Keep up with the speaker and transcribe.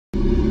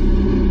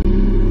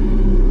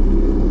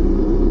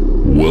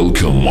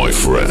Welcome, my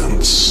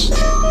friends.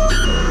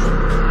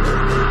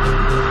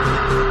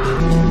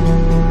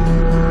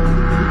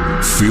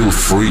 Feel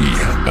free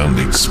and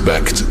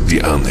expect the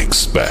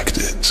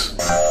unexpected.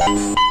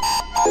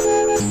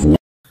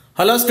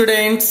 Hello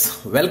students,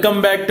 welcome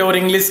back to our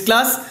English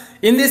class.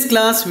 In this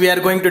class, we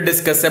are going to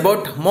discuss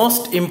about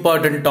most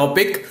important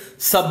topic,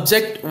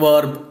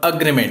 subject-verb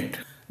agreement.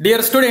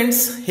 Dear students,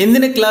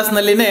 ಹಿಂದಿನ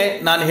ಕ್ಲಾಸ್ನಲ್ಲಿನೇ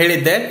ನಾನು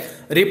ಹೇಳಿದ್ದೆ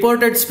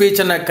reported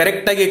ಸ್ಪೀಚನ್ನು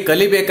ಕರೆಕ್ಟಾಗಿ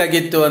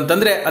ಕಲಿಬೇಕಾಗಿತ್ತು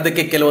ಅಂತಂದರೆ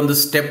ಅದಕ್ಕೆ ಕೆಲವೊಂದು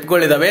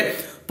ಸ್ಟೆಪ್ಗಳಿದ್ದಾವೆ.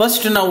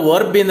 First ನಾವು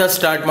ವರ್ಬಿಂದ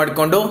start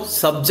ಮಾಡಿಕೊಂಡು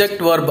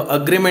subject verb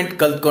agreement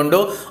ಕಲ್ತ್ಕೊಂಡು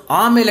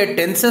ಆಮೇಲೆ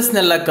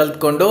ಟೆನ್ಸಸ್ನೆಲ್ಲ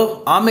ಕಲ್ತ್ಕೊಂಡು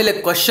ಆಮೇಲೆ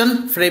ಕ್ವಶನ್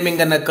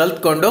ಫ್ರೇಮಿಂಗನ್ನು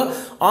ಕಲ್ತ್ಕೊಂಡು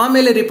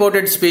ಆಮೇಲೆ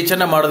ರಿಪೋರ್ಟೆಡ್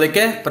ಸ್ಪೀಚನ್ನು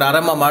ಮಾಡೋದಕ್ಕೆ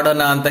ಪ್ರಾರಂಭ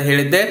ಮಾಡೋಣ ಅಂತ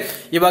ಹೇಳಿದ್ದೆ.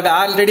 ಇವಾಗ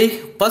ಆಲ್ರೆಡಿ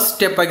ಫಸ್ಟ್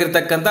ಸ್ಟೆಪ್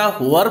ಆಗಿರ್ತಕ್ಕಂಥ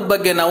ವರ್ಬ್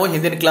ಬಗ್ಗೆ ನಾವು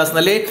ಹಿಂದಿನ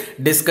ಕ್ಲಾಸ್ನಲ್ಲಿ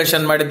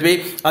ಡಿಸ್ಕಷನ್ ಮಾಡಿದ್ವಿ.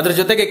 ಅದ್ರ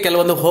ಜೊತೆಗೆ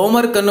ಕೆಲವೊಂದು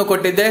ಹೋಮ್ವರ್ಕ್ ಅನ್ನು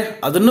ಕೊಟ್ಟಿದ್ದೆ,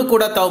 ಅದನ್ನು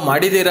ಕೂಡ ತಾವು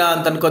ಮಾಡಿದ್ದೀರಾ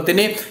ಅಂತ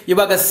ಅನ್ಕೋತೀನಿ.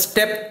 ಇವಾಗ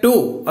ಸ್ಟೆಪ್ 2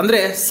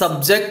 ಅಂದರೆ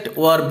ಸಬ್ಜೆಕ್ಟ್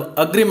ವರ್ಬ್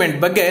ಅಗ್ರಿಮೆಂಟ್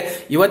ಬಗ್ಗೆ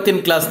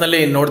ಇವತ್ತಿನ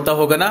ಕ್ಲಾಸ್ನಲ್ಲಿ ನೋಡ್ತಾ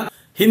ಹೋಗೋಣ.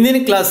 ಹಿಂದಿನ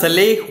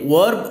ಕ್ಲಾಸಲ್ಲಿ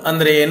ವರ್ಬ್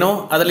ಅಂದ್ರೆ ಏನು,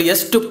 ಅದರಲ್ಲಿ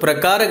ಎಷ್ಟು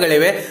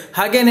ಪ್ರಕಾರಗಳಿವೆ,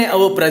 ಹಾಗೇನೆ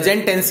ಅವು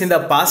ಪ್ರೆಸೆಂಟ್ ಟೆನ್ಸ್ ಇಂದ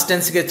ಪಾಸ್ಟ್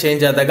ಟೆನ್ಸ್ಗೆ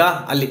ಚೇಂಜ್ ಆದಾಗ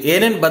ಅಲ್ಲಿ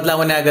ಏನೇನು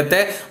ಬದಲಾವಣೆ ಆಗುತ್ತೆ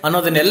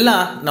ಅನ್ನೋದನ್ನೆಲ್ಲ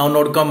ನಾವು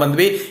ನೋಡ್ಕೊಂಡ್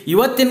ಬಂದ್ವಿ.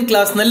 ಇವತ್ತಿನ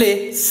ಕ್ಲಾಸ್ನಲ್ಲಿ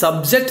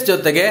ಸಬ್ಜೆಕ್ಟ್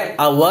ಜೊತೆಗೆ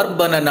ಆ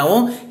ವರ್ಬ್ ಅನ್ನ ನಾವು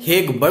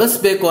ಹೇಗೆ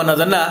ಬಳಸಬೇಕು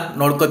ಅನ್ನೋದನ್ನ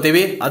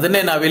ನೋಡ್ಕೋತೀವಿ.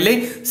 ಅದನ್ನೇ ನಾವಿಲ್ಲಿ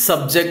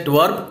ಸಬ್ಜೆಕ್ಟ್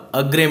ವರ್ಬ್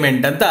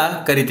ಅಗ್ರಿಮೆಂಟ್ ಅಂತ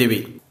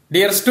ಕರಿತೀವಿ.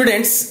 ಡಿಯರ್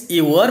ಸ್ಟೂಡೆಂಟ್ಸ್, ಈ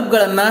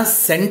ವರ್ಬ್ಗಳನ್ನು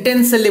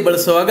ಸೆಂಟೆನ್ಸಲ್ಲಿ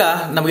ಬಳಸುವಾಗ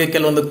ನಮಗೆ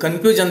ಕೆಲವೊಂದು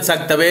ಕನ್ಫ್ಯೂಷನ್ಸ್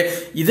ಆಗ್ತವೆ.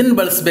 ಇದನ್ನು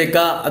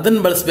ಬಳಸಬೇಕಾ,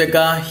 ಅದನ್ನು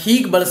ಬಳಸಬೇಕಾ,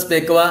 ಹೀಗೆ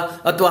ಬಳಸಬೇಕಾ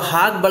ಅಥವಾ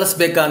ಹಾಗೆ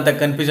ಬಳಸಬೇಕಾ ಅಂತ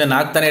ಕನ್ಫ್ಯೂಷನ್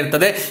ಆಗ್ತಾನೆ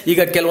ಇರ್ತದೆ.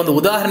 ಈಗ ಕೆಲವೊಂದು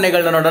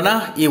ಉದಾಹರಣೆಗಳನ್ನ ನೋಡೋಣ.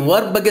 ಈ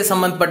ವರ್ಬ್ ಬಗ್ಗೆ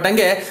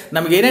ಸಂಬಂಧಪಟ್ಟಂಗೆ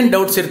ನಮ್ಗೆ ಏನೇನು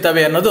ಡೌಟ್ಸ್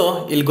ಇರ್ತವೆ ಅನ್ನೋದು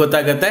ಇಲ್ಲಿ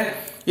ಗೊತ್ತಾಗುತ್ತೆ.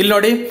 ಇಲ್ಲಿ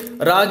ನೋಡಿ,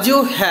 ರಾಜು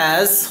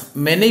ಹ್ಯಾಸ್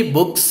ಮೆನಿ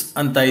ಬುಕ್ಸ್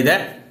ಅಂತ ಇದೆ,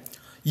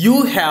 ಯು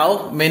ಹ್ಯಾವ್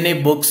ಮೆನಿ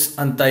ಬುಕ್ಸ್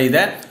ಅಂತ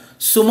ಇದೆ,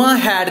 Suma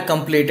had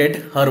completed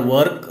her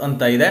work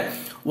ಅಂತ ಇದೆ.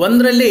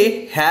 ಒಂದರಲ್ಲಿ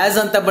ಹ್ಯಾಸ್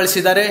ಅಂತ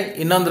ಬಳಸಿದ್ದಾರೆ,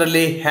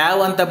 ಇನ್ನೊಂದರಲ್ಲಿ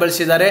ಹ್ಯಾವ್ ಅಂತ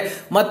ಬಳಸಿದ್ದಾರೆ,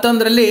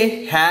 ಮತ್ತೊಂದರಲ್ಲಿ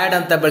ಹ್ಯಾಡ್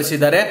ಅಂತ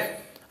ಬಳಸಿದ್ದಾರೆ.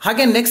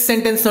 ಹಾಗೆ ನೆಕ್ಸ್ಟ್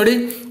ಸೆಂಟೆನ್ಸ್ ನೋಡಿ,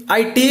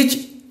 ಐ ಟೀಚ್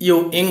ಯು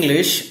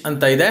ಇಂಗ್ಲಿಷ್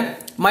ಅಂತ ಇದೆ,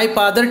 ಮೈ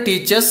ಫಾದರ್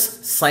ಟೀಚರ್ಸ್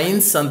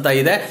ಸೈನ್ಸ್ ಅಂತ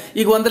ಇದೆ.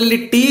 ಈಗ ಒಂದರಲ್ಲಿ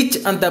ಟೀಚ್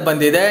ಅಂತ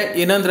ಬಂದಿದೆ,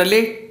 ಇನ್ನೊಂದರಲ್ಲಿ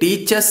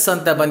ಟೀಚರ್ಸ್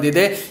ಅಂತ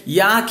ಬಂದಿದೆ.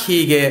 ಯಾಕೆ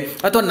ಹೀಗೆ?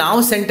 ಅಥವಾ ನಾವು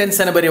ಸೆಂಟೆನ್ಸ್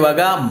ಅನ್ನು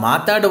ಬರೆಯುವಾಗ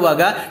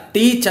ಮಾತಾಡುವಾಗ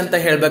ಟೀಚ್ ಅಂತ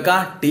ಹೇಳ್ಬೇಕಾ,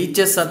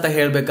 ಟೀಚರ್ಸ್ ಅಂತ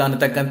ಹೇಳ್ಬೇಕಾ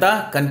ಅನ್ನತಕ್ಕಂಥ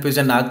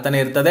ಕನ್ಫ್ಯೂಷನ್ ಆಗ್ತಾನೆ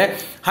ಇರ್ತದೆ.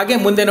 ಹಾಗೆ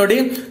ಮುಂದೆ ನೋಡಿ,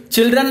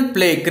 children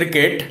play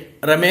cricket,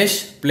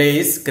 Ramesh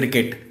place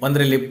cricket.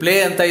 ಒಂದರಲ್ಲಿ ಪ್ಲೇ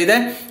ಅಂತ ಇದೆ,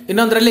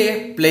 ಇನ್ನೊಂದರಲ್ಲಿ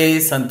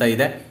ಪ್ಲೇಸ್ ಅಂತ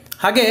ಇದೆ.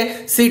 ಹಾಗೆ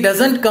C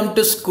doesn't come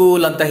to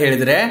school ಅಂತ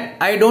ಹೇಳಿದ್ರೆ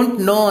ಐ ಡೋಂಟ್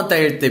ನೋ ಅಂತ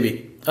ಹೇಳ್ತೀವಿ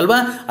ಅಲ್ವಾ?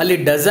 ಅಲ್ಲಿ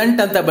ಡಸಂಟ್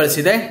ಅಂತ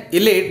ಬಳಸಿದೆ,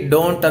 ಇಲ್ಲಿ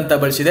ಡೋಂಟ್ ಅಂತ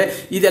ಬಳಸಿದೆ.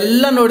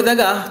 ಇದೆಲ್ಲ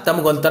ನೋಡಿದಾಗ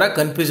ತಮಗೊಂಥರ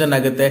ಕನ್ಫ್ಯೂಷನ್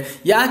ಆಗುತ್ತೆ.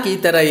 ಯಾಕೆ ಈ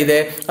ಥರ ಇದೆ?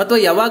 ಅಥವಾ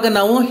ಯಾವಾಗ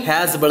ನಾವು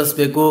ಹ್ಯಾಸ್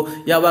ಬಳಸಬೇಕು,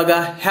 ಯಾವಾಗ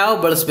ಹ್ಯಾವ್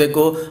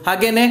ಬಳಸಬೇಕು,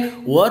 ಹಾಗೇನೆ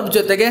ವರ್ಬ್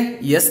ಜೊತೆಗೆ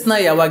ಎಸ್ನ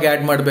ಯಾವಾಗ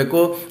ಆ್ಯಡ್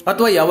ಮಾಡಬೇಕು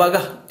ಅಥವಾ ಯಾವಾಗ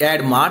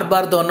ಆ್ಯಡ್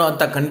ಮಾಡಬಾರ್ದು ಅನ್ನೋ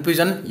ಅಂಥ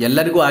ಕನ್ಫ್ಯೂಷನ್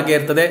ಎಲ್ಲರಿಗೂ ಆಗೇ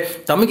ಇರ್ತದೆ.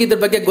 ತಮಗೆ ಇದ್ರ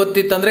ಬಗ್ಗೆ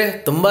ಗೊತ್ತಿತ್ತಂದರೆ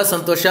ತುಂಬ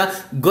ಸಂತೋಷ.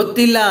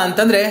 ಗೊತ್ತಿಲ್ಲ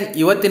ಅಂತಂದರೆ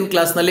ಇವತ್ತಿನ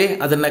ಕ್ಲಾಸ್ನಲ್ಲಿ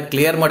ಅದನ್ನು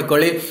ಕ್ಲಿಯರ್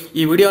ಮಾಡ್ಕೊಳ್ಳಿ.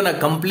 ಈ ವಿಡಿಯೋನ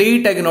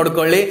ಕಂಪ್ಲೀಟಾಗಿ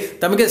ನೋಡ್ಕೊಳ್ಳಿ.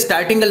 ತಮಗೆ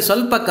ಸ್ಟಾರ್ಟಿಂಗಲ್ಲಿ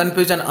ಸ್ವಲ್ಪ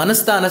ಕನ್ಫ್ಯೂಷನ್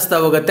ಅನಿಸ್ತಾ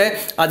ಹೋಗುತ್ತೆ,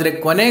 ಆದರೆ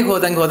ಕೊನೆಗೆ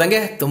ಹೋದಂಗೆ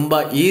ತುಂಬಾ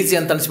ಈಸಿ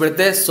ಅಂತ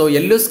ಅನಿಸ್ಬಿಡುತ್ತೆ. ಸೊ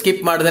ಎಲ್ಲೂ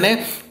ಸ್ಕಿಪ್ ಮಾಡ್ದೇನೆ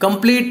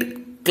ಕಂಪ್ಲೀಟ್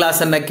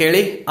ಕ್ಲಾಸನ್ನು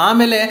ಕೇಳಿ,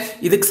 ಆಮೇಲೆ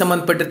ಇದಕ್ಕೆ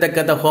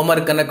ಸಂಬಂಧಪಟ್ಟಿರ್ತಕ್ಕಂಥ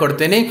ಹೋಮ್ವರ್ಕ್ ಅನ್ನು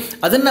ಕೊಡ್ತೀನಿ.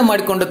 ಅದನ್ನು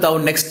ಮಾಡಿಕೊಂಡು ತಾವು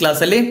ನೆಕ್ಸ್ಟ್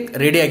ಕ್ಲಾಸಲ್ಲಿ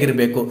ರೆಡಿ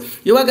ಆಗಿರಬೇಕು.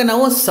 ಇವಾಗ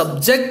ನಾವು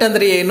ಸಬ್ಜೆಕ್ಟ್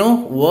ಅಂದರೆ ಏನು,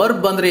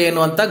 ವರ್ಬ್ ಅಂದರೆ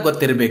ಏನು ಅಂತ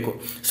ಗೊತ್ತಿರಬೇಕು.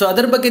 ಸೊ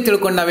ಅದರ ಬಗ್ಗೆ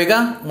ತಿಳ್ಕೊಂಡು ನಾವೀಗ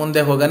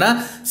ಮುಂದೆ ಹೋಗೋಣ.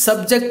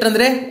 ಸಬ್ಜೆಕ್ಟ್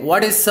ಅಂದರೆ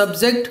what is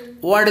subject,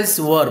 what is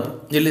verb.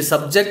 ಇಲ್ಲಿ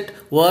ಸಬ್ಜೆಕ್ಟ್,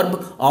 ವರ್ಬ್,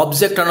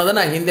 ಆಬ್ಜೆಕ್ಟ್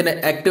ಅನ್ನೋದನ್ನ ಹಿಂದಿನ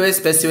ಆಕ್ಟಿವೈಸ್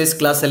ಸ್ಪೆಸಿವೈಸ್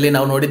ಕ್ಲಾಸಲ್ಲಿ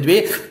ನಾವು ನೋಡಿದ್ವಿ.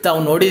 ತಾವು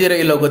ನೋಡಿದಿರೋ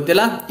ಇಲ್ಲೋ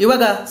ಗೊತ್ತಿಲ್ಲ.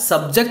 ಇವಾಗ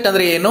ಸಬ್ಜೆಕ್ಟ್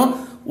ಅಂದರೆ ಏನು,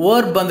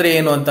 ವರ್ಬ್ ಅಂದರೆ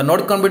ಏನು ಅಂತ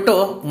ನೋಡ್ಕೊಂಡ್ಬಿಟ್ಟು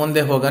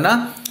ಮುಂದೆ ಹೋಗೋಣ.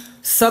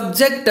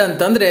 ಸಬ್ಜೆಕ್ಟ್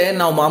ಅಂತಂದ್ರೆ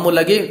ನಾವು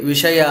ಮಾಮೂಲಾಗಿ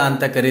ವಿಷಯ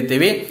ಅಂತ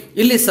ಕರಿತೀವಿ.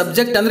 ಇಲ್ಲಿ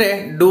ಸಬ್ಜೆಕ್ಟ್ ಅಂದ್ರೆ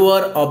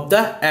ಡೂವರ್ ಆಫ್ ದ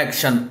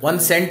ಆಕ್ಷನ್.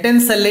 ಒಂದು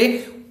ಸೆಂಟೆನ್ಸ್ ಅಲ್ಲಿ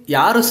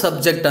ಯಾರು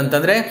ಸಬ್ಜೆಕ್ಟ್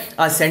ಅಂತಂದ್ರೆ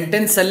ಆ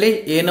ಸೆಂಟೆನ್ಸ್ ಅಲ್ಲಿ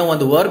ಏನೋ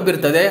ಒಂದು ವರ್ಬ್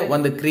ಇರ್ತದೆ,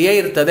 ಒಂದು ಕ್ರಿಯೆ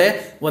ಇರ್ತದೆ,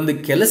 ಒಂದು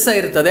ಕೆಲಸ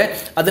ಇರ್ತದೆ.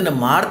 ಅದನ್ನು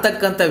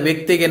ಮಾಡ್ತಕ್ಕಂಥ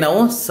ವ್ಯಕ್ತಿಗೆ ನಾವು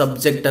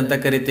ಸಬ್ಜೆಕ್ಟ್ ಅಂತ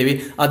ಕರಿತೀವಿ.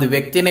 ಅದು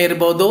ವ್ಯಕ್ತಿನೇ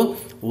ಇರ್ಬೋದು,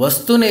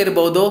 ವಸ್ತುನೇ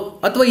ಇರ್ಬೋದು,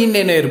 ಅಥವಾ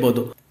ಇನ್ನೇನೋ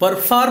ಇರ್ಬೋದು.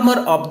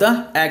 ಪರ್ಫಾರ್ಮರ್ ಆಫ್ ದ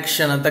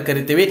ಆಕ್ಷನ್ ಅಂತ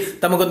ಕರಿತೀವಿ.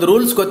 ತಮಗೊಂದು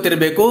ರೂಲ್ಸ್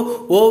ಗೊತ್ತಿರಬೇಕು.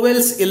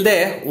 ಓವೆಲ್ಸ್ ಇಲ್ಲದೆ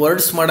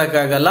ವರ್ಡ್ಸ್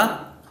ಮಾಡೋಕ್ಕಾಗಲ್ಲ,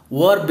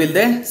 ವರ್ಬ್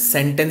ಇಲ್ಲದೆ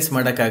ಸೆಂಟೆನ್ಸ್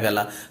ಮಾಡೋಕ್ಕಾಗಲ್ಲ.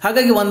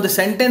 ಹಾಗಾಗಿ ಒಂದು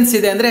ಸೆಂಟೆನ್ಸ್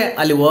ಇದೆ ಅಂದರೆ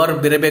ಅಲ್ಲಿ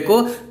ವರ್ಬ್ ಇರಬೇಕು,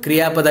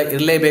 ಕ್ರಿಯಾಪದ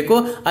ಇರಲೇಬೇಕು.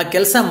 ಆ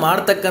ಕೆಲಸ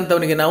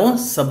ಮಾಡ್ತಕ್ಕಂಥವನಿಗೆ ನಾವು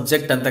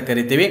ಸಬ್ಜೆಕ್ಟ್ ಅಂತ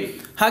ಕರಿತೀವಿ.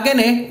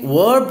 ಹಾಗೇನೆ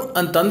ವರ್ಬ್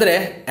ಅಂತಂದ್ರೆ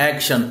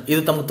ಆಕ್ಷನ್.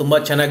 ಇದು ತಮ್ಗೆ ತುಂಬ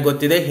ಚೆನ್ನಾಗಿ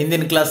ಗೊತ್ತಿದೆ.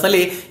 ಹಿಂದಿನ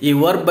ಕ್ಲಾಸಲ್ಲಿ ಈ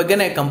ವರ್ಬ್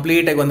ಬಗ್ಗೆನೇ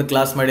ಕಂಪ್ಲೀಟಾಗಿ ಒಂದು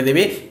ಕ್ಲಾಸ್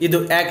ಮಾಡಿದ್ದೀವಿ. ಇದು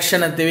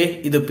ಆಕ್ಷನ್ ಅಂತೀವಿ.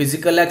 ಇದು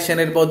ಫಿಸಿಕಲ್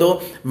ಆಕ್ಷನ್ ಇರ್ಬೋದು,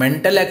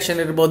 ಮೆಂಟಲ್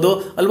ಆಕ್ಷನ್ ಇರ್ಬೋದು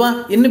ಅಲ್ವಾ,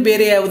 ಇನ್ನು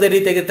ಬೇರೆ ಯಾವುದೇ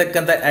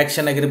ರೀತಿಯಾಗಿರ್ತಕ್ಕಂಥ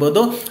ಆಕ್ಷನ್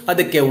ಆಗಿರ್ಬೋದು.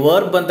 ಅದಕ್ಕೆ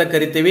ವರ್ಬ್ ಅಂತ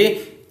ಕರಿತೀವಿ.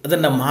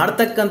 ಅದನ್ನು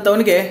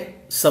ಮಾಡ್ತಕ್ಕಂಥವನಿಗೆ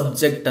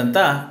ಸಬ್ಜೆಕ್ಟ್ ಅಂತ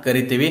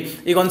ಕರಿತೀವಿ.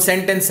 ಈಗ ಒಂದು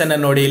ಸೆಂಟೆನ್ಸ್ ಅನ್ನು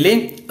ನೋಡಿ. ಇಲ್ಲಿ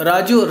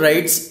ರಾಜು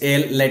ರೈಟ್ಸ್ ಎ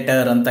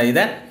ಲೆಟರ್ ಅಂತ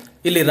ಇದೆ.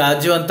 ಇಲ್ಲಿ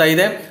ರಾಜು ಅಂತ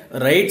ಇದೆ,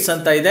 ರೈಟ್ಸ್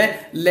ಅಂತ ಇದೆ,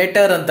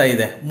 ಲೆಟರ್ ಅಂತ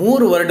ಇದೆ.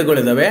 3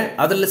 ವರ್ಡ್ಗಳಿದಾವೆ.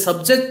 ಅದರಲ್ಲಿ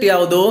ಸಬ್ಜೆಕ್ಟ್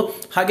ಯಾವುದು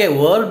ಹಾಗೆ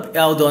ವರ್ಬ್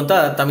ಯಾವುದು ಅಂತ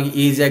ತಮಗೆ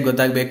ಈಸಿಯಾಗಿ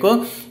ಗೊತ್ತಾಗಬೇಕು.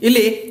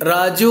 ಇಲ್ಲಿ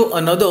ರಾಜು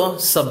ಅನ್ನೋದು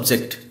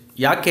ಸಬ್ಜೆಕ್ಟ್,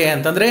 ಯಾಕೆ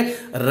ಅಂತಂದರೆ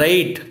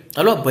ರೈಟ್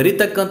ಅಲ್ವಾ,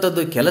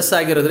 ಬರಿತಕ್ಕಂಥದ್ದು ಕೆಲಸ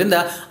ಆಗಿರೋದ್ರಿಂದ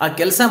ಆ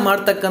ಕೆಲಸ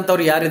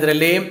ಮಾಡ್ತಕ್ಕಂಥವ್ರು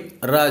ಯಾರಿದ್ರಲ್ಲಿ?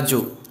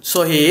 Raju. So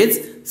he is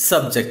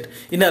subject.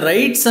 ಇನ್ನು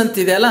ರೈಟ್ಸ್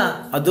ಅಂತಿದೆಯಲ್ಲ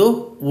ಅದು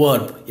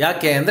ವರ್ಬ್.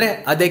 ಯಾಕೆ ಅಂದರೆ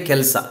ಅದೇ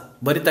ಕೆಲಸ,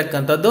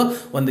 ಬರಿತಕ್ಕಂಥದ್ದು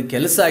ಒಂದು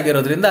ಕೆಲಸ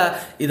ಆಗಿರೋದ್ರಿಂದ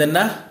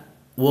ಇದನ್ನು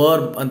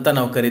ವರ್ಬ್ ಅಂತ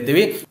ನಾವು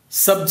ಕರಿತೀವಿ.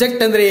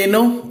 ಸಬ್ಜೆಕ್ಟ್ ಅಂದರೆ ಏನು,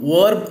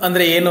 ವರ್ಬ್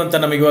ಅಂದರೆ ಏನು ಅಂತ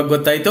ನಮಗೆ ಇವಾಗ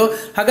ಗೊತ್ತಾಯಿತು.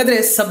 ಹಾಗಾದರೆ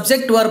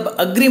ಸಬ್ಜೆಕ್ಟ್ ವರ್ಬ್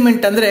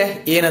ಅಗ್ರಿಮೆಂಟ್ ಅಂದರೆ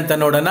ಏನಂತ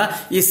ನೋಡೋಣ.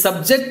 ಈ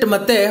ಸಬ್ಜೆಕ್ಟ್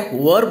ಮತ್ತು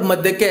ವರ್ಬ್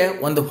ಮಧ್ಯಕ್ಕೆ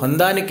ಒಂದು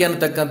ಹೊಂದಾಣಿಕೆ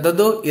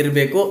ಅನ್ನತಕ್ಕಂಥದ್ದು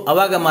ಇರಬೇಕು,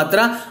 ಅವಾಗ ಮಾತ್ರ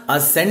ಆ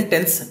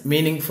ಸೆಂಟೆನ್ಸ್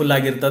ಮೀನಿಂಗ್ಫುಲ್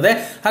ಆಗಿರ್ತದೆ.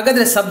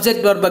 ಹಾಗಾದರೆ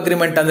ಸಬ್ಜೆಕ್ಟ್ ವರ್ಬ್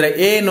ಅಗ್ರಿಮೆಂಟ್ ಅಂದರೆ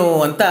ಏನು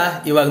ಅಂತ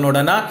ಇವಾಗ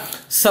ನೋಡೋಣ.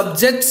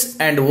 Subjects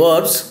and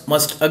verbs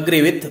must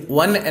agree with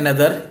one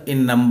another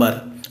in number.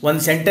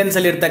 ಒಂದು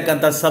ಸೆಂಟೆನ್ಸಲ್ಲಿ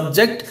ಇರ್ತಕ್ಕಂಥ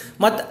ಸಬ್ಜೆಕ್ಟ್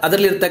ಮತ್ತು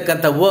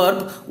ಅದರಲ್ಲಿರ್ತಕ್ಕಂಥ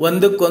ವರ್ಬ್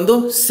ಒಂದಕ್ಕೊಂದು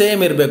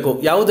ಸೇಮ್ ಇರಬೇಕು.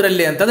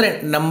 ಯಾವುದರಲ್ಲಿ ಅಂತಂದರೆ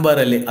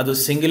ನಂಬರಲ್ಲಿ, ಅದು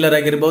ಸಿಂಗ್ಯುಲರ್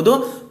ಆಗಿರ್ಬೋದು,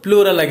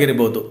 ಪ್ಲೂರಲ್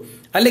ಆಗಿರ್ಬೋದು.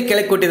 ಅಲ್ಲಿ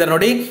ಕೆಳಗೆ ಕೊಟ್ಟಿದ್ದಾರೆ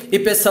ನೋಡಿ,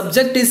 if A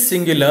subject is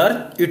singular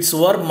it's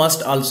verb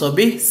must also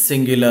be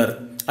singular.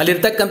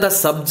 ಅಲ್ಲಿರ್ತಕ್ಕಂಥ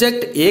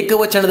ಸಬ್ಜೆಕ್ಟ್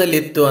ಏಕವಚನದಲ್ಲಿ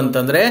ಇತ್ತು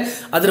ಅಂತಂದರೆ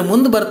ಅದರ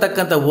ಮುಂದೆ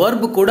ಬರ್ತಕ್ಕಂಥ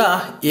ವರ್ಬ್ ಕೂಡ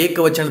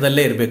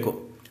ಏಕವಚನದಲ್ಲೇ ಇರಬೇಕು.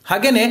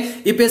 ಹಾಗೆಯೇ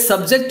if A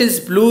subject is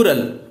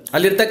plural,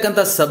 ಅಲ್ಲಿರ್ತಕ್ಕಂಥ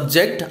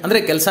ಸಬ್ಜೆಕ್ಟ್ ಅಂದರೆ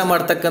ಕೆಲಸ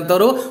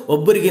ಮಾಡ್ತಕ್ಕಂಥವ್ರು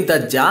ಒಬ್ಬರಿಗಿಂತ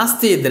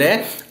ಜಾಸ್ತಿ ಇದ್ದರೆ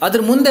ಅದ್ರ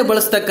ಮುಂದೆ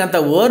ಬಳಸ್ತಕ್ಕಂಥ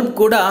ವರ್ಬ್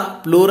ಕೂಡ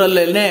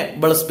ಪ್ಲೂರಲ್ಲೇ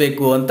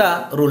ಬಳಸಬೇಕು ಅಂತ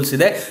ರೂಲ್ಸ್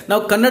ಇದೆ.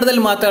 ನಾವು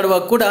ಕನ್ನಡದಲ್ಲಿ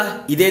ಮಾತಾಡುವಾಗ ಕೂಡ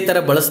ಇದೇ ಥರ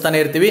ಬಳಸ್ತಾನೆ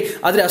ಇರ್ತೀವಿ,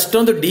 ಆದರೆ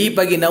ಅಷ್ಟೊಂದು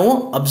ಡೀಪಾಗಿ ನಾವು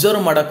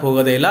ಅಬ್ಸರ್ವ್ ಮಾಡೋಕ್ಕೆ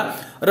ಹೋಗೋದೇ ಇಲ್ಲ.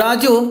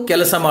 ರಾಜು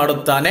ಕೆಲಸ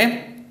ಮಾಡುತ್ತಾನೆ,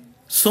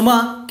 ಸುಮಾ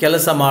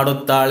ಕೆಲಸ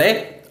ಮಾಡುತ್ತಾಳೆ.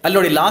 ಅಲ್ಲಿ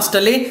ನೋಡಿ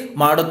ಲಾಸ್ಟಲ್ಲಿ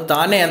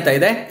ಮಾಡುತ್ತಾನೆ ಅಂತ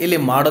ಇದೆ, ಇಲ್ಲಿ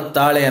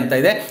ಮಾಡುತ್ತಾಳೆ ಅಂತ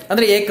ಇದೆ,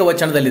 ಅಂದರೆ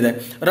ಏಕವಚನದಲ್ಲಿದೆ.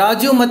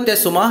 ರಾಜು ಮತ್ತು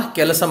ಸುಮಾ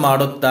ಕೆಲಸ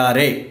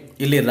ಮಾಡುತ್ತಾರೆ.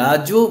 ಇಲ್ಲಿ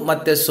ರಾಜು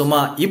ಮತ್ತು ಸುಮಾ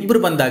ಇಬ್ಬರು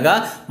ಬಂದಾಗ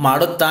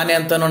ಮಾಡುತ್ತಾನೆ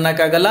ಅಂತನೂ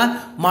ಅನ್ನೋಕ್ಕಾಗಲ್ಲ,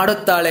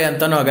 ಮಾಡುತ್ತಾಳೆ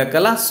ಅಂತನೂ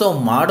ಆಗಕ್ಕಲ್ಲ. ಸೊ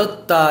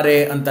ಮಾಡುತ್ತಾರೆ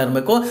ಅಂತ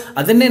ಅನ್ಬೇಕು.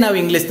 ಅದನ್ನೇ ನಾವು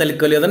ಇಂಗ್ಲೀಷ್ನಲ್ಲಿ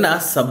ಕಲಿಯೋದನ್ನು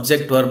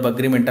ಸಬ್ಜೆಕ್ಟ್ ವರ್ಬ್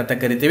ಅಗ್ರಿಮೆಂಟ್ ಅಂತ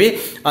ಕರಿತೀವಿ.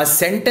 ಆ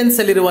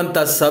ಸೆಂಟೆನ್ಸಲ್ಲಿರುವಂಥ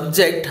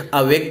ಸಬ್ಜೆಕ್ಟ್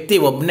ಆ ವ್ಯಕ್ತಿ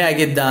ಒಬ್ಬನೇ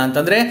ಆಗಿದ್ದ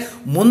ಅಂತಂದರೆ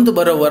ಮುಂದೆ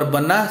ಬರೋ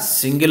ವರ್ಬನ್ನು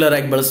ಸಿಂಗ್ಯುಲರ್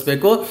ಆಗಿ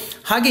ಬಳಸಬೇಕು.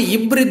 ಹಾಗೆ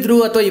ಇಬ್ಬರಿದ್ರು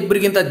ಅಥವಾ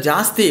ಇಬ್ಬರಿಗಿಂತ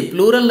ಜಾಸ್ತಿ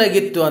ಪ್ಲೂರಲ್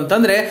ಆಗಿತ್ತು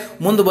ಅಂತಂದರೆ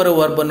ಮುಂದೆ ಬರೋ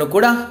ವರ್ಬನ್ನು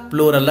ಕೂಡ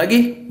ಪ್ಲೂರಲ್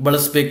ಆಗಿ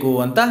ಬಳಸಬೇಕು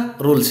ಅಂತ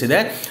ರೂಲ್ಸ್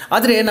ಇದೆ.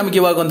 ಆದರೆ ನಮಗೆ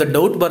ಇವಾಗ ಒಂದು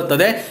ಡೌಟ್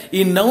ಬರ್ತದೆ,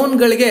 ಈ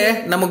ನೌನ್ಗಳಿಗೆ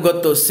ನಮಗೆ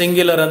ಗೊತ್ತು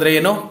ಸಿಂಗ್ಯುಲರ್ ಅಂದರೆ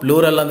ಏನು,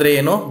 ಪ್ಲೂರಲ್ ಅಂದರೆ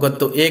ಏನು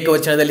ಗೊತ್ತು,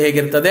 ಏಕವಚನದಲ್ಲಿ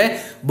ಹೇಗಿರ್ತದೆ,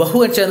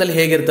 ಬಹುವಚನದಲ್ಲಿ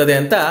ಹೇಗಿರ್ತದೆ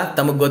ಅಂತ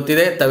ತಮಗೆ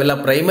ಗೊತ್ತಿದೆ. ತಾವೆಲ್ಲ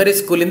ಪ್ರೈಮರಿ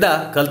ಸ್ಕೂಲಿಂದ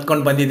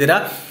ಕಲ್ತ್ಕೊಂಡು ಬಂದಿದ್ದೀರಾ.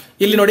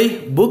 ಇಲ್ಲಿ ನೋಡಿ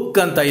ಬುಕ್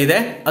ಅಂತ ಇದೆ,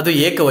 ಅದು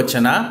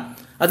ಏಕವಚನ.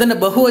 ಅದನ್ನು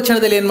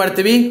ಬಹುವಚನದಲ್ಲಿ ಏನು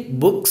ಮಾಡ್ತೀವಿ,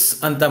 ಬುಕ್ಸ್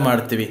ಅಂತ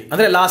ಮಾಡ್ತೀವಿ,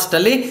 ಅಂದರೆ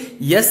ಲಾಸ್ಟಲ್ಲಿ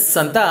ಎಸ್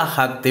ಅಂತ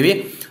ಹಾಕ್ತೀವಿ.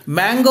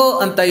 ಮ್ಯಾಂಗೋ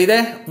ಅಂತ ಇದೆ,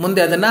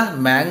 ಮುಂದೆ ಅದನ್ನು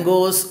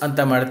ಮ್ಯಾಂಗೋಸ್ ಅಂತ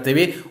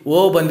ಮಾಡ್ತೀವಿ,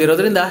 ಓ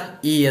ಬಂದಿರೋದ್ರಿಂದ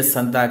ಇ ಎಸ್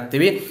ಅಂತ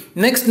ಹಾಕ್ತೀವಿ.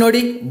 ನೆಕ್ಸ್ಟ್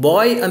ನೋಡಿ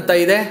ಬಾಯ್ ಅಂತ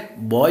ಇದೆ,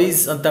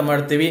 ಬಾಯ್ಸ್ ಅಂತ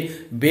ಮಾಡ್ತೀವಿ.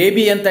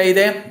 ಬೇಬಿ ಅಂತ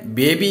ಇದೆ,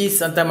 ಬೇಬೀಸ್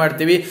ಅಂತ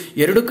ಮಾಡ್ತೀವಿ.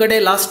 ಎರಡು ಕಡೆ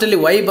ಲಾಸ್ಟಲ್ಲಿ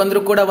ವೈ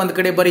ಬಂದರೂ ಕೂಡ ಒಂದು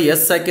ಕಡೆ ಬರೀ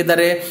ಎಸ್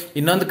ಹಾಕಿದ್ದಾರೆ,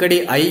 ಇನ್ನೊಂದು ಕಡೆ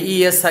ಐ ಇ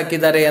ಎಸ್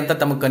ಹಾಕಿದ್ದಾರೆ ಅಂತ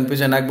ತಮಗೆ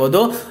ಕನ್ಫ್ಯೂಷನ್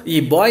ಆಗ್ಬೋದು. ಈ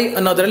ಬಾಯ್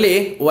ಅನ್ನೋದ್ರಲ್ಲಿ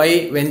ವೈ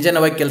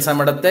ವ್ಯಂಜನವಾಗಿ ಕೆಲಸ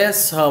ಮಾಡುತ್ತೆ,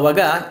 ಸೊ ಅವಾಗ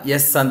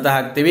ಎಸ್ ಅಂತ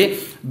ಹಾಕ್ತೀವಿ.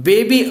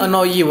 ಬೇಬಿ ಅನ್ನೋ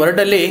ಈ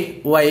ವರ್ಡಲ್ಲಿ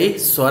ವೈ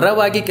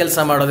ಸ್ವರವಾಗಿ ಕೆಲಸ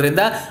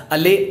ಮಾಡೋದ್ರಿಂದ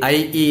ಅಲ್ಲಿ ಐ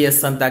ಇ ಎಸ್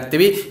ಅಂತ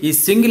ಹಾಕ್ತೀವಿ. ಈ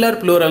ಸಿಂಗ್ಯುಲರ್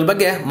ಪ್ಲೂರಲ್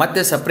ಬಗ್ಗೆ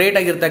ಮತ್ತೆ ಸಪ್ರೇಟ್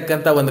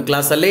ಆಗಿರ್ತಕ್ಕಂಥ ಒಂದು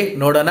ಕ್ಲಾಸಲ್ಲಿ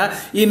ನೋಡೋಣ.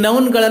 ಈ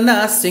ನೌನ್ಗಳನ್ನು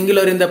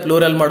ಸಿಂಗ್ಯುಲರ್ ಇಂದ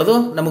ಪ್ಲೂರಲ್ ಮಾಡೋದು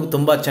ನಮಗೆ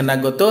ತುಂಬ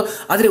ಚೆನ್ನಾಗಿ ಗೊತ್ತು,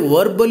 ಆದರೆ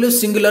ವರ್ಬಲ್ಲೂ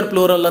ಸಿಂಗ್ಯುಲರ್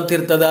ಪ್ಲೂರಲ್ ಅಂತ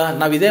ಇರ್ತದ,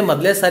 ನಾವು ಇದೇ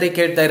ಮೊದಲೇ ಸಾರಿ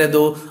ಕೇಳ್ತಾ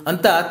ಇರೋದು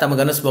ಅಂತ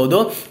ತಮಗನಿಸ್ಬಹುದು.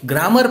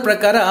 ಗ್ರಾಮರ್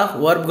ಪ್ರಕಾರ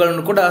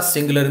ವರ್ಬ್ಗಳನ್ನು ಕೂಡ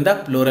ಸಿಂಗ್ಯುಲರ್ ಇಂದ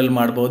ಪ್ಲೂರಲ್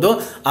ಮಾಡ್ಬೋದು,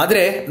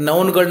 ಆದರೆ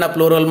ನೌನ್ಗಳನ್ನ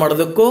ಪ್ಲೂರಲ್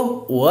ಮಾಡೋದಕ್ಕೂ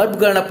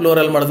ವರ್ಬ್ಗಳನ್ನ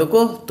ಪ್ಲೂರಲ್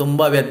ಮಾಡೋದಕ್ಕೂ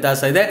ತುಂಬ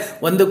ವ್ಯತ್ಯಾಸ ಇದೆ,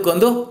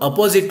 ಒಂದಕ್ಕೊಂದು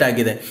ಅಪೋಸಿಟ್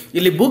ಆಗಿದೆ.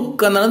 ಇಲ್ಲಿ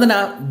ಬುಕ್ ಅನ್ನೋದನ್ನ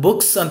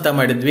ಬುಕ್ಸ್ ಅಂತ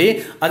ಮಾಡಿದ್ವಿ,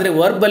 ಆದರೆ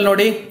ವರ್ಬ್ ಅಲ್ಲಿ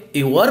ನೋಡಿ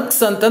ಈ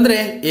ವರ್ಕ್ಸ್ ಅಂತಂದ್ರೆ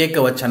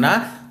ಏಕವಚನ,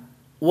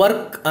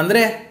 ವರ್ಕ್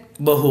ಅಂದ್ರೆ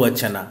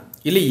ಬಹುವಚನ.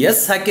 ಇಲ್ಲಿ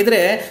ಎಸ್ ಹಾಕಿದ್ರೆ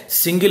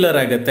ಸಿಂಗ್ಯುಲರ್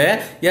ಆಗುತ್ತೆ,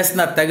 ಎಸ್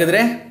ನ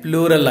ತೆಗೆದ್ರೆ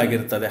ಪ್ಲೂರಲ್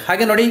ಆಗಿರ್ತದೆ.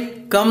 ಹಾಗೆ ನೋಡಿ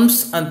ಕಮ್ಸ್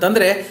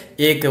ಅಂತಂದ್ರೆ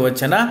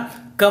ಏಕವಚನ,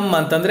 ಕಮ್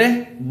ಅಂತಂದ್ರೆ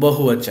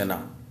ಬಹುವಚನ.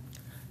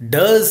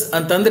 ಡಸ್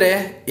ಅಂತಂದ್ರೆ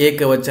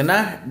ಏಕವಚನ,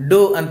 ಡು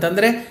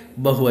ಅಂತಂದ್ರೆ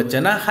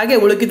ಬಹುವಚನ. ಹಾಗೆ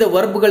ಉಳಿದ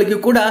ವರ್ಬ್ಗಳಿಗೂ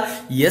ಕೂಡ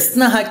ಎಸ್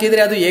ನ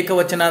ಹಾಕಿದ್ರೆ ಅದು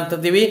ಏಕವಚನ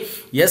ಅಂತಂತೀವಿ,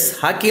 ಎಸ್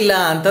ಹಾಕಿಲ್ಲ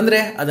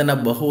ಅಂತಂದ್ರೆ ಅದನ್ನ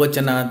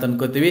ಬಹುವಚನ ಅಂತ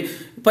ಅನ್ಕೋತೀವಿ.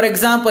 ಫಾರ್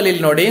ಎಕ್ಸಾಂಪಲ್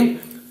ಇಲ್ಲಿ ನೋಡಿ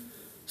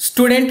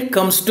ಸ್ಟೂಡೆಂಟ್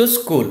ಕಮ್ಸ್ ಟು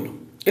ಸ್ಕೂಲ್,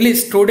 ಇಲ್ಲಿ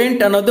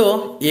ಸ್ಟೂಡೆಂಟ್ ಅನ್ನೋದು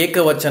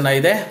ಏಕವಚನ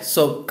ಇದೆ,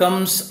 ಸೊ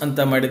ಕಮ್ಸ್ ಅಂತ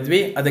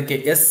ಮಾಡಿದ್ವಿ, ಅದಕ್ಕೆ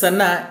ಎಸ್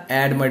ಅನ್ನ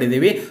ಆಡ್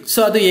ಮಾಡಿದೀವಿ, ಸೊ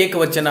ಅದು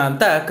ಏಕವಚನ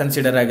ಅಂತ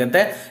ಕನ್ಸಿಡರ್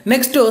ಆಗುತ್ತೆ.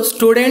 Next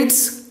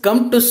students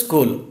come to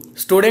school,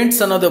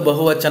 students ಅನ್ನೋದು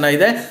ಬಹುವಚನ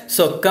ಇದೆ,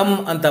 ಸೊ ಕಮ್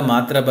ಅಂತ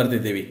ಮಾತ್ರ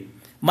ಬರ್ದಿದ್ದೀವಿ.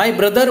 My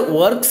brother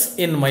works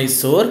in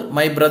Mysore,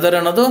 my brother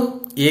ಅನ್ನೋದು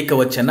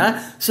ಏಕವಚನ,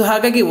 ಸೊ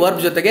ಹಾಗಾಗಿ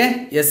ವರ್ಬ್ ಜೊತೆಗೆ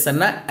ಎಸ್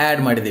ಅನ್ನ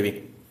ಆಡ್ ಮಾಡಿದೀವಿ.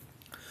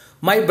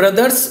 My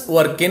brothers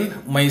work in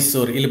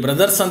Mysore, ಇಲ್ಲಿ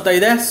ಬ್ರದರ್ಸ್ ಅಂತ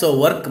ಇದೆ, ಸೊ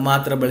ವರ್ಕ್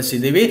ಮಾತ್ರ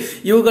ಬಳಸಿದ್ದೀವಿ.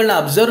 ಇವುಗಳನ್ನ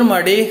ಅಬ್ಸರ್ವ್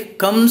ಮಾಡಿ,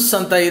 ಕಮ್ಸ್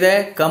ಅಂತ ಇದೆ,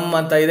 ಕಮ್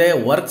ಅಂತ ಇದೆ,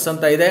 ವರ್ಕ್ಸ್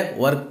ಅಂತ ಇದೆ,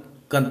 ವರ್ಕ್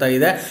ಅಂತ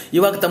ಇದೆ.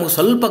 ಇವಾಗ ತಮಗೆ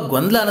ಸ್ವಲ್ಪ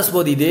ಗೊಂದಲ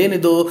ಅನಿಸ್ಬೋದು,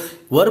 ಇದೇನಿದು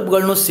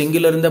ವರ್ಬ್ಗಳನ್ನು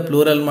ಸಿಂಗ್ಯುಲರಿಂದ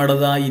ಪ್ಲೂರಲ್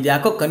ಮಾಡೋದ, ಇದು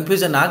ಯಾಕೋ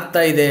ಕನ್ಫ್ಯೂಷನ್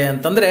ಆಗ್ತಾ ಇದೆ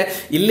ಅಂತಂದರೆ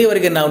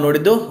ಇಲ್ಲಿವರೆಗೆ ನಾವು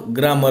ನೋಡಿದ್ದು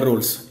ಗ್ರಾಮರ್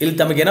ರೂಲ್ಸ್. ಇಲ್ಲಿ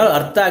ತಮಗೇನೋ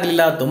ಅರ್ಥ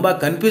ಆಗಲಿಲ್ಲ, ತುಂಬ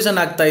ಕನ್ಫ್ಯೂಷನ್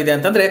ಆಗ್ತಾ ಇದೆ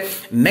ಅಂತಂದರೆ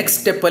ನೆಕ್ಸ್ಟ್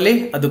ಸ್ಟೆಪ್ಪಲ್ಲಿ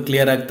ಅದು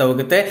ಕ್ಲಿಯರ್ ಆಗ್ತಾ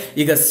ಹೋಗುತ್ತೆ.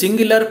 ಈಗ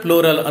ಸಿಂಗ್ಯುಲರ್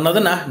ಪ್ಲೂರಲ್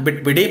ಅನ್ನೋದನ್ನು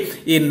ಬಿಟ್ಬಿಡಿ.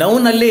 ಈ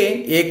ನೌನಲ್ಲಿ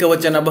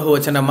ಏಕವಚನ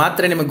ಬಹುವಚನ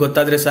ಮಾತ್ರ ನಿಮಗೆ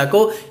ಗೊತ್ತಾದರೆ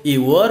ಸಾಕು. ಈ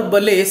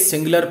ವರ್ಬಲ್ಲಿ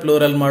ಸಿಂಗ್ಯುಲರ್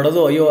ಪ್ಲೂರಲ್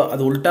ಮಾಡೋದು ಅಯ್ಯೋ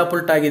ಅದು ಉಲ್ಟಾ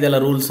ಪುಲ್ಟಾ ಆಗಿದೆಲ್ಲ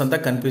ರೂಲ್ಸ್ ಅಂತ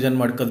ಕನ್ಫ್ಯೂಷನ್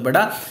ಮಾಡ್ಕೋದು ಬೇಡ.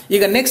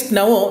 ಈಗ ನೆಕ್ಸ್ಟ್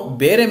ನಾವು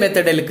ಬೇರೆ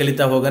ಮೆಥಡಲ್ಲಿ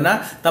ಕಲಿತಾ ಹೋಗೋಣ.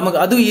 ತಮಗೆ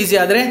ಅದು ಈಸಿ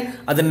ಆದರೆ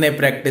ಅದನ್ನೇ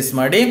ಪ್ರಾಕ್ಟೀಸ್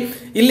ಮಾಡಿ.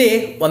 ಇಲ್ಲಿ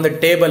ಒಂದು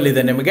ಟೇಬಲ್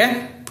ಇದೆ ನಿಮಗೆ.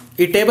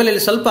 ಈ ಟೇಬಲ್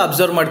ಇಲ್ಲಿ ಸ್ವಲ್ಪ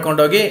ಅಬ್ಸರ್ವ್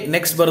ಮಾಡ್ಕೊಂಡು ಹೋಗಿ,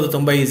 ನೆಕ್ಸ್ಟ್ ಬರೋದು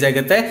ತುಂಬಾ ಈಸಿ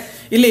ಆಗುತ್ತೆ.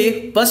 ಇಲ್ಲಿ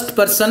first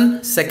person,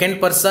 second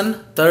person,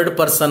 third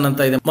person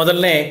ಅಂತ ಇದೆ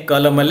ಮೊದಲನೇ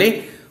ಕಾಲಮ್ ಅಲ್ಲಿ.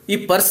 ಈ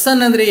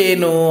ಪರ್ಸನ್ ಅಂದ್ರೆ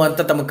ಏನು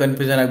ಅಂತ ತಮಗೆ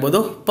ಕನ್ಫ್ಯೂಷನ್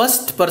ಆಗ್ಬೋದು.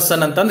 ಫಸ್ಟ್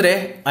ಪರ್ಸನ್ ಅಂತಂದ್ರೆ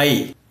ಐ,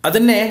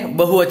 ಅದನ್ನೇ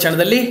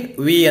ಬಹುವಚನದಲ್ಲಿ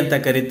ವಿ ಅಂತ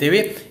ಕರಿತೀವಿ.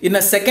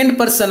 ಇನ್ನು ಸೆಕೆಂಡ್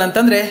ಪರ್ಸನ್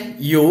ಅಂತಂದ್ರೆ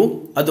ಯು,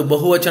 ಅದು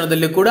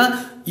ಬಹುವಚನದಲ್ಲಿ ಕೂಡ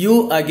ಯು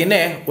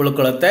ಆಗಿನೇ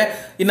ಉಳ್ಕೊಳ್ಳುತ್ತೆ.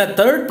 ಇನ್ನು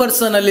ಥರ್ಡ್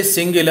ಪರ್ಸನ್ ಅಲ್ಲಿ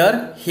ಸಿಂಗ್ಯುಲರ್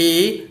ಹಿ,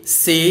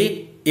 ಸಿ,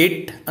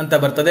 ಇಟ್ ಅಂತ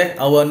ಬರ್ತದೆ.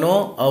 ಅವನು,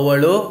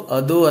 ಅವಳು,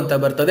 ಅದು ಅಂತ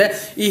ಬರ್ತದೆ.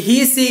 ಈ ಹಿ,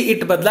 ಸಿ,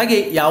 ಇಟ್ ಬದಲಾಗಿ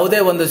ಯಾವುದೇ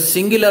ಒಂದು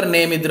ಸಿಂಗ್ಯುಲರ್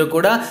ನೇಮ್ ಇದ್ರೂ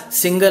ಕೂಡ,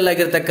 ಸಿಂಗಲ್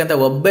ಆಗಿರ್ತಕ್ಕಂಥ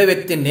ಒಬ್ಬ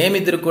ವ್ಯಕ್ತಿ ನೇಮ್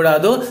ಇದ್ರೂ ಕೂಡ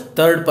ಅದು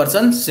ಥರ್ಡ್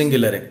ಪರ್ಸನ್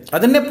ಸಿಂಗ್ಯುಲರ್.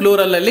 ಅದನ್ನೇ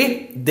ಪ್ಲೂರಲ್ ಅಲ್ಲಿ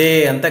ದೇ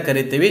ಅಂತ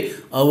ಕರಿತೀವಿ,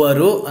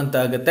 ಅವರು ಅಂತ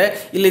ಆಗುತ್ತೆ.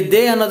 ಇಲ್ಲಿ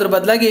ದೇ ಅನ್ನೋದ್ರ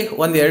ಬದಲಾಗಿ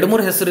ಒಂದು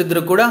 2-3 ಹೆಸರು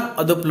ಇದ್ರೂ ಕೂಡ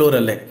ಅದು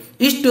ಪ್ಲೂರಲ್ಲೇ.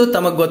 ಇಷ್ಟು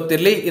ತಮಗೆ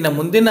ಗೊತ್ತಿರಲಿ. ಇನ್ನು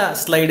ಮುಂದಿನ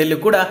ಸ್ಲೈಡ್ ಅಲ್ಲಿ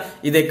ಕೂಡ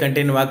ಇದೇ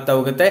ಕಂಟಿನ್ಯೂ ಆಗ್ತಾ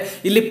ಹೋಗುತ್ತೆ.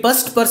 ಇಲ್ಲಿ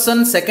first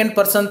person, second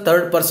person,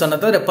 third person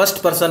ಅಂತಂದ್ರೆ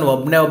ಫಸ್ಟ್ ಪರ್ಸನ್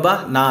ಒಬ್ಬನೇ ಒಬ್ಬ,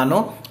 ನಾನು,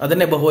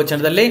 ಅದನ್ನೇ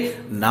ಬಹುವಚನದಲ್ಲಿ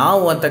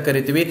ನಾವು ಅಂತ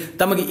ಕರಿತೀವಿ.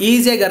 ತಮಗೆ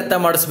ಈಸಿಯಾಗಿ ಅರ್ಥ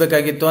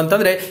ಮಾಡಿಸ್ಬೇಕಾಗಿತ್ತು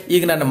ಅಂತಂದ್ರೆ,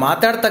 ಈಗ ನಾನು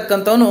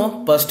ಮಾತಾಡ್ತಕ್ಕಂಥವನು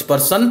ಫಸ್ಟ್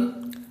ಪರ್ಸನ್,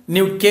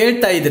 ನೀವು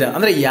ಕೇಳ್ತಾ ಇದ್ದೀರಾ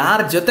ಅಂದ್ರೆ ಯಾರ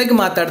ಜೊತೆಗೆ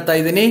ಮಾತಾಡ್ತಾ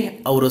ಇದ್ದೀನಿ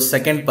ಅವರು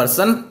ಸೆಕೆಂಡ್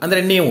ಪರ್ಸನ್,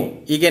 ಅಂದ್ರೆ ನೀವು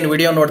ಈಗೇನು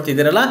ವಿಡಿಯೋ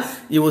ನೋಡ್ತಿದ್ದೀರಲ್ಲ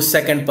ಇವು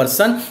ಸೆಕೆಂಡ್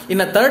ಪರ್ಸನ್.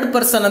 ಇನ್ನು ಥರ್ಡ್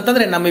ಪರ್ಸನ್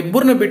ಅಂತಂದ್ರೆ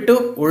ನಮ್ಮಿಬ್ಬರನ್ನು ಬಿಟ್ಟು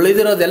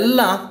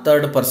ಉಳಿದಿರೋದೆಲ್ಲ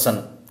ಥರ್ಡ್ ಪರ್ಸನ್.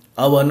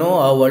 ಅವನು,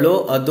 ಅವಳು,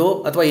 ಅದು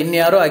ಅಥವಾ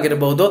ಇನ್ಯಾರೋ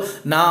ಆಗಿರಬಹುದು.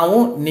 ನಾವು,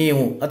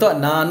 ನೀವು ಅಥವಾ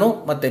ನಾನು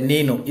ಮತ್ತೆ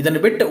ನೀನು, ಇದನ್ನು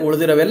ಬಿಟ್ಟು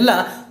ಉಳಿದಿರೋವೆಲ್ಲ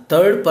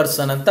ಥರ್ಡ್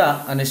ಪರ್ಸನ್ ಅಂತ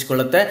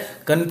ಅನಿಸ್ಕೊಳ್ಳುತ್ತೆ.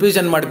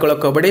 ಕನ್ಫ್ಯೂಷನ್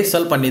ಮಾಡ್ಕೊಳ್ಳೋಕೆ ಹೋಗಬೇಡಿ,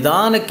 ಸ್ವಲ್ಪ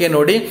ನಿಧಾನಕ್ಕೆ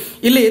ನೋಡಿ.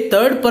 ಇಲ್ಲಿ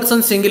ಥರ್ಡ್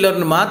ಪರ್ಸನ್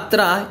ಸಿಂಗ್ಯುಲರ್ನ ಮಾತ್ರ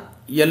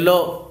ಯೆಲ್ಲೋ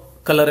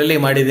ಕಲರಲ್ಲಿ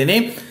ಮಾಡಿದ್ದೀನಿ.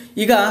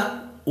 ಈಗ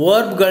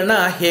ವರ್ಬ್ಗಳನ್ನ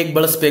ಹೇಗೆ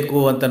ಬಳಸಬೇಕು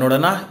ಅಂತ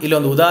ನೋಡೋಣ. ಇಲ್ಲಿ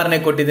ಒಂದು ಉದಾಹರಣೆ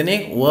ಕೊಟ್ಟಿದ್ದೀನಿ.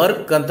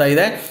 ವರ್ಕ್ ಅಂತ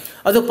ಇದೆ,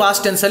 ಅದು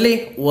ಪಾಸ್ಟ್ ಟೆನ್ಸಲ್ಲಿ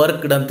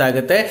ವರ್ಕ್ಡ್ ಅಂತ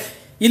ಆಗುತ್ತೆ.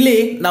 ಇಲ್ಲಿ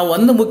ನಾವು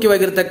ಒಂದು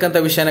ಮುಖ್ಯವಾಗಿರ್ತಕ್ಕಂಥ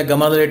ವಿಷಯನ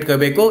ಗಮನದಲ್ಲಿ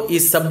ಇಟ್ಕೋಬೇಕು. ಈ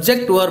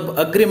ಸಬ್ಜೆಕ್ಟ್ ವರ್ಬ್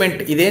ಅಗ್ರಿಮೆಂಟ್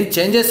ಇದೇನು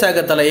ಚೇಂಜಸ್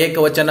ಆಗುತ್ತಲ್ಲ,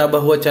 ಏಕವಚನ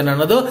ಬಹುವಚನ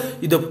ಅನ್ನೋದು,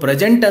 ಇದು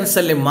ಪ್ರೆಸೆಂಟ್ ಟೆನ್ಸ್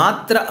ಅಲ್ಲಿ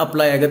ಮಾತ್ರ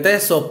ಅಪ್ಲೈ ಆಗುತ್ತೆ.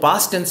 ಸೊ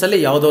ಪಾಸ್ಟ್ ಟೆನ್ಸ್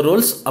ಅಲ್ಲಿ ಯಾವುದೋ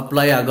ರೂಲ್ಸ್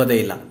ಅಪ್ಲೈ ಆಗೋದೇ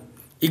ಇಲ್ಲ.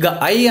 ಈಗ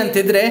ಐ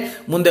ಅಂತಿದ್ರೆ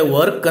ಮುಂದೆ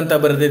ವರ್ಕ್ ಅಂತ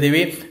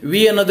ಬರೆದಿದ್ದೀವಿ.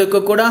 ವಿ ಅನ್ನೋದಕ್ಕೂ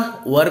ಕೂಡ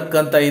ವರ್ಕ್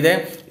ಅಂತ ಇದೆ.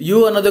 ಯು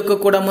ಅನ್ನೋದಕ್ಕೂ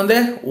ಕೂಡ ಮುಂದೆ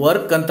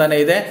ವರ್ಕ್ ಅಂತಾನೆ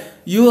ಇದೆ.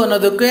 ಯು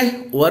ಅನ್ನೋದಕ್ಕೆ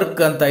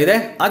ವರ್ಕ್ ಅಂತ ಇದೆ.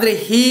 ಆದರೆ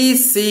ಹಿ,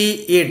 ಸಿ,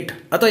 ಇಟ್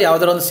ಅಥವಾ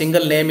ಯಾವ್ದಾರ ಒಂದು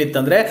ಸಿಂಗಲ್ ನೇಮ್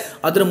ಇತ್ತಂದ್ರೆ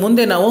ಅದ್ರ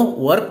ಮುಂದೆ ನಾವು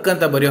ವರ್ಕ್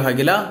ಅಂತ ಬರೆಯೋ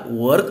ಹಾಗಿಲ್ಲ,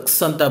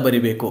 ವರ್ಕ್ಸ್ ಅಂತ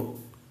ಬರಿಬೇಕು.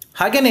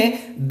 ಹಾಗೇನೆ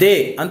ದೇ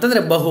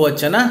ಅಂತಂದ್ರೆ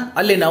ಬಹುವಚನ,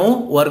 ಅಲ್ಲಿ ನಾವು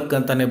ವರ್ಕ್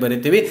ಅಂತಾನೆ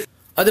ಬರಿತೀವಿ.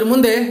 ಅದ್ರ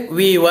ಮುಂದೆ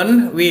V1,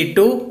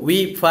 V2,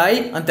 V5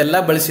 ಅಂತೆಲ್ಲ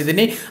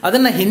ಬಳಸಿದ್ದೀನಿ.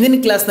 ಅದನ್ನ ಹಿಂದಿನ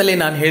ಕ್ಲಾಸ್ನಲ್ಲಿ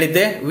ನಾನು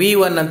ಹೇಳಿದ್ದೆ.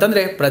 V1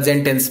 ಅಂತಂದ್ರೆ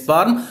ಪ್ರೆಸೆಂಟ್ ಟೆನ್ಸ್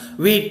ಫಾರ್ಮ್,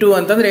 V2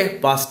 ಅಂತಂದ್ರೆ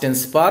ಪಾಸ್ಟ್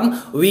ಟೆನ್ಸ್ ಫಾರ್ಮ್,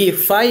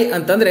 V5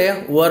 ಅಂತಂದ್ರೆ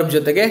ವರ್ಬ್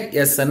ಜೊತೆಗೆ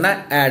ಎಸ್ ಅನ್ನ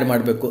ಆಡ್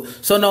ಮಾಡಬೇಕು.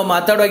 ಸೊ ನಾವು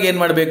ಮಾತಾಡುವಾಗ ಏನ್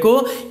ಮಾಡಬೇಕು,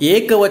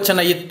 ಏಕವಚನ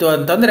ಇತ್ತು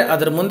ಅಂತಂದ್ರೆ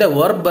ಅದ್ರ ಮುಂದೆ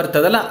ವರ್ಬ್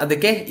ಬರ್ತದಲ್ಲ,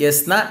 ಅದಕ್ಕೆ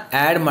ಎಸ್ ನ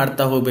ಆಡ್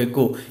ಮಾಡ್ತಾ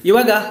ಹೋಗ್ಬೇಕು.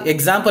 ಇವಾಗ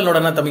ಎಕ್ಸಾಂಪಲ್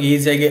ನೋಡೋಣ, ತಮಗೆ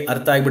ಈಸಿಯಾಗಿ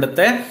ಅರ್ಥ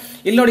ಆಗ್ಬಿಡುತ್ತೆ.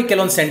 ಇಲ್ಲಿ ನೋಡಿ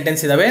ಕೆಲವೊಂದು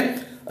ಸೆಂಟೆನ್ಸ್ ಇದಾವೆ.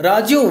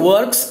 Raju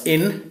works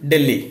in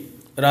Delhi.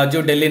 ರಾಜು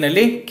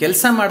ಡೆಲ್ಲಿನಲ್ಲಿ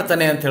ಕೆಲಸ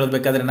ಮಾಡ್ತಾನೆ ಅಂತ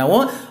ಹೇಳಬೇಕಾದ್ರೆ ನಾವು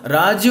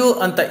ರಾಜು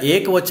ಅಂತ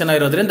ಏಕವಚನ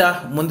ಇರೋದ್ರಿಂದ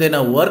ಮುಂದೆ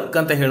ನಾವು ವರ್ಕ್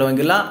ಅಂತ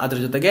ಹೇಳುವಂಗಿಲ್ಲ, ಅದ್ರ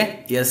ಜೊತೆಗೆ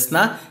ಎಸ್ ನ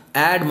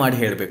ಆಡ್ ಮಾಡಿ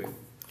ಹೇಳಬೇಕು.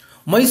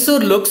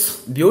 Mysuru looks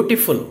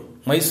beautiful.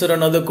 ಮೈಸೂರು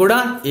ಅನ್ನೋದು ಕೂಡ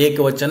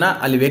ಏಕವಚನ,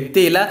 ಅಲ್ಲಿ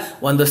ವ್ಯಕ್ತಿ ಇಲ್ಲ,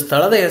 ಒಂದು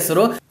ಸ್ಥಳದ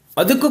ಹೆಸರು.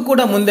 ಅದಕ್ಕೂ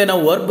ಕೂಡ ಮುಂದೆ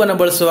ನಾವು ವರ್ಬ್ ಅನ್ನು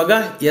ಬಳಸುವಾಗ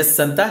ಎಸ್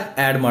ಅಂತ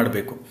ಆಡ್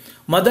ಮಾಡಬೇಕು.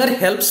 Mother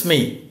helps me.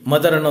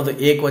 ಮದರ್ ಅನ್ನೋದು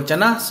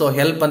ಏಕವಚನ, ಸೊ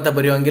ಹೆಲ್ಪ್ ಅಂತ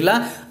ಬರೆಯುವಂಗಿಲ್ಲ,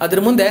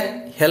 ಅದ್ರ ಮುಂದೆ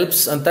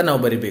ಹೆಲ್ಪ್ಸ್ ಅಂತ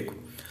ನಾವು ಬರಿಬೇಕು.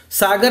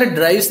 Sagar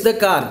drives the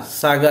car.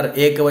 Sagar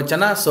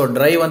ಏಕವಚನ, ಸೊ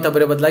ಡ್ರೈವ್ ಅಂತ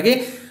ಬರೆಯೋ ಬದಲಾಗಿ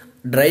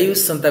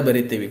ಡ್ರೈವ್ಸ್ ಅಂತ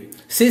ಬರಿತೀವಿ.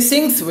 ಸಿ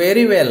ಸಿಂಗ್ಸ್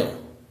ವೆರಿ ವೆಲ್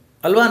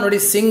ಅಲ್ವಾ, ನೋಡಿ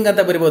ಸಿಂಗ್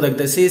ಅಂತ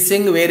ಬರಿಬೋದಾಗುತ್ತೆ. ಸಿ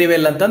ಸಿಂಗ್ ವೆರಿ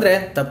ವೆಲ್ ಅಂತಂದ್ರೆ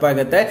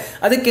ತಪ್ಪಾಗುತ್ತೆ,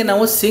 ಅದಕ್ಕೆ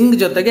ನಾವು ಸಿಂಗ್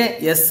ಜೊತೆಗೆ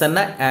ಎಸ್ ಅನ್ನ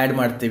ಆಡ್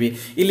ಮಾಡ್ತೀವಿ.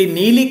 ಇಲ್ಲಿ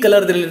ನೀಲಿ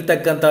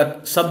ಕಲರ್ದಲ್ಲಿರ್ತಕ್ಕಂಥ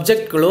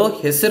ಸಬ್ಜೆಕ್ಟ್ಗಳು,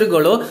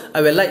 ಹೆಸರುಗಳು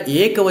ಅವೆಲ್ಲ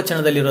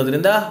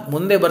ಏಕವಚನದಲ್ಲಿರೋದ್ರಿಂದ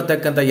ಮುಂದೆ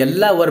ಬರ್ತಕ್ಕಂಥ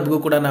ಎಲ್ಲ ವರ್ಬ್ಗೂ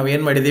ಕೂಡ ನಾವು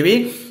ಏನು ಮಾಡಿದ್ದೀವಿ,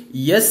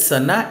 ಎಸ್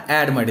ಅನ್ನ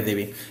ಆಡ್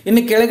ಮಾಡಿದ್ದೀವಿ.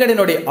 ಇನ್ನು ಕೆಳಗಡೆ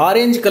ನೋಡಿ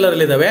ಆರೆಂಜ್ ಕಲರ್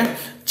ಇದಾವೆ.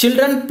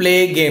 Children play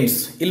games.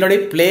 ಇಲ್ಲಿ ನೋಡಿ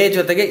ಪ್ಲೇ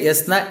ಜೊತೆಗೆ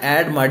ಎಸ್ ನ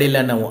ಆಡ್ ಮಾಡಿಲ್ಲ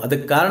ನಾವು.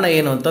 ಅದಕ್ಕೆ ಕಾರಣ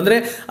ಏನು ಅಂತಂದ್ರೆ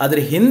ಅದ್ರ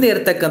ಹಿಂದೆ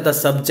ಇರತಕ್ಕಂಥ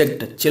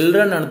ಸಬ್ಜೆಕ್ಟ್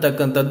ಚಿಲ್ಡ್ರನ್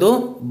ಅಂತಕ್ಕಂಥದ್ದು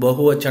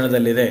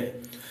ಬಹುವಚನದಲ್ಲಿದೆ.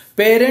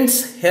 Parents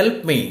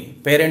help me.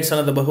 ಪೇರೆಂಟ್ಸ್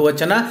ಅನ್ನೋದು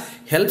ಬಹುವಚನ,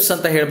 ಹೆಲ್ಪ್ಸ್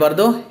ಅಂತ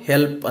ಹೇಳಬಾರ್ದು,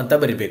 ಹೆಲ್ಪ್ ಅಂತ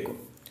ಬರಿಬೇಕು.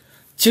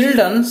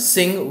 Children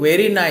Singh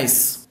very nice.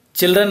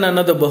 Children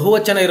ಅನ್ನೋದು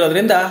ಬಹುವಚನ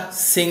ಇರೋದ್ರಿಂದ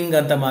ಸಿಂಗ್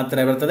ಅಂತ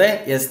ಮಾತ್ರ ಬರ್ತದೆ,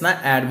 ಎಸ್ ನ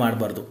ಆಡ್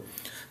ಮಾಡಬಾರ್ದು.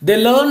 They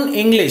learn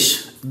English.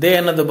 ದೇ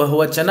ಅನ್ನೋದು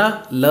ಬಹುವಚನ,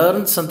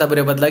 ಲರ್ನ್ಸ್ ಅಂತ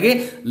ಬರೆಯೋ ಬದಲಾಗಿ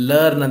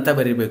ಲರ್ನ್ ಅಂತ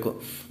ಬರೀಬೇಕು.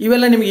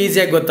 ಇವೆಲ್ಲ ನಿಮ್ಗೆ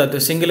ಈಸಿಯಾಗಿ ಗೊತ್ತಾಯ್ತು.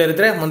 ಸಿಂಗ್ಯುಲರ್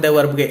ಇದ್ರೆ ಮುಂದೆ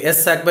ವರ್ಬ್ಗೆ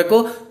ಎಸ್ ಹಾಕಬೇಕು,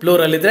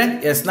 ಪ್ಲೂರಲ್ ಇದ್ರೆ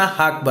ಎಸ್ನ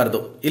ಹಾಕಬಾರ್ದು.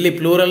 ಇಲ್ಲಿ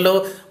ಪ್ಲೂರಲ್ಲು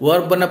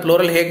ವರ್ಬನ್ನು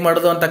ಪ್ಲೂರಲ್ ಹೇಗೆ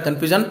ಮಾಡೋದು ಅಂತ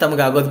ಕನ್ಫ್ಯೂಷನ್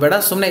ತಮಗೆ ಆಗೋದು ಬೇಡ.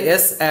 ಸುಮ್ಮನೆ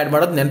ಎಸ್ ಆ್ಯಡ್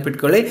ಮಾಡೋದು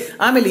ನೆನ್ಪಿಟ್ಕೊಳ್ಳಿ,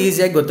 ಆಮೇಲೆ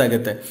ಈಸಿಯಾಗಿ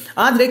ಗೊತ್ತಾಗುತ್ತೆ.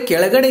 ಆದರೆ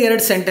ಕೆಳಗಡೆ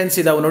 2 ಸೆಂಟೆನ್ಸ್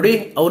ಇದಾವೆ ನೋಡಿ,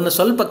 ಅವನ್ನ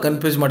ಸ್ವಲ್ಪ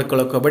ಕನ್ಫ್ಯೂಸ್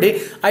ಮಾಡ್ಕೊಳ್ಳೋಕೆ ಹೋಗಬೇಡಿ.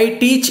 ಐ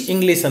ಟೀಚ್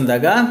ಇಂಗ್ಲೀಷ್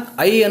ಅಂದಾಗ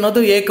ಐ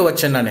ಅನ್ನೋದು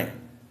ಏಕವಚನನೇ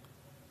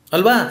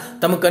ಅಲ್ವಾ,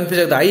 ತಮಗೆ ಕನ್ಫ್ಯೂಸ್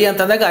ಆಗುತ್ತೆ. ಐ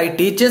ಅಂತಂದಾಗ ಐ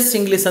ಟೀಚರ್ಸ್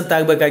ಇಂಗ್ಲೀಷ್ ಅಂತ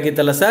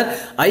ಆಗಬೇಕಾಗಿತ್ತಲ್ಲ ಸರ್,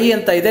 ಐ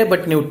ಅಂತ ಇದೆ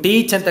ಬಟ್ ನೀವು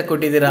ಟೀಚ್ ಅಂತ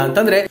ಕೊಟ್ಟಿದ್ದೀರಾ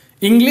ಅಂತಂದರೆ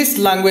ಇಂಗ್ಲಿಷ್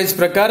ಲ್ಯಾಂಗ್ವೇಜ್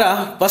ಪ್ರಕಾರ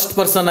ಫಸ್ಟ್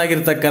ಪರ್ಸನ್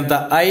ಆಗಿರ್ತಕ್ಕಂಥ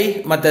ಐ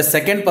ಮತ್ತು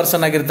ಸೆಕೆಂಡ್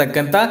ಪರ್ಸನ್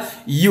ಆಗಿರ್ತಕ್ಕಂಥ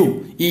ಯು.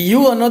 ಈ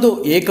ಯು ಅನ್ನೋದು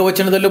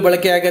ಏಕವಚನದಲ್ಲೂ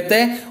ಬಳಕೆ ಆಗುತ್ತೆ,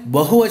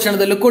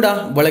 ಬಹುವಚನದಲ್ಲೂ ಕೂಡ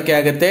ಬಳಕೆ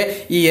ಆಗುತ್ತೆ.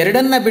 ಈ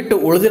ಎರಡನ್ನ ಬಿಟ್ಟು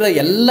ಉಳಿದಿರೋ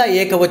ಎಲ್ಲ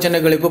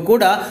ಏಕವಚನಗಳಿಗೂ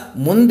ಕೂಡ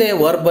ಮುಂದೆ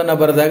ವರ್ಬನ್ನು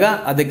ಬರೆದಾಗ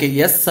ಅದಕ್ಕೆ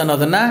ಎಸ್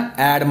ಅನ್ನೋದನ್ನ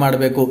ಆ್ಯಡ್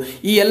ಮಾಡಬೇಕು.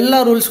 ಈ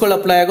ಎಲ್ಲ ರೂಲ್ಸ್ಗಳು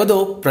ಅಪ್ಲೈ ಆಗೋದು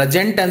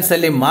ಪ್ರೆಸೆಂಟ್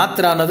ಟೆನ್ಸಲ್ಲಿ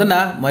ಮಾತ್ರ ಅನ್ನೋದನ್ನ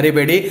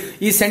ಮರಿಬೇಡಿ.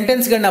 ಈ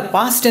ಸೆಂಟೆನ್ಸ್ಗಳನ್ನ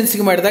ಪಾಸ್ಟ್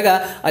ಟೆನ್ಸ್ಗೆ ಮಾಡಿದಾಗ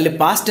ಅಲ್ಲಿ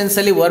ಪಾಸ್ಟ್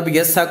ಟೆನ್ಸಲ್ಲಿ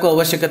ವರ್ಬ್ಗೆ ಎಸ್ ಹಾಕೋ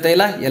ಅವಶ್ಯಕತೆ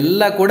ಇಲ್ಲ,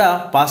 ಎಲ್ಲ ಕೂಡ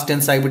ಪಾಸ್ಟ್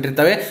ಟೆನ್ಸ್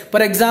ಆಗಿಬಿಟ್ಟಿರ್ತವೆ.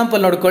 ಫಾರ್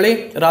ಎಕ್ಸಾಂಪಲ್ ನೋಡ್ಕೊಳ್ಳಿ,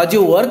 ರಾಜು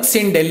ವರ್ಕ್ಸ್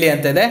ಇನ್ ಡೆಲ್ಲಿ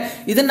ಅಂತ ಇದೆ.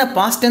 ಇದನ್ನ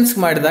ಪಾಸ್ಟ್ ಟೆನ್ಸ್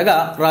ಮಾಡಿದಾಗ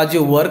ರಾಜು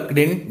ವರ್ಕ್ಡ್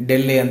ಇನ್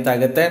ಡೆಲ್ಲಿ ಅಂತ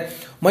ಆಗುತ್ತೆ.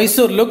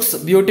 ಮೈಸೂರು ಲುಕ್ಸ್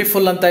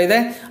ಬ್ಯೂಟಿಫುಲ್ ಅಂತ ಇದೆ,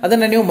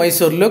 ಅದನ್ನು ನೀವು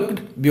ಮೈಸೂರು ಲುಕ್ಡ್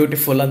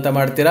ಬ್ಯೂಟಿಫುಲ್ ಅಂತ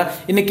ಮಾಡ್ತೀರಾ.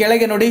 ಇನ್ನು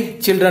ಕೆಳಗೆ ನೋಡಿ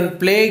ಚಿಲ್ಡ್ರನ್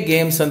ಪ್ಲೇ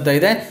ಗೇಮ್ಸ್ ಅಂತ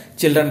ಇದೆ,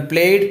 ಚಿಲ್ಡ್ರನ್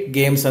ಪ್ಲೇಡ್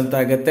ಗೇಮ್ಸ್ ಅಂತ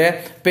ಆಗುತ್ತೆ.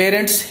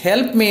 ಪೇರೆಂಟ್ಸ್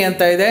ಹೆಲ್ಪ್ ಮೀ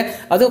ಅಂತ ಇದೆ,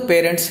 ಅದು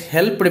ಪೇರೆಂಟ್ಸ್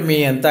ಹೆಲ್ಪ್ಡ್ ಮೀ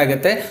ಅಂತ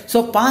ಆಗುತ್ತೆ. ಸೊ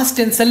ಪಾಸ್ಟ್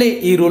ಟೆನ್ಸಲ್ಲಿ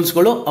ಈ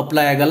ರೂಲ್ಸ್ಗಳು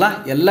ಅಪ್ಲೈ ಆಗಲ್ಲ,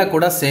 ಎಲ್ಲ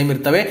ಕೂಡ ಸೇಮ್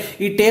ಇರ್ತವೆ.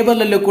 ಈ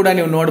ಟೇಬಲಲ್ಲೂ ಕೂಡ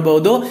ನೀವು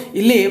ನೋಡ್ಬೋದು,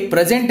 ಇಲ್ಲಿ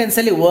ಪ್ರೆಸೆಂಟ್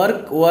ಟೆನ್ಸಲ್ಲಿ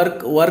ವರ್ಕ್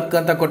ವರ್ಕ್ ವರ್ಕ್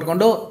ಅಂತ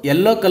ಕೊಟ್ಕೊಂಡು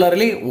ಯೆಲ್ಲೋ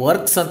ಕಲರಲ್ಲಿ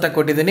ವರ್ಕ್ಸ್ ಅಂತ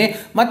ಕೊಟ್ಟಿದ್ದೀನಿ,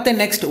 ಮತ್ತೆ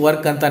ನೆಕ್ಸ್ಟ್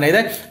ವರ್ಕ್ ಅಂತಾನೆ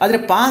ಇದೆ. ಆದರೆ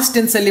ಪಾಸ್ಟ್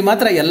ಟೆನ್ಸಲ್ಲಿ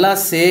ಮಾತ್ರ ಎಲ್ಲ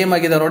ಸೇಮ್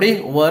ಆಗಿದೆ ನೋಡಿ,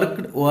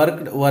 ವರ್ಕ್ಡ್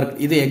ವರ್ಕ್ಡ್ ವರ್ಕ್.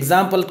 ಇದು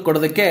ಎಕ್ಸಾಂಪಲ್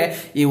ಕೊಡೋದಕ್ಕೆ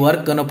ಈ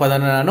ವರ್ಕ್ ಅನ್ನೋ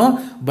ಪದನ ನಾನು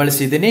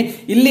ಬಳಸಿದ್ದೀನಿ.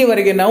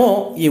 ಇಲ್ಲಿವರೆಗೆ ನಾವು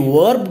ಈ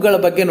ವರ್ಬ್ಗಳ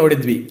ಬಗ್ಗೆ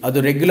ನೋಡಿದ್ವಿ. ಅದು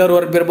ರೆಗ್ಯುಲರ್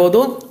ವರ್ಬ್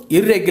ಇರ್ಬೋದು,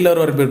 ಇರ್ರೆಗ್ಯುಲರ್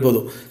ವರ್ಬ್ ಇರ್ಬೋದು.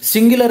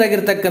 ಸಿಂಗ್ಯುಲರ್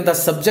ಆಗಿರ್ತಕ್ಕಂಥ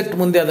ಸಬ್ಜೆಕ್ಟ್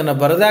ಮುಂದೆ ಅದನ್ನು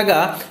ಬರೆದಾಗ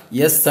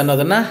ಎಸ್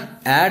ಅನ್ನೋದನ್ನ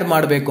ಆ್ಯಡ್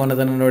ಮಾಡಬೇಕು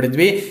ಅನ್ನೋದನ್ನು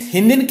ನೋಡಿದ್ವಿ.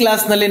 ಹಿಂದಿನ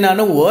ಕ್ಲಾಸ್ನಲ್ಲಿ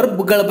ನಾನು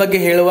ವರ್ಬ್ಗಳ ಬಗ್ಗೆ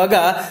ಹೇಳುವಾಗ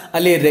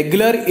ಅಲ್ಲಿ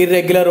ರೆಗ್ಯುಲರ್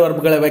ಇರ್ರೆಗ್ಯುಲರ್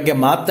ವರ್ಬ್ಗಳ ಬಗ್ಗೆ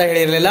ಮಾತ್ರ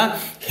ಹೇಳಿರಲಿಲ್ಲ.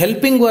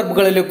 ಹೆಲ್ಪಿಂಗ್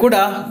ವರ್ಬ್ಗಳಲ್ಲೂ ಕೂಡ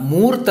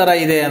 3 ಥರ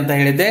ಇದೆ ಅಂತ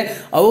ಹೇಳಿದ್ದೆ.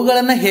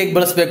 ಅವುಗಳನ್ನು ಹೇಗೆ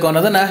ಬಳಸಬೇಕು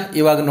ಅನ್ನೋದನ್ನ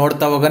ಇವಾಗ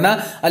ನೋಡ್ತಾ ಹೋಗೋಣ.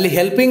 ಅಲ್ಲಿ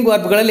ಹೆಲ್ಪಿಂಗ್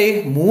ವರ್ಬ್ಗಳಲ್ಲಿ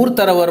 3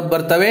 ಥರ ವರ್ಬ್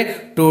ಬರ್ತವೆ,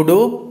 to do,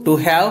 to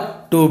have,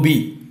 to B.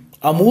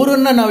 ಆ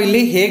 3ಅನ್ನ ನಾವು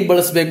ಇಲ್ಲಿ ಹೇಗೆ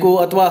ಬಳಸಬೇಕು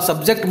ಅಥವಾ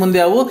ಸಬ್ಜೆಕ್ಟ್ ಮುಂದೆ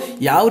ಅವು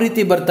ಯಾವ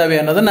ರೀತಿ ಬರ್ತವೆ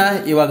ಅನ್ನೋದನ್ನ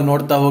ಇವಾಗ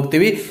ನೋಡ್ತಾ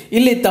ಹೋಗ್ತೀವಿ.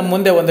 ಇಲ್ಲಿ ತಮ್ಮ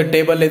ಮುಂದೆ ಒಂದು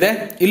ಟೇಬಲ್ ಇದೆ,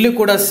 ಇಲ್ಲಿ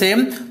ಕೂಡ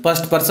same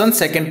first person,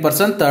 second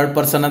person, third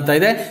person ಅಂತ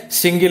ಇದೆ.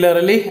 ಸಿಂಗ್ಯುಲರ್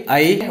ಅಲ್ಲಿ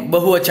ಐ,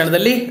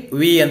 ಬಹುವಚನದಲ್ಲಿ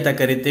ವಿ ಅಂತ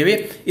ಕರಿತೀವಿ.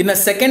 ಇನ್ನು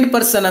ಸೆಕೆಂಡ್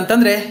ಪರ್ಸನ್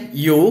ಅಂತಂದ್ರೆ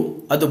ಯು,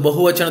 ಅದು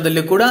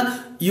ಬಹುವಚನದಲ್ಲಿ ಕೂಡ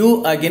ಯು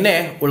ಆಗಿನೇ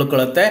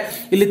ಉಳ್ಕೊಳ್ಳುತ್ತೆ.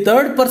 ಇಲ್ಲಿ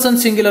ಥರ್ಡ್ ಪರ್ಸನ್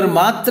ಸಿಂಗ್ಯುಲರ್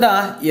ಮಾತ್ರ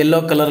ಯೆಲ್ಲೋ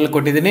ಕಲರ್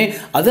ಕೊಟ್ಟಿದ್ದೀನಿ,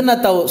 ಅದನ್ನ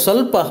ತಾವು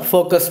ಸ್ವಲ್ಪ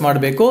ಫೋಕಸ್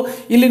ಮಾಡಬೇಕು.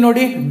 ಇಲ್ಲಿ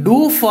ನೋಡಿ, ಡೂ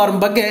ಫಾರ್ಮ್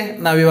ಬಗ್ಗೆ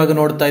ನಾವಿವಾಗ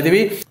ನೋಡ್ತಾ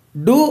ಇದೀವಿ.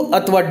 ಡೂ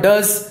ಅಥವಾ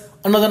ಡಸ್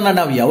ಅನ್ನೋದನ್ನ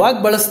ನಾವು ಯಾವಾಗ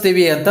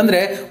ಬಳಸ್ತೀವಿ ಅಂತಂದ್ರೆ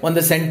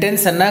ಒಂದು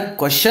ಸೆಂಟೆನ್ಸ್ ಅನ್ನ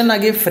ಕ್ವಶನ್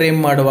ಆಗಿ ಫ್ರೇಮ್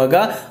ಮಾಡುವಾಗ,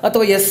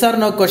 ಅಥವಾ ಎಸ್ ಆರ್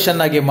ನೋ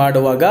ಕ್ವಶನ್ ಆಗಿ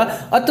ಮಾಡುವಾಗ,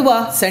 ಅಥವಾ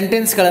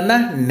ಸೆಂಟೆನ್ಸ್ಗಳನ್ನ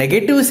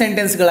ನೆಗೆಟಿವ್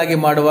ಸೆಂಟೆನ್ಸ್ಗಳಾಗಿ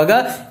ಮಾಡುವಾಗ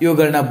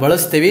ಇವುಗಳನ್ನ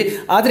ಬಳಸ್ತೀವಿ.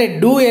 ಆದರೆ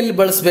ಡೂ ಎಲ್ಲಿ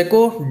ಬಳಸಬೇಕು,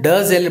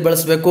 ಡಸ್ ಎಲ್ಲಿ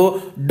ಬಳಸಬೇಕು,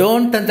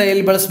 ಡೋಂಟ್ ಅಂತ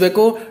ಎಲ್ಲಿ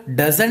ಬಳಸಬೇಕು,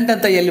 ಡಸಂಟ್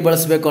ಅಂತ ಎಲ್ಲಿ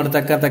ಬಳಸಬೇಕು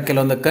ಅನ್ನತಕ್ಕಂಥ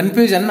ಕೆಲವೊಂದು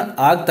ಕನ್ಫ್ಯೂಷನ್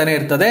ಆಗ್ತಾನೆ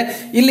ಇರ್ತದೆ.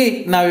 ಇಲ್ಲಿ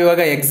ನಾವಿವಾಗ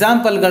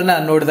ಎಕ್ಸಾಂಪಲ್ಗಳನ್ನ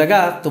ನೋಡಿದಾಗ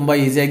ತುಂಬಾ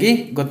ಈಸಿಯಾಗಿ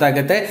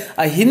ಗೊತ್ತಾಗುತ್ತೆ.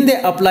 ಆ ಹಿಂದೆ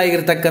ಅಪ್ಲೈ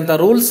ಆಗಿರ್ತಕ್ಕಂಥ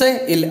ರೂಲ್ಸ್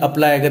ಇಲ್ಲಿ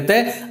ಅಪ್ಲೈ ಆಗುತ್ತೆ.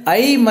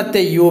 ಐ ಮತ್ತೆ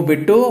ಯು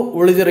ಬಿಟ್ಟು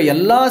ಉಳಿದಿರೋ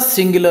ಎಲ್ಲಾ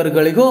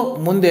ಸಿಂಗ್ಯುಲರ್ಗಳಿಗೂ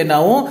ಮುಂದೆ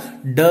ನಾವು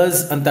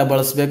ಡಸ್ ಅಂತ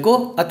ಬಳಸಬೇಕು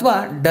ಅಥವಾ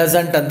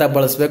ಡಸಂಟ್ ಅಂತ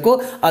ಬಳಸಬೇಕು.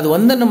 ಅದು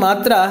ಒಂದನ್ನು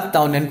ಮಾತ್ರ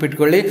ತಾವು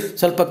ನೆನ್ಪಿಟ್ಕೊಳ್ಳಿ.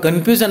 ಸ್ವಲ್ಪ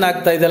ಕನ್ಫ್ಯೂಷನ್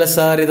ಆಗ್ತಾ ಇದೆಯಲ್ಲ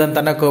ಸರ್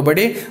ಇದಂತ ಅನ್ನಕ್ಕೆ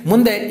ಹೋಗಬೇಡಿ,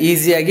 ಮುಂದೆ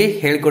ಈಸಿಯಾಗಿ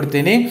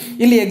ಹೇಳ್ಕೊಡ್ತೀನಿ.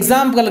 ಇಲ್ಲಿ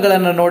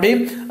ಎಕ್ಸಾಂಪಲ್ಗಳನ್ನು ನೋಡಿ.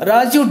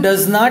 Raju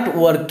does not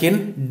work in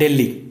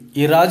Delhi.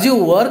 ಈ ರಾಜು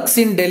ವರ್ಕ್ಸ್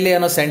ಇನ್ ಡೆಲ್ಲಿ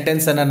ಅನ್ನೋ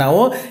ಸೆಂಟೆನ್ಸ್ ಅನ್ನ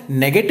ನಾವು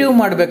ನೆಗೆಟಿವ್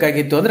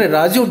ಮಾಡಬೇಕಾಗಿತ್ತು ಅಂದ್ರೆ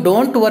Raju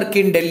don't work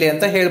in Delhi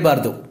ಅಂತ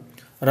ಹೇಳಬಾರ್ದು.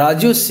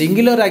 ರಾಜು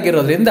ಸಿಂಗ್ಯುಲರ್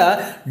ಆಗಿರೋದ್ರಿಂದ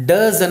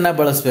ಡಸ್ ಅನ್ನ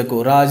ಬಳಸಬೇಕು.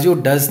 Raju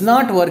does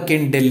not work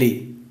in Delhi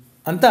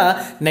ಅಂತ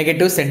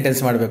ನೆಗೆಟಿವ್ ಸೆಂಟೆನ್ಸ್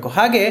ಮಾಡಬೇಕು.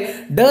 ಹಾಗೆ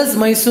ಡಸ್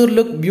ಮೈಸೂರು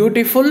ಲುಕ್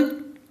ಬ್ಯೂಟಿಫುಲ್,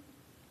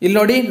 ಇಲ್ಲಿ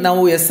ನೋಡಿ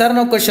ನಾವು ಎಸ್ ಆರ್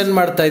ನೋ ಕ್ವಶನ್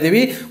ಮಾಡ್ತಾ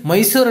ಇದ್ದೀವಿ.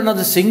 ಮೈಸೂರು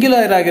ಅನ್ನೋದು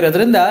ಸಿಂಗ್ಯುಲರ್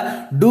ಆಗಿರೋದ್ರಿಂದ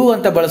ಡೂ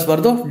ಅಂತ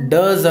ಬಳಸಬಾರ್ದು,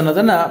 ಡಸ್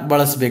ಅನ್ನೋದನ್ನ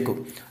ಬಳಸಬೇಕು.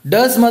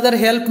 ಡಸ್ ಮದರ್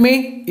ಹೆಲ್ಪ್ ಮೀ,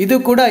 ಇದು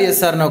ಕೂಡ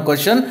S R no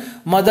question.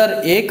 Mother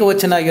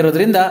ಏಕವಚನ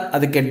ಆಗಿರೋದ್ರಿಂದ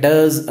ಅದಕ್ಕೆ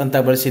ಡಸ್ ಅಂತ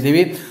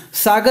ಬಳಸಿದ್ದೀವಿ.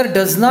 Sagar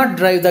does not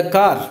drive the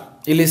car,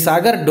 ಇಲ್ಲಿ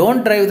Sagar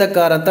don't drive the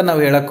car ಅಂತ ನಾವು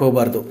ಹೇಳಕ್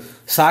ಹೋಗಬಾರ್ದು.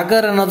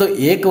 ಸಾಗರ್ ಅನ್ನೋದು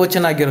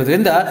ಏಕವಚನ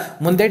ಆಗಿರೋದ್ರಿಂದ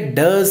ಮುಂದೆ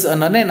ಡಸ್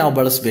ಅನ್ನೋನೇ ನಾವು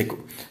ಬಳಸಬೇಕು.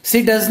 C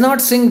does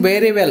not sing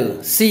very well,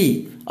 C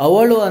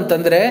ಅವಳು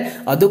ಅಂತಂದ್ರೆ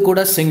ಅದು ಕೂಡ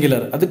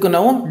ಸಿಂಗ್ಯುಲರ್, ಅದಕ್ಕೂ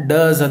ನಾವು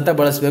ಡಸ್ ಅಂತ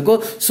ಬಳಸಬೇಕು.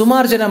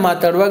 ಸುಮಾರು ಜನ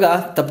ಮಾತಾಡುವಾಗ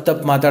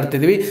ತಪ್ಪು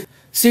ಮಾತಾಡ್ತಿದ್ವಿ.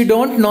 C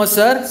don't know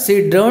sir, C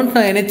don't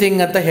know anything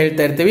ಅಂತ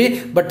ಹೇಳ್ತಾ ಇರ್ತೀವಿ.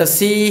 ಬಟ್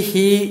ಸಿ,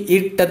 ಹಿ,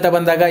 ಇಟ್ ಅಂತ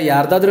ಬಂದಾಗ,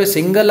 ಯಾರ್ದಾದ್ರೂ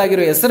ಸಿಂಗಲ್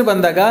ಆಗಿರೋ ಹೆಸರು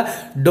ಬಂದಾಗ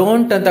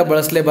ಡೋಂಟ್ ಅಂತ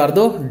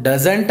ಬಳಸಲೇಬಾರ್ದು,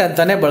 ಡಸಂಟ್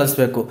ಅಂತಾನೆ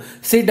ಬಳಸಬೇಕು.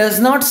 C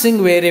does not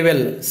sing very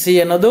well, C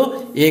ಅನ್ನೋದು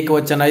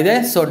ಏಕವಚನ ಇದೆ,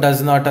 ಸೊ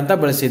ಡಸ್ ನಾಟ್ ಅಂತ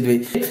ಬಳಸಿದ್ವಿ.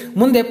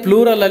 ಮುಂದೆ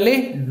ಪ್ಲೂರಲ್ ಅಲ್ಲಿ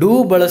ಡೂ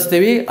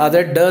ಬಳಸ್ತೀವಿ,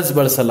 ಆದರೆ does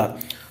ಬಳಸಲ್ಲ.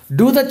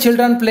 Do the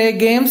children play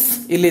games,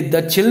 ಇಲ್ಲಿ ದ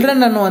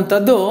ಚಿಲ್ಡ್ರನ್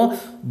ಅನ್ನುವಂಥದ್ದು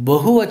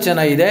ಬಹುವಚನ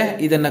ಇದೆ.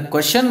 ಇದನ್ನು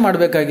ಕ್ವಶನ್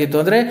ಮಾಡಬೇಕಾಗಿತ್ತು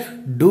ಅಂದರೆ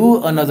ಡೂ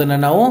ಅನ್ನೋದನ್ನು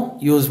ನಾವು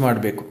ಯೂಸ್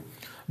ಮಾಡಬೇಕು.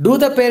 Do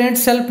the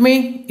parents help me,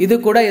 ಇದು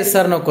ಕೂಡ S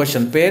R no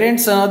question.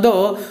 Parents ಅನ್ನೋದು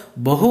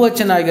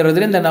ಬಹುವಚನ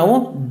ಆಗಿರೋದ್ರಿಂದ ನಾವು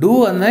ಡೂ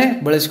ಅನ್ನೇ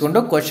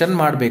ಬಳಸಿಕೊಂಡು ಕ್ವಶನ್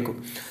ಮಾಡಬೇಕು.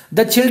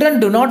 The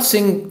children do not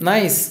sing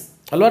nice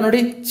ಅಲ್ವಾ, ನೋಡಿ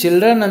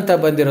ಚಿಲ್ಡ್ರನ್ ಅಂತ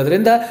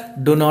ಬಂದಿರೋದ್ರಿಂದ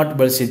ಡು ನಾಟ್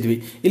ಬಳಸಿದ್ವಿ.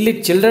 ಇಲ್ಲಿ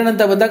ಚಿಲ್ಡ್ರನ್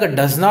ಅಂತ ಬಂದಾಗ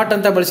ಡಸ್ ನಾಟ್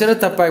ಅಂತ ಬಳಸಿದ್ರೆ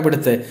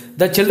ತಪ್ಪಾಗಿಬಿಡುತ್ತೆ.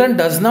 The children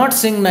does not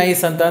sing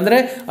nice ಅಂತ ಅಂದರೆ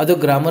ಅದು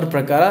ಗ್ರಾಮರ್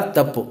ಪ್ರಕಾರ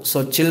ತಪ್ಪು. ಸೊ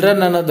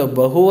ಚಿಲ್ಡ್ರನ್ ಅನ್ನೋದು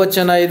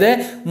ಬಹುವಚನ ಇದೆ,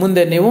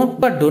 ಮುಂದೆ ನೀವು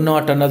ಡು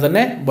ನಾಟ್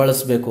ಅನ್ನೋದನ್ನೇ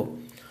ಬಳಸಬೇಕು.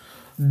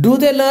 ಡೂ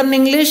ದೇ ಲರ್ನ್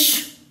ಇಂಗ್ಲಿಷ್,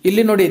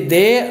 ಇಲ್ಲಿ ನೋಡಿ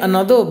ದೇ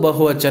ಅನ್ನೋದು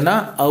ಬಹುವಚನ,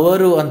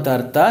 ಅವರು ಅಂತ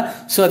ಅರ್ಥ.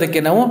 ಸೊ ಅದಕ್ಕೆ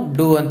ನಾವು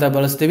ಡೂ ಅಂತ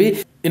ಬಳಸ್ತೀವಿ.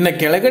 ಇನ್ನು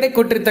ಕೆಳಗಡೆ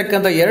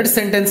ಕೊಟ್ಟಿರ್ತಕ್ಕಂಥ 2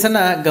 ಸೆಂಟೆನ್ಸ್ ಅನ್ನ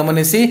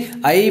ಗಮನಿಸಿ.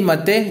 ಐ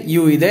ಮತ್ತೆ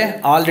ಯು ಇದೆ.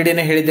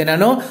 ಆಲ್ರೆಡಿನೇ ಹೇಳಿದ್ದೆ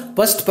ನಾನು,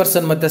 ಫಸ್ಟ್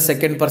ಪರ್ಸನ್ ಮತ್ತೆ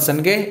ಸೆಕೆಂಡ್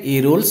ಪರ್ಸನ್ಗೆ ಈ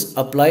ರೂಲ್ಸ್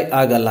ಅಪ್ಲೈ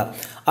ಆಗಲ್ಲ.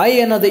 ಐ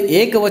ಅನ್ನೋದು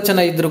ಏಕವಚನ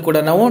ಇದ್ರೂ ಕೂಡ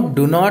ನಾವು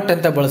ಡು ನಾಟ್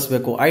ಅಂತ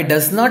ಬಳಸಬೇಕು. I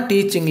does not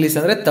teach English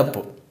ಅಂದರೆ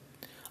ತಪ್ಪು.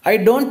 ಐ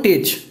ಡೋಂಟ್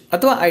ಟೀಚ್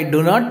ಅಥವಾ I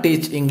do not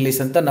teach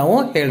English ಅಂತ ನಾವು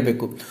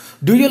ಹೇಳಬೇಕು.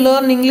 Do you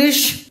learn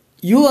English,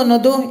 you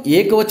ಅನ್ನೋದು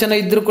ಏಕವಚನ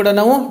ಇದ್ರೂ ಕೂಡ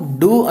ನಾವು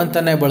ಡೂ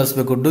ಅಂತಾನೆ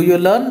ಬಳಸಬೇಕು. ಡು ಯು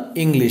ಲರ್ನ್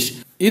ಇಂಗ್ಲಿಷ್,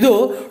 ಇದು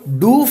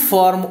ಡೂ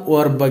ಫಾರ್ಮ್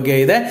ವರ್ಬ್ ಬಗ್ಗೆ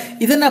ಇದೆ.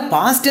 ಇದನ್ನ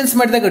ಪಾಸ್ಟ್ ಟೆನ್ಸ್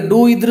ಮಾಡಿದಾಗ ಡೂ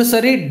ಇದ್ರೂ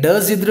ಸರಿ,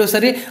 ಡಸ್ ಇದ್ರೂ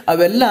ಸರಿ,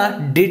 ಅವೆಲ್ಲ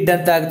ಡಿಡ್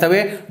ಅಂತ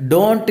ಆಗ್ತವೆ.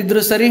 ಡೋಂಟ್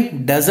ಇದ್ರೂ ಸರಿ,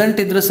 ಡಸಂಟ್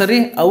ಇದ್ರೂ ಸರಿ,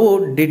 ಅವು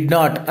ಡಿಡ್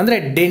ನಾಟ್ ಅಂದ್ರೆ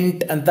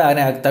ಡಿಂಟ್ ಅಂತ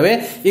ಆಗ್ತವೆ.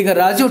 ಈಗ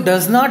Raju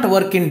does not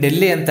work in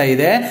Delhi ಅಂತ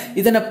ಇದೆ.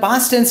 ಇದನ್ನ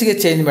ಪಾಸ್ಟ್ ಟೆನ್ಸ್ಗೆ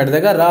ಚೇಂಜ್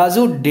ಮಾಡಿದಾಗ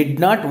Raju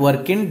did not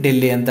work in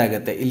Delhi ಅಂತ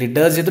ಆಗುತ್ತೆ. ಇಲ್ಲಿ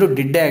ಡಸ್ ಇದ್ರು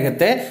ಡಿಡ್ಡೇ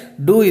ಆಗುತ್ತೆ,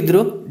 ಡೂ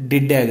ಇದ್ರು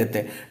ಡಿಡ್ಡೇ ಆಗುತ್ತೆ.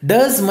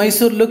 ಡಸ್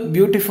ಮೈಸೂರ್ ಲುಕ್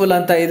ಬ್ಯೂಟಿಫುಲ್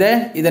ಅಂತ ಇದೆ.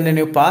 ಇದನ್ನು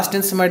ನೀವು ಪಾಸ್ಟ್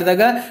ಟೆನ್ಸ್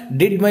ಮಾಡಿದಾಗ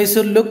ಡಿಡ್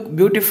ಮೈಸೂರ್ ಲುಕ್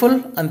ಬ್ಯೂಟಿಫುಲ್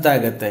ಅಂತ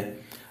ಆಗುತ್ತೆ.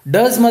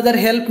 Does mother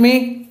help me,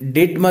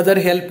 did mother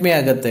help me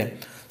ಆಗುತ್ತೆ.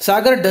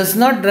 Sagar does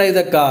not drive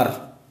the car,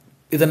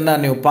 ಇದನ್ನ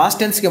ನೀವು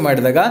ಪಾಸ್ಟ್ ಟೆನ್ಸ್ಗೆ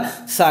ಮಾಡಿದಾಗ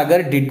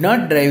Sagar did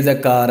not drive the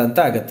car ಅಂತ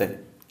ಆಗುತ್ತೆ.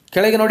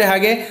 ಕೆಳಗೆ ನೋಡಿ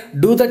ಹಾಗೆ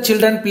do the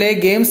children play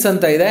games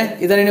ಅಂತ ಇದೆ.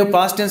 ಇದನ್ನು ನೀವು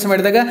ಪಾಸ್ಟ್ ಟೆನ್ಸ್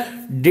ಮಾಡಿದಾಗ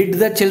did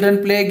the children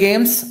play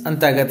games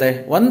ಅಂತ ಆಗುತ್ತೆ.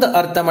 ಒಂದು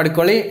ಅರ್ಥ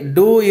ಮಾಡಿಕೊಳ್ಳಿ,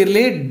 ಡೂ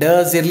ಇರಲಿ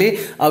ಡಸ್ ಇರಲಿ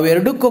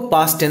ಅವೆರಡಕ್ಕೂ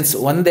ಪಾಸ್ಟ್ ಟೆನ್ಸ್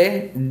ಒಂದೇ,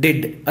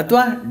 ಡಿಡ್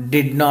ಅಥವಾ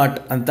ಡಿಡ್ ನಾಟ್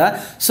ಅಂತ.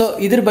 ಸೊ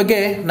ಇದ್ರ ಬಗ್ಗೆ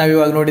ನಾವು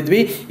ಇವಾಗ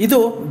ನೋಡಿದ್ವಿ. ಇದು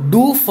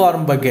ಡೂ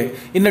ಫಾರ್ಮ್ ಬಗ್ಗೆ.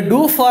 ಇನ್ನು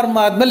ಡೂ ಫಾರ್ಮ್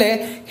ಆದಮೇಲೆ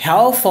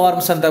ಹ್ಯಾವ್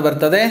ಫಾರ್ಮ್ಸ್ ಅಂತ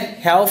ಬರ್ತದೆ.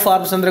 ಹ್ಯಾವ್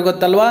ಫಾರ್ಮ್ಸ್ ಅಂದರೆ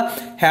ಗೊತ್ತಲ್ವಾ,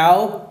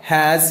 ಹ್ಯಾವ್,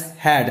 ಹ್ಯಾಸ್,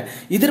 ಹ್ಯಾಡ್.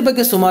 ಇದ್ರ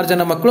ಬಗ್ಗೆ ಸುಮಾರು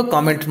ಜನ ಮಕ್ಕಳು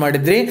ಕಾಮೆಂಟ್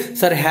ಮಾಡಿದ್ರಿ,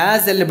 ಸರ್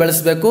ಹ್ಯಾಸ್ ಎಲ್ಲಿ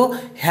ಬಳಸಬೇಕು,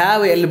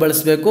 ಹ್ಯಾವ್ ಎಲ್ಲಿ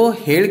ಬಳಸಬೇಕು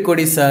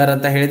ಹೇಳಿಕೊಡಿ ಸರ್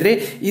ಅಂತ ಹೇಳಿದ್ರಿ.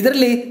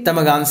 ಇದರಲ್ಲಿ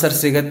ತಮಗೆ ಆನ್ಸರ್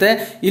ಸಿಗುತ್ತೆ.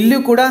 ಇಲ್ಲೂ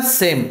ಕೂಡ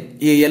ಸೇಮ್,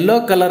 ಈ ಯೆಲ್ಲೋ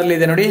ಕಲರ್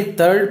ಇದೆ ನೋಡಿ,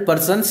 third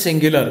person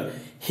singular,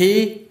 he,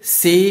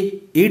 C,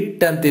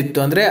 it ಅಂತಿತ್ತು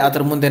ಅಂದರೆ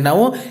ಅದ್ರ ಮುಂದೆ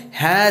ನಾವು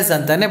ಹ್ಯಾಸ್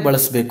ಅಂತಾನೆ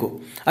ಬಳಸಬೇಕು.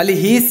 ಅಲ್ಲಿ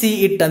ಹಿ, ಸಿ,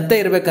 ಇಟ್ ಅಂತ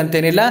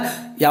ಇರಬೇಕಂತೇನಿಲ್ಲ.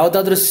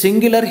 ಯಾವುದಾದ್ರೂ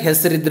ಸಿಂಗ್ಯುಲರ್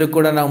ಹೆಸರಿದ್ರು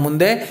ಕೂಡ ನಾವು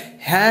ಮುಂದೆ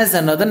ಹ್ಯಾಸ್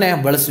ಅನ್ನೋದನ್ನೇ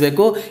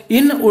ಬಳಸಬೇಕು.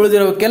 ಇನ್ನು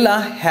ಉಳಿದಿರೋಕ್ಕೆಲ್ಲ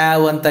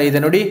ಹ್ಯಾವ್ ಅಂತ ಇದೆ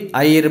ನೋಡಿ.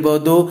 ಐ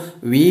ಇರ್ಬೋದು,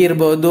 ವಿ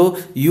ಇರ್ಬೋದು,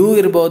 ಯು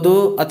ಇರ್ಬೋದು,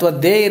 ಅಥವಾ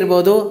ದೇ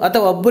ಇರ್ಬೋದು,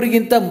 ಅಥವಾ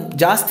ಒಬ್ಬರಿಗಿಂತ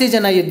ಜಾಸ್ತಿ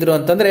ಜನ ಇದ್ರು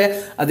ಅಂತಂದರೆ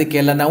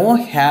ಅದಕ್ಕೆಲ್ಲ ನಾವು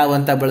ಹ್ಯಾವ್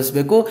ಅಂತ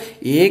ಬಳಸಬೇಕು.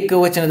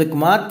 ಏಕವಚನದಕ್ಕೆ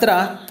ಮಾತ್ರ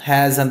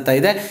ಹ್ಯಾಸ್ ಅಂತ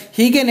ಇದೆ.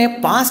 ಹೀಗೇನೆ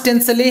ಪಾಸ್ಟ್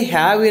ಟೆನ್ಸಲ್ಲಿ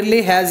ಹ್ಯಾವ್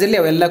ಇರಲಿ ಹ್ಯಾಸ್ ಇರಲಿ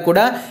ಅವೆಲ್ಲ ಕೂಡ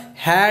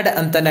ಹ್ಯಾಡ್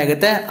ಅಂತಾನೆ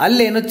ಆಗುತ್ತೆ.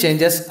 ಅಲ್ಲೇನು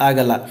ಚೇಂಜಸ್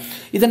ಆಗಲ್ಲ.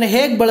 ಇದನ್ನು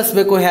ಹೇಗೆ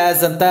ಬಳಸಬೇಕು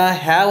ಹ್ಯಾಸ್ ಅಂತ,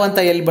 ಹ್ಯಾವ್ ಅಂತ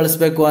ಎಲ್ಲಿ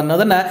ಬಳಸಬೇಕು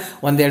ಅನ್ನೋದನ್ನ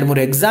ಒಂದೆರಡು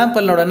ಮೂರು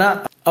ಎಕ್ಸಾಂಪಲ್ ನೋಡೋಣ.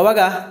 ಅವಾಗ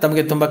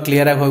ತಮಗೆ ತುಂಬ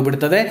ಕ್ಲಿಯರ್ ಆಗಿ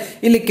ಹೋಗ್ಬಿಡ್ತದೆ.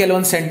 ಇಲ್ಲಿ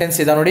ಕೆಲವೊಂದು ಸೆಂಟೆನ್ಸ್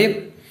ಇದೆ ನೋಡಿ.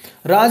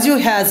 Raju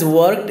has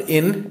worked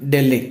in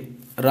Delhi.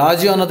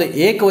 Raju ಅನ್ನೋದು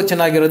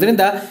ಏಕವಚನ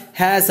ಆಗಿರೋದ್ರಿಂದ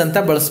ಹ್ಯಾಸ್ ಅಂತ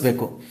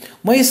ಬಳಸಬೇಕು.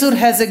 Mysuru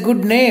has A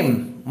good name.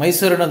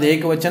 Mysuru ಅನ್ನೋದು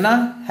ಏಕವಚನ,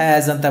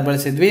 ಹ್ಯಾಸ್ ಅಂತ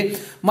ಬಳಸಿದ್ವಿ.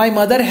 My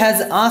mother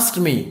has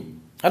asked me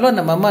ಅಲ್ವಾ,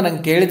 ನಮ್ಮಮ್ಮ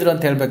ನಂಗೆ ಕೇಳಿದ್ರು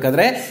ಅಂತ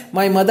ಹೇಳಬೇಕಾದ್ರೆ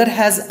my mother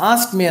has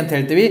asked me ಅಂತ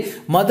ಹೇಳ್ತೀವಿ.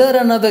 ಮದರ್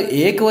ಅನ್ನೋದು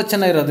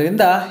ಏಕವಚನ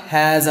ಇರೋದ್ರಿಂದ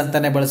ಹ್ಯಾಸ್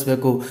ಅಂತಾನೆ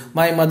ಬಳಸಬೇಕು.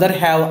 My mother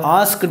have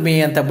asked me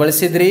ಅಂತ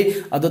ಬಳಸಿದ್ರಿ,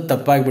 ಅದು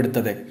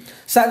ತಪ್ಪಾಗಿಬಿಡ್ತದೆ.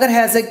 ಸಾಗರ್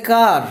ಹ್ಯಾಸ್ ಎ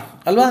ಕಾರ್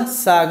ಅಲ್ವಾ,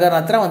 ಸಾಗರ್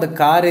ಹತ್ರ ಒಂದು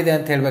ಕಾರ್ ಇದೆ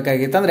ಅಂತ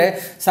ಹೇಳಬೇಕಾಗಿತ್ತಂದ್ರೆ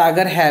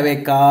ಸಾಗರ್ ಹ್ಯಾವ್ ಎ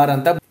ಕಾರ್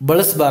ಅಂತ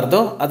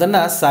ಬಳಸಬಾರ್ದು,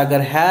 ಅದನ್ನು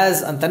ಸಾಗರ್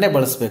ಹ್ಯಾಸ್ ಅಂತಾನೆ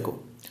ಬಳಸಬೇಕು.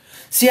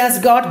 C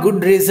has got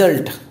good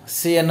result.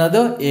 C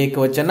ಅನ್ನೋದು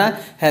ಏಕವಚನ,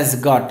 ಹ್ಯಾಸ್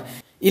ಗಾಟ್.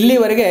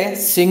 ಇಲ್ಲಿವರೆಗೆ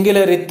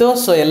ಸಿಂಗ್ಯುಲರ್ ಇತ್ತು,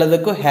 ಸೊ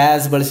ಎಲ್ಲದಕ್ಕೂ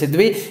ಹ್ಯಾಸ್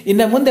ಬಳಸಿದ್ವಿ.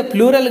 ಇನ್ನು ಮುಂದೆ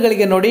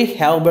ಪ್ಲೂರಲ್ಗಳಿಗೆ ನೋಡಿ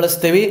ಹ್ಯಾವ್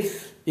ಬಳಸ್ತೀವಿ.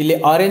 ಇಲ್ಲಿ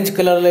ಆರೆಂಜ್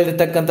ಕಲರಲ್ಲಿ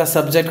ಇರತಕ್ಕಂಥ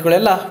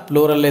ಸಬ್ಜೆಕ್ಟ್ಗಳೆಲ್ಲ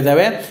ಪ್ಲೂರಲ್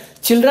ಇದ್ದಾವೆ.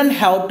 Children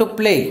have to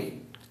play.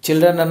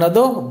 Children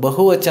ಅನ್ನೋದು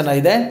ಬಹುವಚನ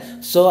ಇದೆ,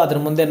 ಸೊ ಅದ್ರ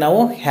ಮುಂದೆ ನಾವು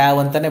ಹ್ಯಾವ್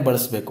ಅಂತಾನೆ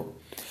ಬಳಸಬೇಕು.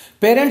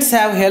 Parents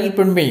have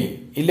helped me.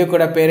 ಇಲ್ಲಿ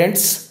ಕೂಡ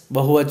ಪೇರೆಂಟ್ಸ್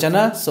ಬಹುವಚನ,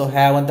 ಸೊ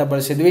ಹ್ಯಾವ್ ಅಂತ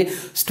ಬಳಸಿದ್ವಿ.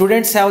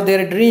 Students have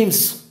their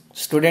dreams.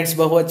 Students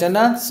ಬಹುವಚನ,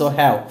 so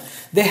have.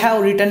 They have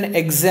written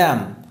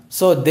exam.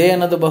 So they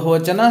ಅನ್ನೋದು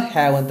ಬಹುವಚನ,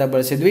 ಹ್ಯಾವ್ ಅಂತ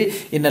ಬಳಸಿದ್ವಿ.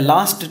 ಇನ್ನು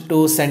ಲಾಸ್ಟ್ 2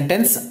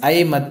 ಸೆಂಟೆನ್ಸ್ ಐ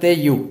ಮತ್ತು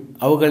ಯು,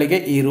 ಅವುಗಳಿಗೆ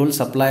ಈ ರೂಲ್ಸ್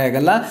ಅಪ್ಲೈ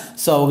ಆಗಲ್ಲ,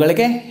 ಸೊ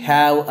ಅವುಗಳಿಗೆ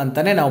ಹ್ಯಾವ್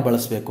ಅಂತಾನೆ ನಾವು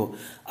ಬಳಸಬೇಕು.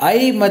 ಐ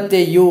ಮತ್ತು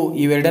ಯು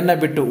ಇವೆರಡನ್ನ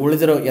ಬಿಟ್ಟು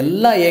ಉಳಿದಿರೋ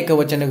ಎಲ್ಲ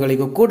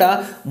ಏಕವಚನಗಳಿಗೂ ಕೂಡ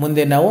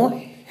ಮುಂದೆ ನಾವು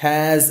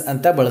ಹ್ಯಾಸ್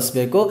ಅಂತ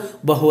ಬಳಸಬೇಕು.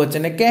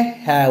 ಬಹುವಚನಕ್ಕೆ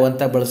ಹ್ಯಾವ್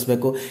ಅಂತ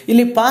ಬಳಸಬೇಕು.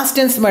 ಇಲ್ಲಿ ಪಾಸ್ಟ್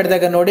ಟೆನ್ಸ್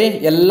ಮಾಡಿದಾಗ ನೋಡಿ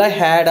ಎಲ್ಲ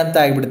ಹ್ಯಾಡ್ ಅಂತ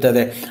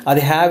ಆಗಿಬಿಡ್ತದೆ.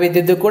 ಅದು ಹ್ಯಾವ್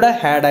ಇದ್ದಿದ್ದು ಕೂಡ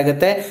ಹ್ಯಾಡ್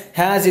ಆಗುತ್ತೆ,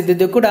 ಹ್ಯಾಸ್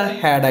ಇದ್ದಿದ್ದು ಕೂಡ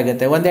ಹ್ಯಾಡ್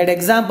ಆಗುತ್ತೆ. ಒಂದೆರಡು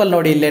ಎಕ್ಸಾಂಪಲ್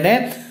ನೋಡಿ ಇಲ್ಲೇನೆ.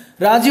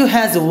 Raju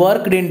has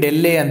worked in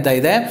Delhi ಅಂತ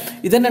ಇದೆ.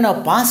 ಇದನ್ನು ನಾವು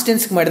ಪಾಸ್ಟ್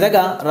ಟೆನ್ಸ್ ಮಾಡಿದಾಗ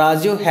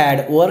Raju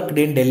had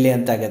worked in Delhi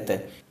ಅಂತ ಆಗುತ್ತೆ.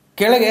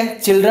 ಕೆಳಗೆ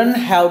ಚಿಲ್ಡ್ರನ್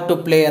ಹ್ಯಾವ್ ಟು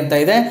ಪ್ಲೇ ಅಂತ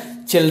ಇದೆ,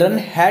 ಚಿಲ್ಡ್ರನ್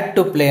ಹ್ಯಾಡ್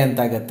ಟು ಪ್ಲೇ ಅಂತ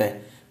ಆಗುತ್ತೆ.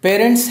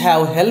 ಪೇರೆಂಟ್ಸ್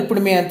ಹ್ಯಾವ್ ಹೆಲ್ಪ್ಡ್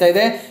ಮೀ ಅಂತ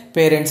ಇದೆ,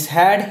 ಪೇರೆಂಟ್ಸ್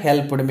ಹ್ಯಾಡ್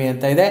ಹೆಲ್ಪ್ಡ್ ಮೀ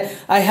ಅಂತ ಇದೆ.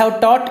 ಐ ಹ್ಯಾವ್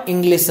ಟಾಟ್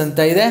ಇಂಗ್ಲಿಷ್ ಅಂತ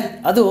ಇದೆ,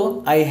 ಅದು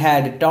ಐ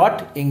ಹ್ಯಾಡ್ ಟಾಟ್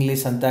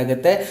ಇಂಗ್ಲಿಷ್ ಅಂತ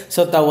ಆಗುತ್ತೆ.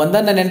 ಸೊ ತಾವು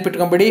ಒಂದನ್ನು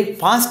ನೆನ್ಪಿಟ್ಕೊಂಡ್ಬಿಡಿ,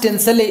 ಪಾಸ್ಟ್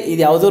ಟೆನ್ಸಲ್ಲಿ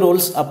ಇದು ಯಾವುದೂ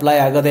ರೂಲ್ಸ್ ಅಪ್ಲೈ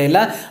ಆಗೋದೇ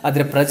ಇಲ್ಲ.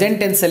 ಆದರೆ ಪ್ರೆಸೆಂಟ್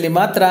ಟೆನ್ಸಲ್ಲಿ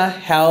ಮಾತ್ರ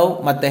ಹ್ಯಾವ್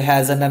ಮತ್ತು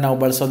ಹ್ಯಾಸ್ ಅನ್ನು ನಾವು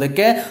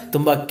ಬಳಸೋದಕ್ಕೆ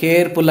ತುಂಬ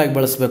ಕೇರ್ಫುಲ್ ಆಗಿ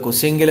ಬಳಸಬೇಕು.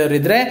 ಸಿಂಗ್ಯುಲರ್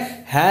ಇದ್ರೆ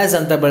ಹ್ಯಾಸ್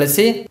ಅಂತ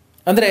ಬಳಸಿ,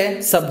 ಅಂದರೆ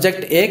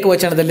ಸಬ್ಜೆಕ್ಟ್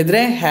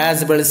ಏಕವಚನದಲ್ಲಿದ್ದರೆ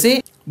ಹ್ಯಾಸ್ ಬಳಸಿ,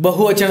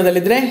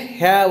 ಬಹುವಚನದಲ್ಲಿದ್ದರೆ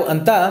ಹ್ಯಾವ್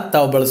ಅಂತ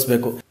ತಾವು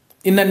ಬಳಸಬೇಕು.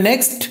 ಇನ್ನು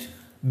ನೆಕ್ಸ್ಟ್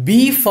ಬಿ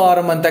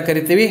ಫಾರ್ಮ್ ಅಂತ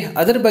ಕರಿತೀವಿ,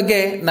 ಅದ್ರ ಬಗ್ಗೆ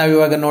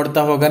ನಾವಿವಾಗ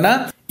ನೋಡ್ತಾ ಹೋಗೋಣ.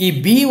 ಈ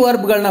ಬಿ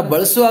ವರ್ಬ್ಗಳನ್ನ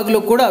ಬಳಸುವಾಗಲೂ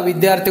ಕೂಡ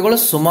ವಿದ್ಯಾರ್ಥಿಗಳು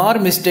ಸುಮಾರು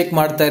ಮಿಸ್ಟೇಕ್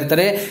ಮಾಡ್ತಾ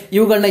ಇರ್ತಾರೆ.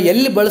 ಇವುಗಳನ್ನ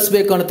ಎಲ್ಲಿ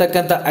ಬಳಸಬೇಕು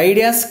ಅನ್ನತಕ್ಕಂಥ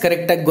ಐಡಿಯಾಸ್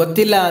ಕರೆಕ್ಟಾಗಿ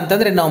ಗೊತ್ತಿಲ್ಲ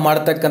ಅಂತಂದ್ರೆ ನಾವು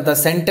ಮಾಡ್ತಕ್ಕಂಥ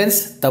ಸೆಂಟೆನ್ಸ್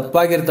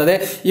ತಪ್ಪಾಗಿರ್ತದೆ.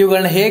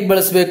 ಇವುಗಳನ್ನ ಹೇಗೆ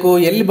ಬಳಸಬೇಕು,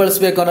 ಎಲ್ಲಿ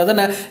ಬಳಸಬೇಕು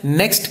ಅನ್ನೋದನ್ನ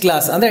ನೆಕ್ಸ್ಟ್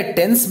ಕ್ಲಾಸ್ ಅಂದರೆ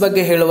ಟೆನ್ಸ್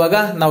ಬಗ್ಗೆ ಹೇಳುವಾಗ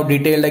ನಾವು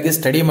ಡೀಟೇಲ್ಡ್ ಆಗಿ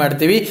ಸ್ಟಡಿ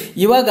ಮಾಡ್ತೀವಿ.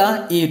 ಇವಾಗ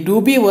ಈ ಟು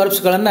ಬಿ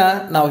ವರ್ಬ್ಸ್ಗಳನ್ನ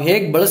ನಾವು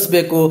ಹೇಗೆ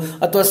ಬಳಸಬೇಕು,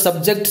 ಅಥವಾ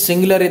ಸಬ್ಜೆಕ್ಟ್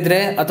ಸಿಂಗ್ಯುಲರ್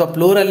ಇದ್ರೆ ಅಥವಾ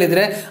ಪ್ಲೂರಲ್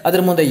ಇದ್ರೆ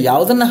ಅದ್ರ ಮುಂದೆ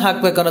ಯಾವುದನ್ನ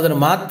ಹಾಕಬೇಕು ಅನ್ನೋದನ್ನ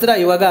ಮಾತ್ರ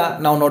ಇವಾಗ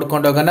ನಾವು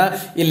ನೋಡ್ಕೊಂಡು ಹೋಗೋಣ.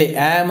 ಇಲ್ಲಿ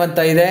ಆಮ್ ಅಂತ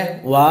ಇದೆ,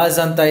 ವಾಸ್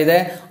ಅಂತ ಇದೆ,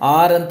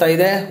 ಆರ್ ಅಂತ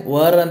ಇದೆ,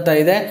 ವರ್ ಅಂತ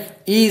ಇದೆ,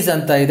 ಈಸ್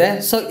ಅಂತ ಇದೆ.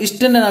 ಸೊ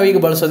ಇಷ್ಟನ್ನು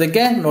ನಾವೀಗ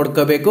ಬಳಸೋದಕ್ಕೆ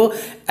ನೋಡ್ಕೋಬೇಕು.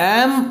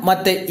 ಆಮ್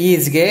ಮತ್ತೆ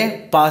ಈಸ್ಗೆ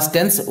ಪಾಸ್ಟ್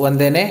ಟೆನ್ಸ್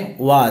ಒಂದೇನೆ,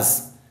 ವಾಸ್.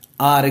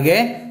 ಆರ್ಗೆ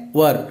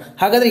ವರ್.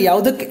 ಹಾಗಾದ್ರೆ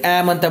ಯಾವುದಕ್ಕೆ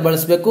ಆಮ್ ಅಂತ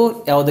ಬಳಸಬೇಕು,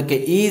 ಯಾವುದಕ್ಕೆ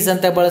ಈಸ್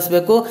ಅಂತ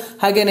ಬಳಸಬೇಕು,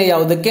 ಹಾಗೇನೆ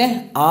ಯಾವುದಕ್ಕೆ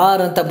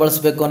ಆರ್ ಅಂತ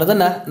ಬಳಸಬೇಕು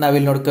ಅನ್ನೋದನ್ನ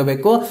ನಾವಿಲ್ಲಿ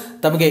ನೋಡ್ಕೋಬೇಕು.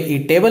 ತಮಗೆ ಈ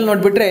ಟೇಬಲ್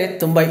ನೋಡ್ಬಿಟ್ರೆ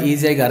ತುಂಬಾ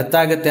ಈಸಿಯಾಗಿ ಅರ್ಥ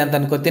ಆಗುತ್ತೆ ಅಂತ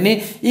ಅನ್ಕೋತೀನಿ.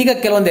 ಈಗ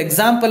ಕೆಲವೊಂದು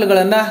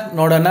ಎಕ್ಸಾಂಪಲ್ಗಳನ್ನ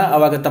ನೋಡೋಣ,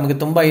 ಅವಾಗ ತಮಗೆ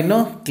ತುಂಬಾ ಇನ್ನೂ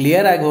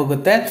ಕ್ಲಿಯರ್ ಆಗಿ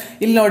ಹೋಗುತ್ತೆ.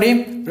 ಇಲ್ಲಿ ನೋಡಿ,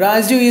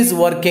 Raju is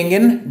working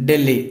in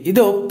Delhi.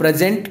 ಇದು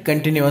ಪ್ರೆಸೆಂಟ್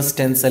ಕಂಟಿನ್ಯೂಸ್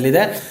ಟೆನ್ಸ್ ಅಲ್ಲಿ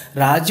ಇದೆ.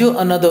 ರಾಜು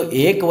ಅನ್ನೋದು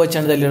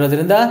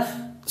ಏಕವಚನದಲ್ಲಿರೋದ್ರಿಂದ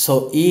ಸೊ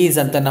ಈಸ್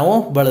ಅಂತ ನಾವು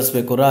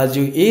ಬಳಸಬೇಕು.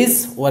 Raju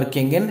is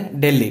working in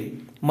Delhi.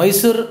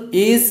 Mysore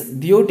is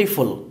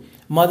beautiful.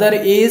 Mother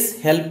is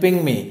helping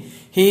me.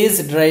 He is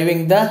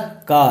driving the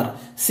car.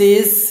 She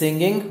is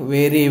singing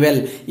very well.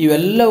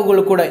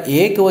 ಇವೆಲ್ಲವುಗಳು ಕೂಡ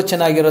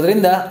ಏಕವಚನ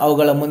ಆಗಿರೋದ್ರಿಂದ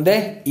ಅವುಗಳ ಮುಂದೆ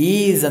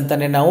ಈಸ್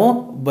ಅಂತಾನೆ ನಾವು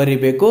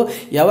ಬರಿಬೇಕು.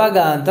 ಯಾವಾಗ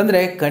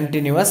ಅಂತಂದ್ರೆ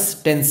ಕಂಟಿನ್ಯೂಸ್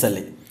ಟೆನ್ಸ್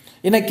ಅಲ್ಲಿ.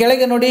 ಇನ್ನು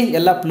ಕೆಳಗೆ ನೋಡಿ,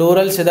 ಎಲ್ಲ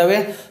ಪ್ಲೂರಲ್ಸ್ ಇದಾವೆ.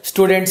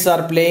 Students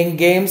are playing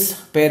games,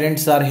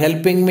 parents are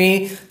helping me,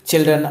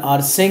 children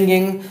are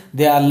singing,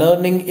 they are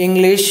learning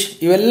English.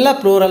 ಇವೆಲ್ಲ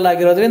ಪ್ಲೂರಲ್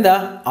ಆಗಿರೋದ್ರಿಂದ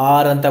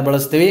ಆರ್ ಅಂತ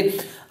ಬಳಸ್ತೀವಿ.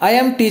 ಐ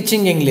ಆಮ್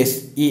ಟೀಚಿಂಗ್ ಇಂಗ್ಲಿಷ್,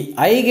 ಈ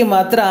ಐಗೆ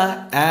ಮಾತ್ರ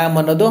ಆಮ್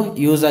ಅನ್ನೋದು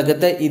ಯೂಸ್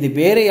ಆಗುತ್ತೆ. ಇದು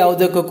ಬೇರೆ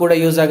ಯಾವುದಕ್ಕೂ ಕೂಡ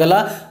ಯೂಸ್ ಆಗಲ್ಲ.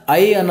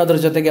 ಐ ಅನ್ನೋದ್ರ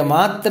ಜೊತೆಗೆ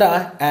ಮಾತ್ರ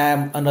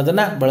ಆಮ್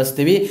ಅನ್ನೋದನ್ನ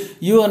ಬಳಸ್ತೀವಿ.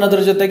 ಯು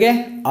ಅನ್ನೋದ್ರ ಜೊತೆಗೆ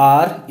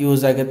ಆರ್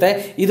ಯೂಸ್ ಆಗುತ್ತೆ.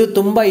 ಇದು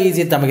ತುಂಬಾ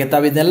ಈಸಿ ತಮಗೆ,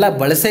 ತಾವು ಇದನ್ನೆಲ್ಲ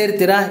ಬಳಸೇ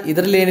ಇರ್ತೀರಾ.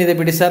 ಇದರಲ್ಲಿ ಏನಿದೆ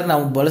ಬಿಡಿ ಸರ್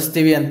ನಾವು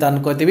ಬಳಸ್ತೀವಿ ಅಂತ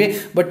ಅನ್ಕೋತೀವಿ.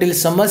 ಬಟ್ ಇಲ್ಲಿ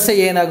ಸಮಸ್ಯೆ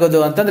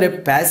ಏನಾಗೋದು ಅಂತಂದ್ರೆ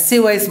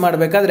ಪ್ಯಾಸಿವ್ ವಾಯ್ಸ್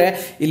ಮಾಡಬೇಕಾದ್ರೆ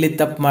ಇಲ್ಲಿ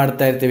ತಪ್ಪು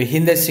ಮಾಡ್ತಾ ಇರ್ತೀವಿ.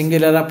 ಹಿಂದೆ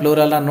ಸಿಂಗ್ಯುಲರ್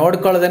ಪ್ಲೂರಲ್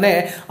ನೋಡ್ಕೊಳ್ಳೋದೇನೆ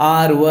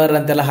ಆರ್ ವರ್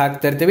ಅಂತೆಲ್ಲ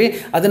ಹಾಕ್ತಾ ಇರ್ತೀವಿ.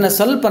 ಅದನ್ನ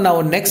ಸ್ವಲ್ಪ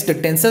ನಾವು ನೆಕ್ಸ್ಟ್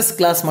ಟೆನ್ಸಸ್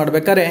ಕ್ಲಾಸ್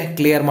ಮಾಡ್ಬೇಕಾದ್ರೆ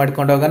ಕ್ಲಿಯರ್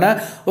ಮಾಡ್ಕೊಂಡು ಹೋಗೋಣ.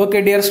 ಓಕೆ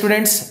ಡಿಯರ್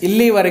ಸ್ಟೂಡೆಂಟ್ಸ್,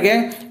 ಇಲ್ಲಿವರೆಗೆ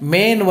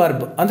ಮೇನ್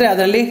ವರ್ಬ್ ಅಂದ್ರೆ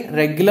ಅದರಲ್ಲಿ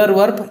regular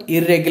verb,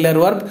 irregular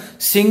verb,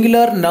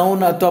 singular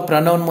noun ಅಥವಾ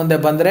ಪ್ರನೌನ್ ಮುಂದೆ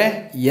ಬಂದ್ರೆ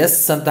ಎಸ್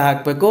ಅಂತ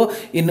ಹಾಕಬೇಕು.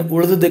 ಇನ್ನು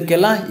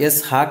ಉಳಿದುದಕ್ಕೆಲ್ಲ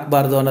ಎಸ್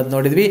ಹಾಕಬಾರ್ದು ಅನ್ನೋದು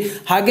ನೋಡಿದ್ವಿ.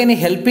 ಹಾಗೇನೆ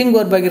ಹೆಲ್ಪಿಂಗ್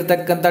ವರ್ಬ್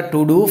ಆಗಿರ್ತಕ್ಕಂಥ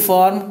to do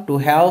form, to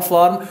have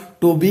form,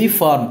 to B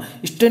form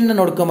ಇಷ್ಟನ್ನು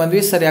ನೋಡ್ಕೊಂಬಂದ್ವಿ.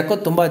 ಸರ್ ಯಾಕೋ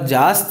ತುಂಬ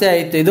ಜಾಸ್ತಿ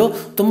ಆಯಿತು, ಇದು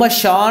ತುಂಬ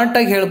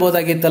ಶಾರ್ಟಾಗಿ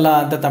ಹೇಳ್ಬೋದಾಗಿತ್ತಲ್ಲ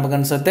ಅಂತ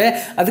ತಮಗನ್ಸುತ್ತೆ.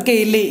 ಅದಕ್ಕೆ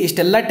ಇಲ್ಲಿ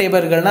ಇಷ್ಟೆಲ್ಲ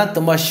ಟೇಬಲ್ಗಳನ್ನ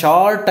ತುಂಬ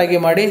ಶಾರ್ಟಾಗಿ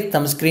ಮಾಡಿ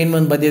ತಮ್ಮ ಸ್ಕ್ರೀನ್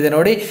ಮುಂದೆ ಬಂದಿದೆ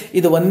ನೋಡಿ.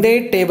 ಇದು ಒಂದೇ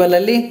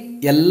ಟೇಬಲಲ್ಲಿ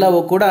ಎಲ್ಲವೂ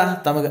ಕೂಡ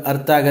ತಮಗೆ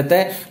ಅರ್ಥ ಆಗುತ್ತೆ.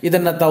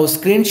 ಇದನ್ನು ತಾವು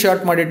ಸ್ಕ್ರೀನ್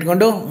ಶಾಟ್ ಮಾಡಿ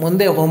ಇಟ್ಕೊಂಡು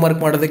ಮುಂದೆ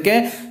ಹೋಮ್ವರ್ಕ್ ಮಾಡೋದಕ್ಕೆ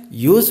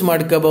ಯೂಸ್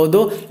ಮಾಡ್ಕೋಬಹುದು.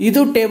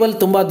 ಇದು ಟೇಬಲ್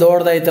ತುಂಬ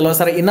ದೊಡ್ಡದಾಯ್ತಲ್ವ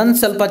ಸರ್, ಇನ್ನೊಂದು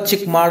ಸ್ವಲ್ಪ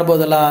ಚಿಕ್ಕ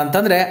ಮಾಡ್ಬೋದಲ್ಲ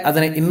ಅಂತಂದರೆ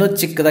ಅದನ್ನು ಇನ್ನೂ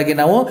ಚಿಕ್ಕದಾಗಿ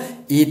ನಾವು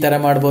ಈ ಥರ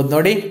ಮಾಡ್ಬೋದು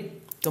ನೋಡಿ.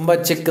 ತುಂಬ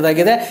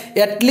ಚಿಕ್ಕದಾಗಿದೆ.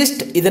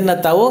 ಅಟ್ಲೀಸ್ಟ್ ಇದನ್ನು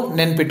ತಾವು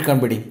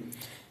ನೆನ್ಪಿಟ್ಕೊಂಡ್ಬಿಡಿ.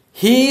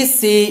 ಹಿ,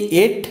 ಸಿ,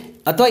 ಇಟ್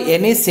ಅಥವಾ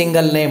ಎನಿ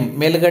ಸಿಂಗಲ್ ನೇಮ್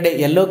ಮೇಲ್ಗಡೆ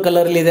ಯೆಲ್ಲೋ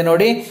ಕಲರ್ಲಿ ಇದೆ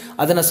ನೋಡಿ,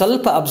 ಅದನ್ನು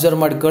ಸ್ವಲ್ಪ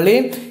ಅಬ್ಸರ್ವ್ ಮಾಡ್ಕೊಳ್ಳಿ.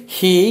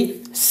 ಹಿ,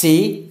 ಸಿ,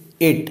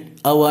 ಇಟ್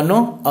ಅವನು,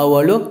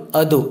 ಅವಳು,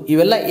 ಅದು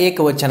ಇವೆಲ್ಲ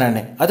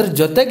ಏಕವಚನನೇ. ಅದ್ರ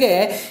ಜೊತೆಗೆ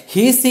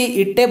ಹಿ, ಸಿ,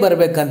 ಇಟ್ಟೇ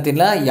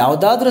ಬರ್ಬೇಕಂತಿಲ್ಲ.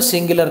 ಯಾವುದಾದ್ರೂ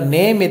ಸಿಂಗ್ಯುಲರ್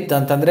ನೇಮ್ ಇತ್ತು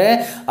ಅಂತಂದ್ರೆ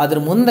ಅದ್ರ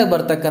ಮುಂದೆ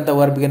ಬರ್ತಕ್ಕಂಥ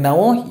ವರ್ಬ್ಗೆ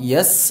ನಾವು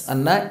ಎಸ್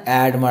ಅನ್ನ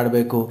ಆ್ಯಡ್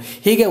ಮಾಡಬೇಕು.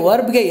 ಹೀಗೆ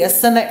ವರ್ಬ್ಗೆ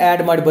ಎಸ್ ಅನ್ನ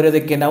ಆ್ಯಡ್ ಮಾಡಿ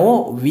ಬರೋದಕ್ಕೆ ನಾವು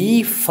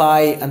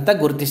V5 ಅಂತ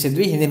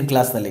ಗುರುತಿಸಿದ್ವಿ ಹಿಂದಿನ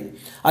ಕ್ಲಾಸ್ನಲ್ಲಿ.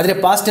 ಆದರೆ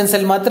ಪಾಸ್ಟ್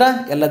ಟೆನ್ಸಲ್ಲಿ ಮಾತ್ರ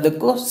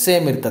ಎಲ್ಲದಕ್ಕೂ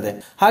ಸೇಮ್ ಇರ್ತದೆ.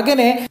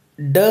 ಹಾಗೇನೆ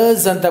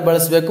ಡಸ್ ಅಂತ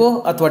ಬಳಸಬೇಕು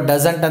ಅಥವಾ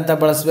ಡಸಂಟ್ ಅಂತ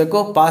ಬಳಸಬೇಕು.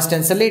 ಪಾಸ್ಟ್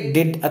ಟೆನ್ಸಲ್ಲಿ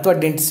ಡಿಡ್ ಅಥವಾ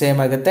ಡಿಂಟ್ ಸೇಮ್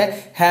ಆಗುತ್ತೆ.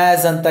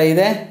 ಹ್ಯಾಸ್ ಅಂತ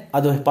ಇದೆ,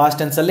 ಅದು ಪಾಸ್ಟ್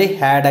ಟೆನ್ಸಲ್ಲಿ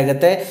ಹ್ಯಾಡ್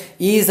ಆಗುತ್ತೆ.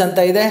 ಈಸ್ ಅಂತ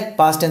ಇದೆ,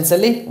 ಪಾಸ್ಟ್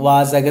ಟೆನ್ಸಲ್ಲಿ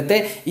ವಾಸ್ ಆಗುತ್ತೆ.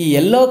 ಈ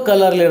ಯೆಲ್ಲೋ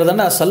ಕಲರ್ಲಿ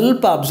ಇರೋದನ್ನ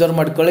ಸ್ವಲ್ಪ ಅಬ್ಸರ್ವ್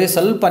ಮಾಡ್ಕೊಳ್ಳಿ,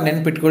 ಸ್ವಲ್ಪ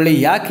ನೆನ್ಪಿಟ್ಕೊಳ್ಳಿ.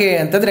 ಯಾಕೆ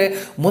ಅಂತಂದ್ರೆ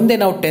ಮುಂದೆ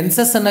ನಾವು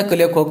ಟೆನ್ಸಸ್ ಅನ್ನ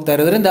ಕಲಿಯೋಕೆ ಹೋಗ್ತಾ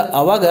ಇರೋದ್ರಿಂದ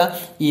ಅವಾಗ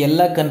ಈ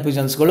ಎಲ್ಲ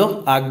ಕನ್ಫ್ಯೂಷನ್ಸ್ಗಳು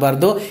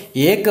ಆಗಬಾರ್ದು.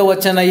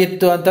 ಏಕವಚನ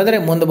ಇತ್ತು ಅಂತಂದ್ರೆ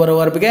ಮುಂದೆ ಬರೋ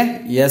ವರ್ಬ್ಗೆ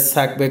ಎಸ್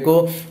ಹಾಕಬೇಕು.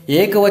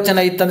 ಏಕವಚನ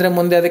ಇತ್ತಂದ್ರೆ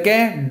ಮುಂದೆ ಅದಕ್ಕೆ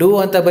ಡೂ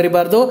ಅಂತ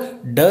ಬರಿಬಾರ್ದು,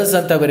 ಡಸ್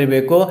ಅಂತ ಬರಿಬೇಕು.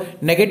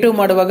 ನೆಗೆಟಿವ್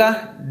ಮಾಡುವಾಗ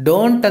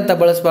ಡೋಂಟ್ ಅಂತ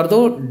ಬಳಸಬಾರ್ದು,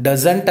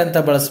 ಡಸಂಟ್ ಅಂತ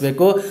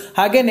ಬಳಸಬೇಕು.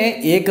 ಹಾಗೇನೆ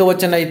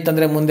ಏಕವಚನ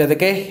ಇತ್ತಂದ್ರೆ ಮುಂದೆ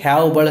ಅದಕ್ಕೆ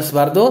ಹ್ಯಾವ್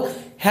ಬಳಸಬಾರ್ದು,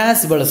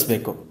 ಹ್ಯಾಸ್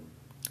ಬಳಸಬೇಕು.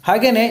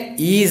 ಹಾಗೇನೆ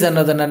ಈಸ್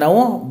ಅನ್ನೋದನ್ನ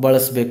ನಾವು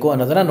ಬಳಸಬೇಕು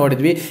ಅನ್ನೋದನ್ನ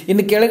ನೋಡಿದ್ವಿ.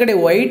 ಇನ್ನು ಕೆಳಗಡೆ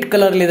ವೈಟ್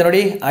ಕಲರ್ ಇದೆ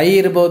ನೋಡಿ, ಐ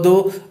ಇರ್ಬೋದು,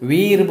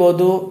 ವಿ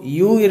ಇರ್ಬೋದು,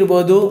 ಯು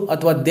ಇರ್ಬೋದು,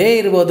 ಅಥವಾ ದೇ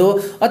ಇರ್ಬೋದು,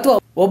 ಅಥವಾ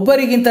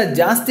ಒಬ್ಬರಿಗಿಂತ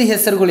ಜಾಸ್ತಿ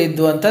ಹೆಸರುಗಳು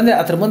ಇದ್ದು ಅಂತಂದ್ರೆ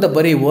ಅದ್ರ ಮುಂದೆ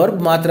ಬರೀ ವರ್ಬ್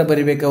ಮಾತ್ರ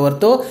ಬರಿಬೇಕೆ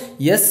ಹೊರತು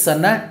ಎಸ್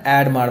ಅನ್ನ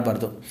ಆಡ್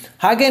ಮಾಡಬಾರ್ದು.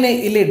 ಹಾಗೇನೆ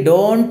ಇಲ್ಲಿ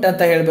ಡೋಂಟ್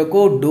ಅಂತ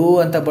ಹೇಳಬೇಕು, ಡೂ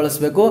ಅಂತ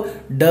ಬಳಸಬೇಕು,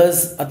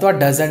 ಡಸ್ ಅಥವಾ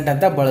ಡಸಂಟ್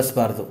ಅಂತ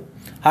ಬಳಸಬಾರ್ದು.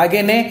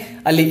 ಹಾಗೇನೆ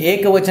ಅಲ್ಲಿ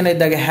ಏಕವಚನ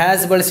ಇದ್ದಾಗ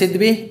ಹ್ಯಾಸ್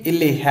ಬಳಸಿದ್ವಿ,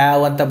 ಇಲ್ಲಿ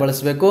ಹ್ಯಾವ್ ಅಂತ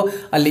ಬಳಸಬೇಕು.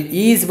 ಅಲ್ಲಿ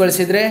ಈಸ್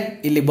ಬಳಸಿದ್ರೆ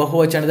ಇಲ್ಲಿ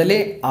ಬಹುವಚನದಲ್ಲಿ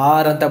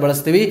ಆರ್ ಅಂತ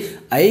ಬಳಸ್ತೀವಿ,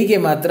 ಐಗೆ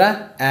ಮಾತ್ರ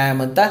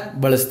ಆಮ್ ಅಂತ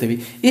ಬಳಸ್ತೀವಿ.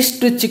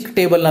 ಇಷ್ಟು ಚಿಕ್ಕ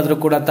ಟೇಬಲ್ನಾದರೂ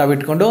ಕೂಡ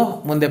ತಾವಿಟ್ಕೊಂಡು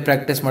ಮುಂದೆ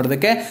ಪ್ರಾಕ್ಟೀಸ್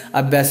ಮಾಡೋದಕ್ಕೆ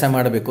ಅಭ್ಯಾಸ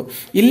ಮಾಡಬೇಕು.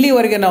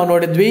 ಇಲ್ಲಿವರೆಗೆ ನಾವು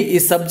ನೋಡಿದ್ವಿ ಈ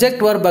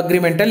ಸಬ್ಜೆಕ್ಟ್ ವರ್ಬ್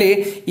ಅಗ್ರಿಮೆಂಟಲ್ಲಿ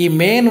ಈ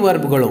ಮೇನ್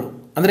ವರ್ಬ್ಗಳು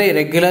ಅಂದರೆ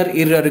ರೆಗ್ಯುಲರ್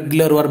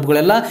ಇರ್ರೆಗ್ಯುಲರ್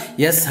ವರ್ಬ್ಗಳೆಲ್ಲ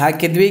ಎಸ್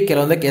ಹಾಕಿದ್ವಿ,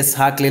 ಕೆಲವೊಂದಕ್ಕೆ ಎಸ್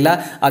ಹಾಕಲಿಲ್ಲ,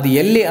 ಅದು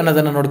ಎಲ್ಲಿ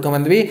ಅನ್ನೋದನ್ನು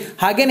ನೋಡ್ಕೊಂಬಂದ್ವಿ.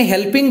 ಹಾಗೇನೆ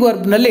helping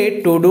ವರ್ಬ್ನಲ್ಲಿ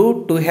to do,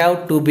 to have,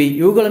 to B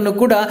ಇವುಗಳನ್ನು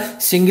ಕೂಡ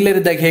ಸಿಂಗ್ಯುಲರ್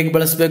ಇದ್ದಾಗ ಹೇಗೆ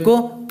ಬಳಸಬೇಕು,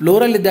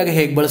 ಪ್ಲೂರಲ್ ಇದ್ದಾಗ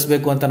ಹೇಗೆ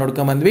ಬಳಸಬೇಕು ಅಂತ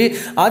ನೋಡ್ಕೊಂಬಂದ್ವಿ.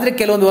 ಆದರೆ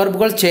ಕೆಲವೊಂದು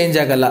ವರ್ಬ್ಗಳು ಚೇಂಜ್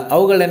ಆಗಲ್ಲ,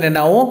 ಅವುಗಳನ್ನೇ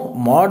ನಾವು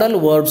ಮಾಡಲ್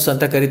ವರ್ಬ್ಸ್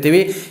ಅಂತ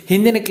ಕರಿತೀವಿ.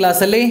 ಹಿಂದಿನ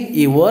ಕ್ಲಾಸಲ್ಲಿ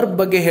ಈ ವರ್ಬ್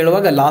ಬಗ್ಗೆ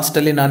ಹೇಳುವಾಗ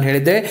ಲಾಸ್ಟಲ್ಲಿ ನಾನು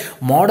ಹೇಳಿದ್ದೆ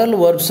ಮಾಡಲ್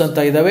ವರ್ಬ್ಸ್ ಅಂತ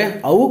ಇದ್ದಾವೆ,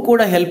 ಅವು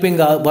ಕೂಡ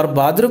ಹೆಲ್ಪಿಂಗ್ ವರ್ಬ್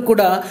ಆದರೂ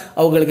ಕೂಡ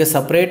ಅವುಗಳಿಗೆ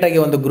ಸಪ್ರೇಟಾಗಿ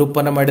ಒಂದು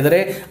ಗ್ರೂಪನ್ನು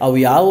ಮಾಡಿದರೆ ಅವು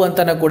ಯಾವುವು ಅಂತ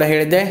ಕೂಡ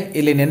ಹೇಳಿದ್ದೆ.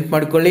 ಇಲ್ಲಿ ನೆನ್ಪು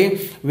ಮಾಡ್ಕೊಳ್ಳಿ,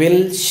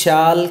 will,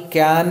 shawl,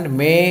 can,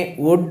 May,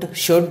 wood,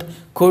 should,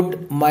 could,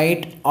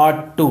 mite,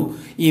 at to.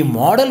 ಈ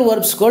ಮಾಡಲ್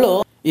ವರ್ಬ್ಸ್ಗಳು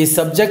ಈ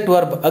ಸಬ್ಜೆಕ್ಟ್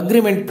ವರ್ಬ್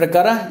ಅಗ್ರಿಮೆಂಟ್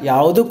ಪ್ರಕಾರ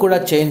ಯಾವುದೂ ಕೂಡ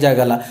ಚೇಂಜ್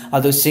ಆಗಲ್ಲ.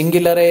 ಅದು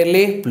ಸಿಂಗ್ಯುಲರೇ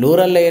ಇರಲಿ,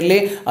 ಪ್ಲೂರಲ್ಲೇ ಇರಲಿ,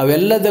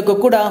 ಅವೆಲ್ಲದಕ್ಕೂ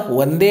ಕೂಡ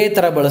ಒಂದೇ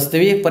ಥರ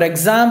ಬಳಸ್ತೀವಿ. ಫಾರ್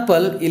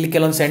ಎಕ್ಸಾಂಪಲ್ ಇಲ್ಲಿ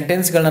ಕೆಲವೊಂದು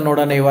ಸೆಂಟೆನ್ಸ್ಗಳನ್ನ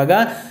ನೋಡೋಣ. ಇವಾಗ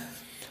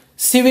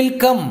ಸಿ ವಿಲ್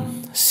ಕಮ್,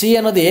 ಸಿ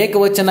ಅನ್ನೋದು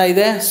ಏಕವಚನ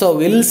ಇದೆ, ಸೊ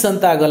ವಿಲ್ಸ್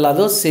ಅಂತ ಆಗಲ್ಲ,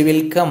 ಅದು ಸಿ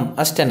ವಿಲ್ ಕಮ್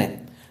ಅಷ್ಟೇನೆ.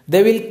 ದೇ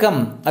ವಿಲ್ ಕಮ್,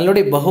 ಅಲ್ಲಿ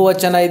ನೋಡಿ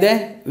ಬಹುವಚನ ಇದೆ,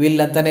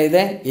 ವಿಲ್ ಅಂತಾನೆ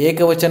ಇದೆ,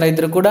 ಏಕವಚನ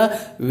ಇದ್ರೂ ಕೂಡ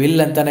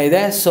ವಿಲ್ ಅಂತಾನೆ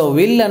ಇದೆ. ಸೊ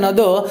ವಿಲ್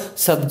ಅನ್ನೋದು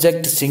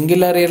ಸಬ್ಜೆಕ್ಟ್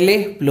ಸಿಂಗ್ಯುಲರ್ ಇರಲಿ,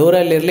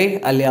 ಪ್ಲೂರಲ್ ಇರಲಿ,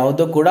 ಅಲ್ಲಿ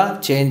ಯಾವುದೂ ಕೂಡ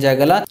ಚೇಂಜ್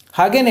ಆಗಲ್ಲ.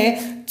 ಹಾಗೇನೆ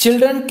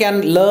ಚಿಲ್ಡ್ರನ್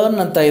ಕ್ಯಾನ್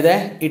ಲರ್ನ್ ಅಂತ ಇದೆ,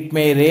 ಇಟ್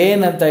ಮೇ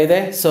ರೇನ್ ಅಂತ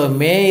ಇದೆ. ಸೊ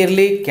ಮೇ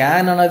ಇರಲಿ,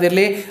 ಕ್ಯಾನ್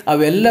ಅನ್ನೋದಿರಲಿ,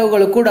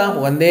 ಅವೆಲ್ಲವುಗಳು ಕೂಡ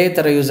ಒಂದೇ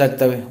ಥರ ಯೂಸ್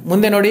ಆಗ್ತವೆ.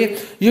 ಮುಂದೆ ನೋಡಿ,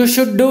 you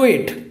should do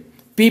it,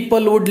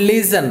 people would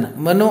ಲೀಸನ್,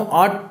 Manu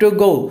at to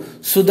go,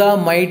 Sudha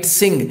mite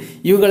Singh,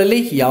 ಇವುಗಳಲ್ಲಿ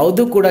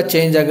ಯಾವುದೂ ಕೂಡ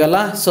ಚೇಂಜ್ ಆಗಲ್ಲ.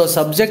 ಸೊ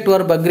ಸಬ್ಜೆಕ್ಟ್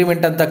ವರ್ಬ್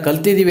ಅಗ್ರಿಮೆಂಟ್ ಅಂತ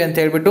ಕಲ್ತಿದ್ದೀವಿ ಅಂತ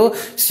ಹೇಳ್ಬಿಟ್ಟು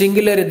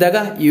ಸಿಂಗ್ಯುಲರ್ ಇದ್ದಾಗ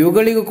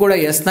ಇವುಗಳಿಗೂ ಕೂಡ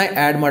ಎಸ್ನ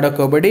ಆ್ಯಡ್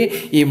ಮಾಡೋಕೆ ಹೋಗಬೇಡಿ.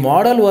 ಈ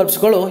ಮಾಡಲ್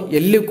ವರ್ಬ್ಸ್ಗಳು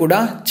ಎಲ್ಲಿಯೂ ಕೂಡ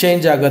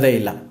ಚೇಂಜ್ ಆಗೋದೇ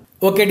ಇಲ್ಲ.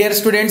 ಓಕೆ ಡಿಯರ್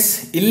ಸ್ಟೂಡೆಂಟ್ಸ್,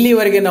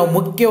 ಇಲ್ಲಿವರೆಗೆ ನಾವು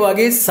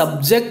ಮುಖ್ಯವಾಗಿ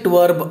ಸಬ್ಜೆಕ್ಟ್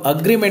ವರ್ಬ್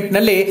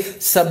ಅಗ್ರಿಮೆಂಟ್ನಲ್ಲಿ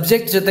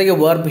ಸಬ್ಜೆಕ್ಟ್ ಜೊತೆಗೆ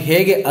ವರ್ಬ್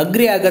ಹೇಗೆ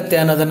ಅಗ್ರಿ ಆಗುತ್ತೆ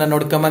ಅನ್ನೋದನ್ನು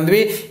ನೋಡ್ಕೊಂಬಂದ್ವಿ.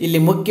 ಇಲ್ಲಿ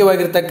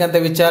ಮುಖ್ಯವಾಗಿರ್ತಕ್ಕಂಥ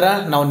ವಿಚಾರ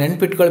ನಾವು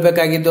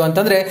ನೆನ್ಪಿಟ್ಕೊಳ್ಬೇಕಾಗಿದ್ದು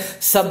ಅಂತಂದರೆ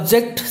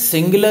ಸಬ್ಜೆಕ್ಟ್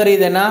ಸಿಂಗ್ಯುಲರ್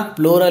ಇದೆನಾ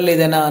ಪ್ಲೂರಲ್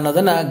ಇದೆನಾ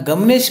ಅನ್ನೋದನ್ನು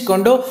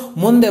ಗಮನಿಸಿಕೊಂಡು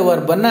ಮುಂದೆ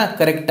ವರ್ಬನ್ನು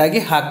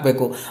ಕರೆಕ್ಟಾಗಿ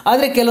ಹಾಕಬೇಕು.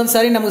 ಆದರೆ ಕೆಲವೊಂದು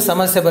ಸಾರಿ ನಮಗೆ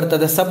ಸಮಸ್ಯೆ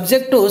ಬರ್ತದೆ,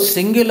 ಸಬ್ಜೆಕ್ಟು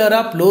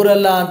ಸಿಂಗ್ಯುಲರಾ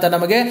ಪ್ಲೂರಲ್ಲ ಅಂತ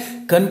ನಮಗೆ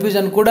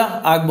ಕನ್ಫ್ಯೂಷನ್ ಕೂಡ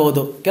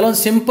ಆಗ್ಬಹುದು.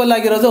 ಕೆಲವೊಂದು ಸಿಂಪಲ್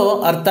ಆಗಿರೋದು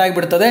ಅರ್ಥ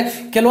ಆಗಿಬಿಡ್ತದೆ,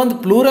 ಕೆಲವೊಂದು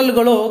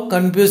ಪ್ಲೂರಲ್ಗಳು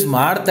ಕನ್ಫ್ಯೂಸ್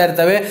ಮಾಡ್ತಾ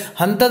ಇರ್ತವೆ.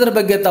 ಅಂಥದ್ರ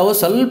ಬಗ್ಗೆ ತಾವು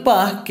ಸ್ವಲ್ಪ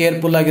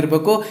ಕೇರ್ಫುಲ್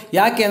ಆಗಿರಬೇಕು.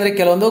 ಯಾಕೆ ಅಂದರೆ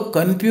ಕೆಲವೊಂದು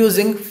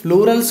ಕನ್ಫ್ಯೂಸಿಂಗ್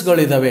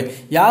ಪ್ಲೂರಲ್ಸ್ಗಳು ಇದ್ದಾವೆ.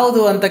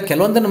 ಯಾವುದು ಅಂತ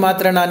ಕೆಲವೊಂದನ್ನು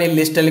ಮಾತ್ರ ನಾನು ಇಲ್ಲಿ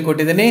ಲಿಸ್ಟಲ್ಲಿ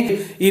ಕೊಟ್ಟಿದ್ದೀನಿ.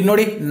 ಈ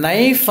ನೋಡಿ,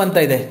 ನೈಫ್ ಅಂತ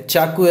ಇದೆ,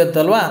 ಚಾಕು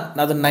ಇರುತ್ತಲ್ವಾ,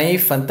 ಅದು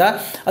ನೈಫ್ ಅಂತ,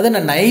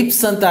 ಅದನ್ನು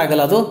ನೈಫ್ಸ್ ಅಂತ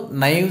ಆಗಲ್ಲ, ಅದು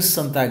ನೈವ್ಸ್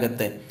ಅಂತ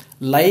ಆಗುತ್ತೆ.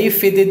 ಲೈಫ್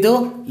ಇದ್ದಿದ್ದು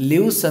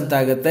ಲಿವ್ಸ್ ಅಂತ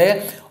ಆಗುತ್ತೆ,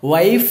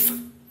 ವೈಫ್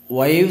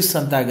ವೈವ್ಸ್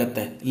ಅಂತ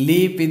ಆಗುತ್ತೆ,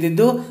 ಲೀಪ್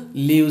ಇದ್ದಿದ್ದು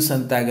ಲೀವ್ಸ್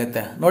ಅಂತ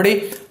ಆಗುತ್ತೆ. ನೋಡಿ,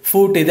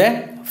 ಫೂಟ್ ಇದೆ,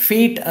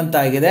 ಫೀಟ್ ಅಂತ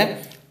ಆಗಿದೆ,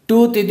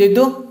 ಟೂತ್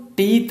ಇದ್ದಿದ್ದು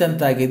ಟೀತ್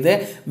ಅಂತ ಆಗಿದೆ,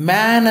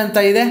 ಮ್ಯಾನ್ ಅಂತ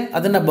ಇದೆ,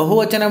 ಅದನ್ನು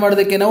ಬಹುವಚನ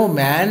ಮಾಡೋದಕ್ಕೆ ನಾವು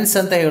ಮ್ಯಾನ್ಸ್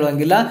ಅಂತ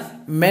ಹೇಳುವಂಗಿಲ್ಲ,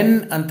 ಮೆನ್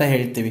ಅಂತ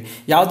ಹೇಳ್ತೀವಿ.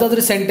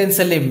 ಯಾವುದಾದ್ರೂ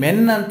ಸೆಂಟೆನ್ಸಲ್ಲಿ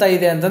ಮೆನ್ ಅಂತ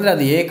ಇದೆ ಅಂತಂದರೆ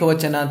ಅದು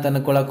ಏಕವಚನ ಅಂತ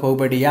ಅನ್ಕೊಳ್ಳೋಕೆ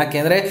ಹೋಗಬೇಡಿ.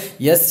 ಯಾಕೆಂದರೆ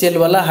ಎಸ್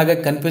ಎಲ್ವಲ್ಲ,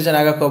 ಹಾಗಾಗಿ ಕನ್ಫ್ಯೂಷನ್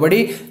ಆಗಕ್ಕೆ ಹೋಗಬೇಡಿ.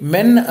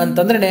 ಮೆನ್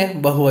ಅಂತಂದ್ರೆ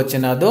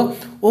ಬಹುವಚನ. ಅದು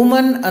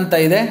ವುಮನ್ ಅಂತ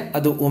ಇದೆ,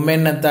 ಅದು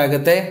ವುಮೆನ್ ಅಂತ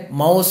ಆಗುತ್ತೆ.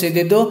 ಮೌಸ್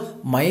ಇದ್ದಿದ್ದು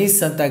ಮೈಸ್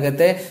ಅಂತ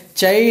ಆಗುತ್ತೆ.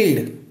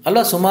 ಚೈಲ್ಡ್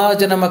ಅಲ್ವಾ, ಸುಮಾರು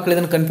ಜನ ಮಕ್ಕಳು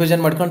ಇದನ್ನು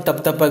ಕನ್ಫ್ಯೂಷನ್ ಮಾಡ್ಕೊಂಡು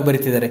ತಪ್ಪಾಗಿ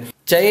ಬರೀತಿದ್ದಾರೆ.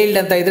 ಚೈಲ್ಡ್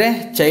ಅಂತ ಇದ್ರೆ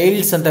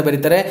ಚೈಲ್ಡ್ಸ್ ಅಂತ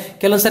ಬರೀತಾರೆ.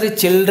 ಕೆಲವೊಂದ್ಸರಿ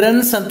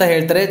ಚಿಲ್ಡ್ರನ್ಸ್ ಅಂತ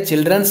ಹೇಳ್ತಾರೆ,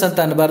 ಚಿಲ್ಡ್ರನ್ಸ್ ಅಂತ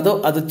ಅನ್ನಬಾರ್ದು,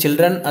 ಅದು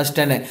ಚಿಲ್ಡ್ರನ್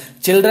ಅಷ್ಟೇನೆ.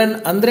 ಚಿಲ್ಡ್ರನ್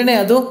ಅಂದ್ರೇನೆ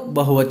ಅದು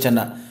ಬಹುವಚನ.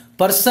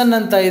 ಪರ್ಸನ್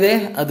ಅಂತ ಇದೆ,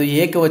 ಅದು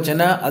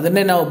ಏಕವಚನ,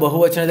 ಅದನ್ನೇ ನಾವು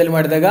ಬಹುವಚನದಲ್ಲಿ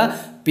ಮಾಡಿದಾಗ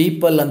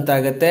ಪೀಪಲ್ ಅಂತ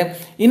ಆಗುತ್ತೆ.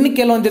 ಇನ್ನು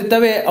ಕೆಲವೊಂದು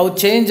ಇರ್ತವೆ, ಅವು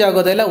ಚೇಂಜ್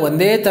ಆಗೋದೆಲ್ಲ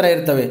ಒಂದೇ ಥರ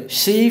ಇರ್ತವೆ.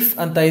 ಶೀಫ್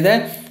ಅಂತ ಇದೆ,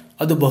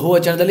 ಅದು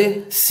ಬಹುವಚನದಲ್ಲಿ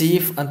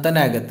ಸೀಫ್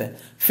ಅಂತಾನೆ ಆಗುತ್ತೆ.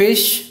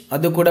 ಫಿಶ್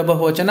ಅದು ಕೂಡ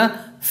ಬಹುವಚನ,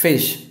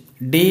 ಫಿಶ್.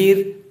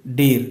 Deere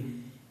Deere.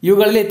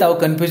 ಇವುಗಳಲ್ಲಿ ತಾವು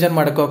ಕನ್ಫ್ಯೂಷನ್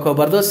ಮಾಡ್ಕೋಕೆ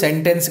ಹೋಗಬಾರ್ದು.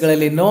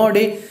 ಸೆಂಟೆನ್ಸ್ಗಳಲ್ಲಿ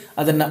ನೋಡಿ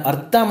ಅದನ್ನು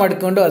ಅರ್ಥ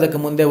ಮಾಡಿಕೊಂಡು ಅದಕ್ಕೆ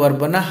ಮುಂದೆ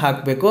ವರ್ಬನ್ನು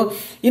ಹಾಕಬೇಕು.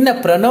 ಇನ್ನು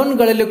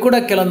ಪ್ರನೌನ್ಗಳಲ್ಲಿ ಕೂಡ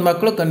ಕೆಲವೊಂದು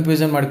ಮಕ್ಕಳು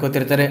ಕನ್ಫ್ಯೂಷನ್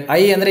ಮಾಡ್ಕೋತಿರ್ತಾರೆ.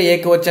 ಐ ಅಂದರೆ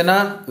ಏಕವಚನ,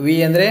 ವಿ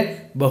ಅಂದರೆ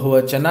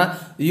ಬಹುವಚನ,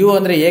 ಯು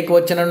ಅಂದರೆ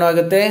ಏಕವಚನನೂ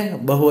ಆಗುತ್ತೆ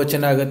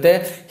ಬಹುವಚನ ಆಗುತ್ತೆ.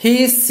 ಹಿ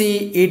ಸಿ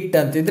ಇಟ್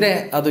ಅಂತಿದ್ರೆ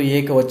ಅದು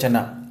ಏಕವಚನ,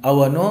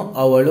 ಅವನು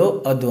ಅವಳು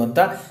ಅದು ಅಂತ.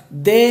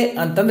 ದೇ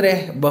ಅಂತಂದರೆ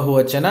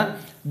ಬಹುವಚನ.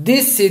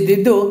 ದಿಸ್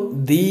ಇದ್ದಿದ್ದು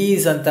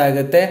ದೀಸ್ ಅಂತ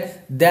ಆಗುತ್ತೆ.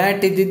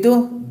 ದ್ಯಾಟ್ ಇದ್ದಿದ್ದು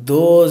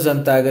ದೋಸ್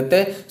ಅಂತ ಆಗುತ್ತೆ.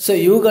 ಸೊ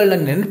ಇವುಗಳನ್ನ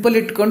ನೆನಪಲ್ಲಿ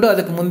ಇಟ್ಕೊಂಡು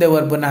ಅದಕ್ಕೆ ಮುಂದೆ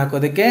ವರ್ಬನ್ನು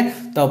ಹಾಕೋದಕ್ಕೆ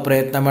ತಾವು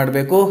ಪ್ರಯತ್ನ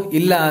ಮಾಡಬೇಕು.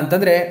 ಇಲ್ಲ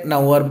ಅಂತಂದರೆ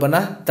ನಾವು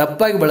ವರ್ಬನ್ನು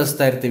ತಪ್ಪಾಗಿ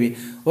ಬಳಸ್ತಾ ಇರ್ತೀವಿ.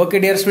 ಓಕೆ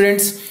ಡಿಯರ್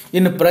ಸ್ಟೂಡೆಂಟ್ಸ್,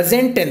 ಇನ್ನು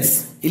ಪ್ರೆಸೆಂಟ್ ಟೆನ್ಸ್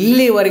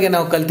ಇಲ್ಲಿವರೆಗೆ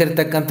ನಾವು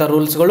ಕಲ್ತಿರ್ತಕ್ಕಂಥ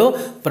ರೂಲ್ಸ್ಗಳು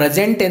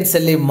ಪ್ರೆಸೆಂಟ್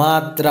ಟೆನ್ಸಲ್ಲಿ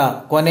ಮಾತ್ರ.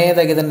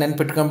 ಕೊನೆಯದಾಗಿ ಇದನ್ನು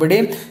ನೆನ್ಪಿಟ್ಕೊಂಡ್ಬಿಡಿ.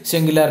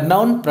 ಸಿಂಗ್ಯುಲರ್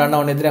ನೌನ್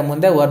ಪ್ರನೌನ್ ಇದ್ರೆ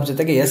ಮುಂದೆ ವರ್ಬ್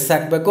ಜೊತೆಗೆ ಎಸ್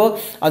ಹಾಕಬೇಕು.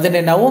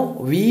 ಅದನ್ನೇ ನಾವು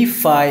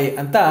V5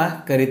 ಅಂತ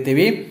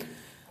ಕರಿತೀವಿ.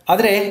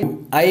 ಆದರೆ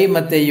ಐ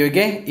ಮತ್ತು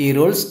ಯುಗೆ ಈ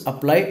ರೂಲ್ಸ್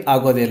ಅಪ್ಲೈ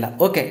ಆಗೋದಿಲ್ಲ.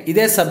 ಓಕೆ,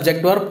 ಇದೇ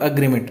ಸಬ್ಜೆಕ್ಟ್ ವರ್ಬ್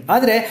ಅಗ್ರಿಮೆಂಟ್.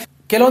 ಆದರೆ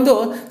ಕೆಲವೊಂದು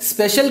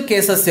ಸ್ಪೆಷಲ್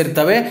ಕೇಸಸ್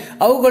ಇರ್ತವೆ.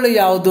 ಅವುಗಳು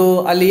ಯಾವುದು,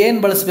 ಅಲ್ಲಿ ಏನು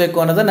ಬಳಸಬೇಕು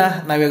ಅನ್ನೋದನ್ನು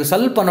ನಾವೀಗ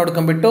ಸ್ವಲ್ಪ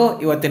ನೋಡ್ಕೊಂಡ್ಬಿಟ್ಟು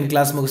ಇವತ್ತಿನ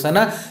ಕ್ಲಾಸ್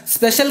ಮುಗಿಸೋಣ.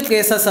 ಸ್ಪೆಷಲ್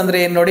ಕೇಸಸ್ ಅಂದರೆ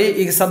ಏನು ನೋಡಿ,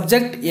 ಈಗ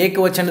ಸಬ್ಜೆಕ್ಟ್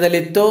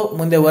ಏಕವಚನದಲ್ಲಿತ್ತು,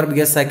 ಮುಂದೆ ವರ್ಬ್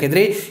ಗೆಸ್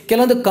ಹಾಕಿದ್ರಿ.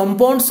 ಕೆಲವೊಂದು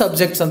ಕಂಪೌಂಡ್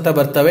ಸಬ್ಜೆಕ್ಟ್ಸ್ ಅಂತ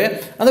ಬರ್ತವೆ,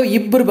 ಅಂದರೆ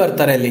ಇಬ್ಬರು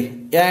ಬರ್ತಾರೆ. ಅಲ್ಲಿ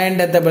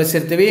ಆ್ಯಂಡ್ ಅಂತ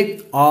ಬಳಸಿರ್ತೀವಿ,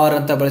 ಆರ್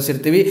ಅಂತ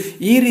ಬಳಸಿರ್ತೀವಿ.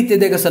 ಈ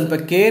ರೀತಿಯಾದಾಗ ಸ್ವಲ್ಪ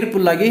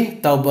ಕೇರ್ಫುಲ್ ಆಗಿ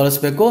ತಾವು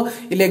ಬಳಸಬೇಕು.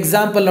 ಇಲ್ಲಿ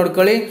ಎಕ್ಸಾಂಪಲ್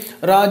ನೋಡ್ಕೊಳ್ಳಿ.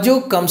 Raju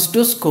comes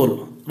to school.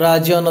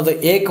 Raju ಅನ್ನೋದು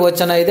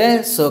ಏಕವಚನ ಇದೆ,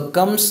 ಸೊ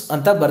ಕಮ್ಸ್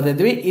ಅಂತ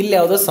ಬರೆದಿದ್ವಿ. ಇಲ್ಲಿ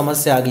ಯಾವುದೋ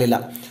ಸಮಸ್ಯೆ ಆಗಲಿಲ್ಲ.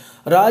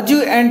 ರಾಜು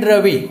ಆ್ಯಂಡ್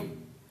ರವಿ,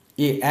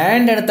 ಈ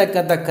ಆ್ಯಂಡ್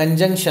ಅನ್ನತಕ್ಕಂಥ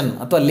ಕಂಜಂಕ್ಷನ್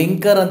ಅಥವಾ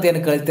ಲಿಂಕರ್ ಅಂತ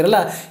ಏನು ಕಳಿತೀರಲ್ಲ,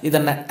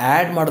 ಇದನ್ನು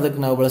ಆ್ಯಡ್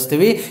ಮಾಡೋದಕ್ಕೆ ನಾವು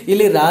ಬಳಸ್ತೀವಿ.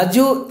 ಇಲ್ಲಿ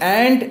ರಾಜು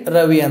ಆ್ಯಂಡ್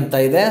ರವಿ ಅಂತ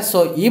ಇದೆ,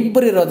 ಸೊ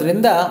ಇಬ್ಬರು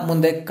ಇರೋದ್ರಿಂದ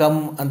ಮುಂದೆ ಕಮ್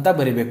ಅಂತ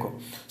ಬರಿಬೇಕು.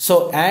 ಸೊ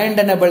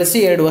ಆ್ಯಂಡನ್ನು ಬಳಸಿ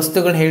ಎರಡು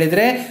ವಸ್ತುಗಳನ್ನ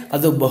ಹೇಳಿದರೆ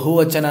ಅದು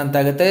ಬಹುವಚನ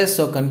ಅಂತ ಆಗುತ್ತೆ.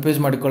 ಸೊ ಕನ್ಫ್ಯೂಸ್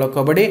ಮಾಡಿಕೊಳ್ಳೋಕೆ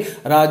ಹೋಗಬೇಡಿ.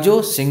 Raju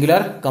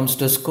singular comes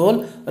to school,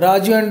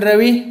 Raju and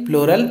Ravi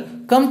plural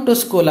come to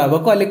school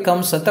ಆಗಬೇಕು, ಅಲ್ಲಿ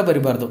ಕಮ್ಸ್ ಅಂತ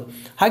ಬರಿಬಾರ್ದು.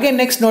 ಹಾಗೆ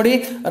ನೆಕ್ಸ್ಟ್ ನೋಡಿ,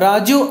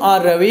 Raju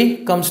R Ravi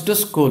comes to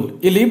school.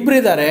 ಇಲ್ಲಿ ಇಬ್ರು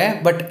ಇದ್ದಾರೆ,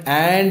 ಬಟ್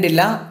ಆ್ಯಂಡ್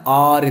ಇಲ್ಲ,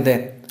 ಆರ್ ಇದೆ.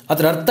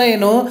 ಅದರ ಅರ್ಥ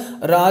ಏನು,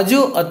 ರಾಜು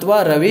ಅಥವಾ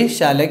ರವಿ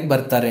ಶಾಲೆಗೆ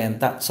ಬರ್ತಾರೆ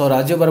ಅಂತ. ಸೊ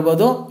ರಾಜು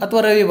ಬರ್ಬೋದು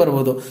ಅಥವಾ ರವಿ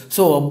ಬರ್ಬೋದು.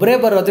 ಸೊ ಒಬ್ಬರೇ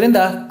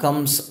ಬರೋದ್ರಿಂದ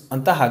ಕಮ್ಸ್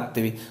ಅಂತ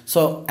ಹಾಕ್ತೀವಿ.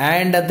 ಸೊ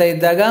ಆ್ಯಂಡ್ ಅಂತ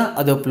ಇದ್ದಾಗ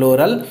ಅದು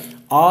ಪ್ಲೂರಲ್,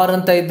 ಆರ್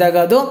ಅಂತ ಇದ್ದಾಗ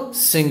ಅದು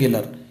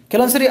ಸಿಂಗ್ಯುಲರ್.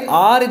 ಕೆಲವೊಂದ್ಸರಿ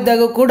ಆರ್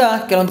ಇದ್ದಾಗ ಕೂಡ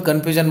ಕೆಲವೊಂದು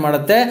ಕನ್ಫ್ಯೂಷನ್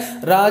ಮಾಡುತ್ತೆ.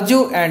 Raju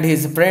and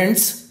his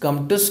friends come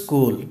to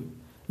school.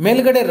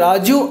 ಮೇಲ್ಗಡೆ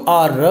Raju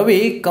R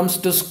Ravi comes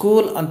to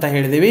school ಅಂತ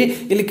ಹೇಳಿದೀವಿ.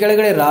 ಇಲ್ಲಿ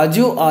ಕೆಳಗಡೆ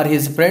Raju R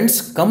his friends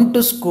come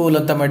to school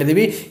ಅಂತ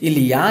ಮಾಡಿದೀವಿ.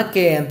 ಇಲ್ಲಿ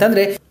ಯಾಕೆ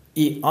ಅಂತಂದ್ರೆ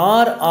ಈ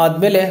ಆರ್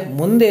ಆದ್ಮೇಲೆ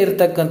ಮುಂದೆ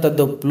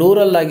ಇರ್ತಕ್ಕಂಥದ್ದು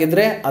ಪ್ಲೂರಲ್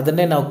ಆಗಿದ್ರೆ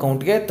ಅದನ್ನೇ ನಾವು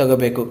ಕೌಂಟ್ಗೆ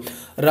ತಗೋಬೇಕು.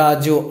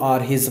 ರಾಜು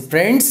ಆರ್ ಹಿಸ್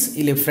ಫ್ರೆಂಡ್ಸ್,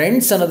 ಇಲ್ಲಿ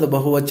ಫ್ರೆಂಡ್ಸ್ ಅನ್ನೋದು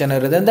ಬಹುವಚನ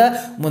ಇರೋದ್ರಿಂದ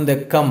ಮುಂದೆ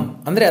ಕಮ್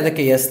ಅಂದ್ರೆ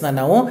ಅದಕ್ಕೆ ಎಸ್ನ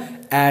ನಾವು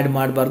ಆ್ಯಡ್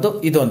ಮಾಡಬಾರ್ದು.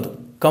 ಇದೊಂದು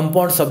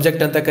ಕಂಪೌಂಡ್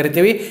ಸಬ್ಜೆಕ್ಟ್ ಅಂತ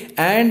ಕರಿತೀವಿ.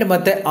 ಆ್ಯಂಡ್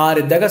ಮತ್ತು ಆರ್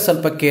ಇದ್ದಾಗ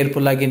ಸ್ವಲ್ಪ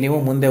ಕೇರ್ಫುಲ್ ಆಗಿ ನೀವು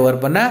ಮುಂದೆ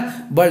ವರ್ಬನ್ನು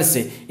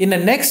ಬಳಸಿ. ಇನ್ನು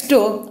ನೆಕ್ಸ್ಟು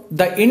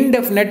ದ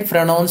ಇಂಡೆಫಿನೆಟ್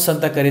ಪ್ರೊನೌನ್ಸ್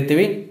ಅಂತ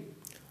ಕರಿತೀವಿ.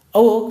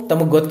 ಅವು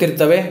ತಮಗೆ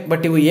ಗೊತ್ತಿರ್ತವೆ,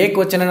 ಬಟ್ ಇವು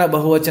ಏಕವಚನ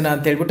ಬಹುವಚನ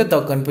ಅಂತ ಹೇಳ್ಬಿಟ್ಟು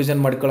ತಾವು ಕನ್ಫ್ಯೂಷನ್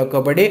ಮಾಡ್ಕೊಳಕ್ಕೆ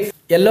ಹೋಗಬೇಡಿ.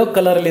 ಯೆಲ್ಲೋ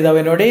ಕಲರಲ್ಲಿ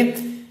ಇದಾವೆ ನೋಡಿ.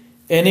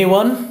 Any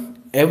one,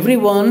 every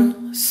one,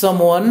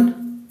 some one,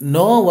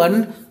 no one,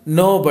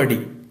 no ಬಡಿ.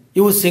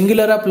 ಇವು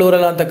ಸಿಂಗ್ಯುಲರ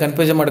ಪ್ಲೂರಲ್ ಅಂತ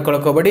ಕನ್ಫ್ಯೂಷನ್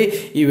ಮಾಡ್ಕೊಳಕ್ಕೆ ಹೋಗಬೇಡಿ.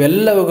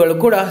 ಇವೆಲ್ಲವುಗಳು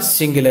ಕೂಡ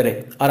ಸಿಂಗ್ಯುಲರೇ,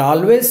 are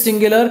always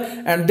singular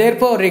and there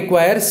for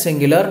require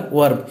singular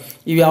verb.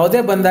 ಇವು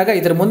ಯಾವುದೇ ಬಂದಾಗ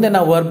ಇದ್ರ ಮುಂದೆ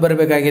ನಾವು ವರ್ಬ್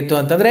ಬರಬೇಕಾಗಿತ್ತು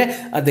ಅಂತಂದರೆ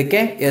ಅದಕ್ಕೆ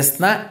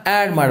ಎಸ್ನ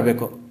ಆ್ಯಡ್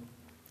ಮಾಡಬೇಕು.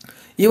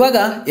 ಇವಾಗ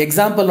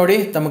ಎಕ್ಸಾಂಪಲ್ ನೋಡಿ,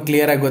 ತಮಗೆ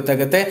ಕ್ಲಿಯರ್ ಆಗಿ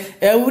ಗೊತ್ತಾಗುತ್ತೆ.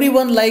 Every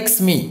one likes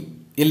me.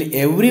 ಇಲ್ಲಿ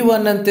ಎವ್ರಿ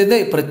ಒನ್ ಅಂತಿದೆ,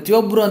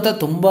 ಪ್ರತಿಯೊಬ್ಬರು ಅಂತ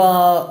ತುಂಬ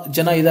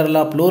ಜನ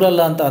ಇದಾರಲ್ಲ,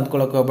 ಪ್ಲೂರಲ್ಲ ಅಂತ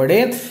ಅಂದ್ಕೊಳಕ್ಕೆ ಹೋಗಬೇಡಿ.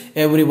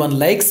 ಎವ್ರಿ ಒನ್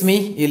ಲೈಕ್ಸ್ ಮೀ,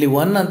 ಇಲ್ಲಿ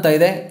ಒನ್ ಅಂತ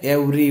ಇದೆ.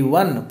 ಎವ್ರಿ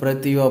ಒನ್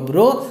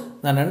ಪ್ರತಿಯೊಬ್ಬರು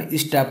ನನ್ನನ್ನು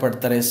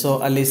ಇಷ್ಟಪಡ್ತಾರೆ. ಸೊ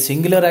ಅಲ್ಲಿ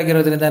ಸಿಂಗ್ಯುಲರ್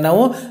ಆಗಿರೋದ್ರಿಂದ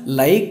ನಾವು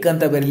ಲೈಕ್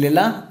ಅಂತ ಬರಲಿಲ್ಲ,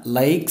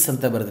 ಲೈಕ್ಸ್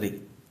ಅಂತ ಬರೆದ್ರಿ.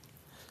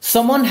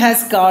 ಸಮೊನ್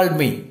ಹ್ಯಾಸ್ ಕಾಲ್ಡ್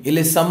ಮೀ,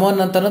 ಇಲ್ಲಿ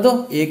ಸಮೊನ್ ಅಂತ ಅನ್ನೋದು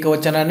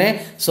ಏಕವಚನನೇ,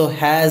 ಸೊ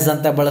ಹ್ಯಾಸ್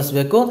ಅಂತ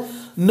ಬಳಸಬೇಕು.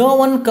 No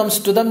one comes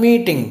to the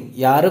meeting,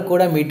 ಯಾರು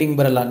ಕೂಡ ಮೀಟಿಂಗ್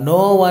ಬರಲ್ಲ.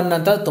 ನೋ ಒನ್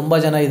ಅಂತ ತುಂಬ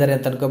ಜನ ಇದ್ದಾರೆ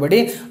ಅಂತ ಅನ್ಕೋಬೇಡಿ,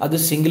 ಅದು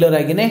ಸಿಂಗ್ಯುಲರ್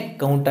ಆಗಿನೇ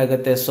ಕೌಂಟ್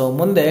ಆಗುತ್ತೆ. ಸೊ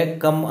ಮುಂದೆ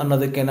ಕಮ್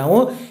ಅನ್ನೋದಕ್ಕೆ ನಾವು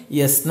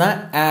ಎಸ್ನ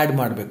ಆ್ಯಡ್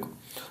ಮಾಡಬೇಕು.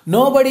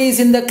 ನೋ ಬಡಿ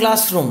is in the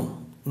class room.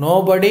 No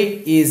ಬಡಿ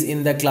is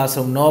in the class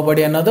room. No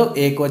ಬಡಿ ಅನ್ನೋದು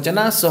ಏಕವಚನ,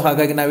 ಸೊ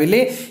ಹಾಗಾಗಿ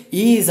ನಾವಿಲ್ಲಿ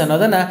ಈಸ್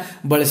ಅನ್ನೋದನ್ನು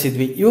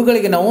ಬಳಸಿದ್ವಿ.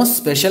 ಇವುಗಳಿಗೆ ನಾವು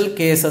ಸ್ಪೆಷಲ್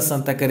ಕೇಸಸ್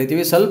ಅಂತ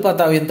ಕರಿತೀವಿ. ಸ್ವಲ್ಪ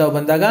ತಾವು ಇಂಥವು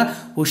ಬಂದಾಗ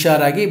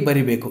ಹುಷಾರಾಗಿ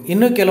ಬರಿಬೇಕು.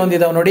 ಇನ್ನು ಕೆಲವೊಂದು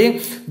ಇದಾವೆ ನೋಡಿ.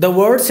 The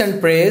words and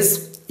praise,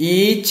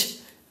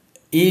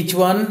 each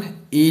one,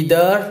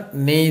 either,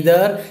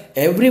 neither,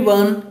 every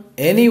one,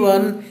 any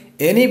one,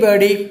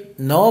 anybody,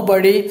 no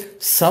ಬಡಿ,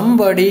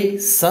 ಸಂಬಡಿ,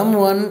 ಸಮ್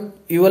ಒನ್.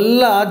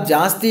 ಇವೆಲ್ಲ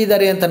ಜಾಸ್ತಿ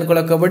ಇದ್ದಾರೆ ಅಂತ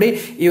ಅನ್ಕೊಳಕ್ಕೆ ಹೋಗಬೇಡಿ,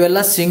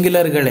 ಇವೆಲ್ಲ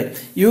ಸಿಂಗ್ಯುಲರ್ಗಳೇ.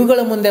 ಇವುಗಳ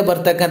ಮುಂದೆ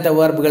ಬರ್ತಕ್ಕಂಥ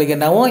ವರ್ಬ್ಗಳಿಗೆ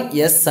ನಾವು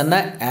ಎಸ್ ಅನ್ನ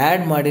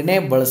ಆ್ಯಡ್ ಮಾಡಿನೇ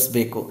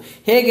ಬಳಸಬೇಕು.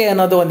 ಹೇಗೆ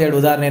ಅನ್ನೋದು ಒಂದೆರಡು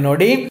ಉದಾಹರಣೆ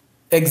ನೋಡಿ.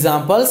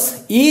 Examples,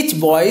 each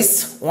boys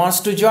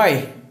wants to Joy.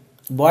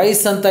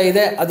 Boys ಅಂತ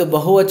ಇದೆ, ಅದು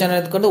ಬಹುವಚನ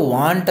ಎತ್ಕೊಂಡು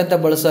ವಾಂಟ್ ಅಂತ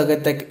ಬಳಸೋ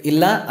ಅಗತ್ಯ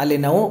ಇಲ್ಲ, ಅಲ್ಲಿ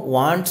ನಾವು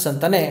ವಾಂಟ್ಸ್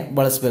ಅಂತಾನೆ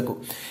ಬಳಸಬೇಕು.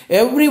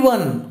 ಎವ್ರಿ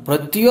ಒನ್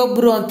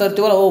ಪ್ರತಿಯೊಬ್ಬರು ಅಂತ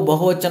ಇರ್ತೀವಲ್ಲ,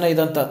 ಬಹುವಚನ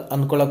ಇದಂತ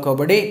ಅನ್ಕೊಳಕ್ಕೆ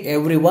ಹೋಗಬೇಡಿ.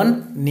 ಎವ್ರಿ ಒನ್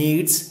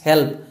ನೀಡ್ಸ್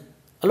ಹೆಲ್ಪ್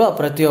ಅಲ್ವಾ,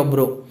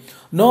 ಪ್ರತಿಯೊಬ್ಬರು.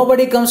 ನೋ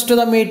ಬಡಿ comes to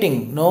the meeting.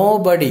 No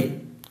ಬಡಿ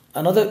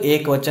ಅನ್ನೋದು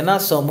ಏಕವಚನ,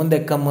 ಸೊ ಮುಂದೆ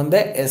ಕಮ್ ಮುಂದೆ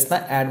ಎಸ್ನ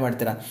ಆ್ಯಡ್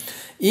ಮಾಡ್ತೀರಾ.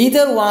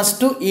 ಈದರ್ ವಾಂಟ್ಸ್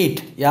ಟು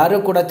ಈಟ್, ಯಾರು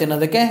ಕೂಡ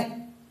ತಿನ್ನೋದಕ್ಕೆ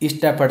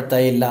ಇಷ್ಟಪಡ್ತಾ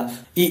ಇಲ್ಲ.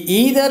 ಈ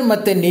ಈದರ್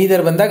ಮತ್ತು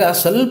ನೀದರ್ ಬಂದಾಗ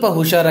ಸ್ವಲ್ಪ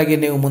ಹುಷಾರಾಗಿ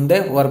ನೀವು ಮುಂದೆ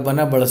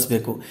ವರ್ಬನ್ನು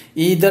ಬಳಸಬೇಕು.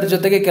 ಈದರ್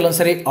ಜೊತೆಗೆ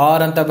ಕೆಲವೊಂದ್ಸರಿ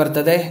ಆರ್ ಅಂತ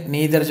ಬರ್ತದೆ,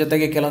 ನೀದರ್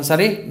ಜೊತೆಗೆ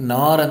ಕೆಲವೊಂದ್ಸರಿ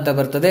ನಾರ್ ಅಂತ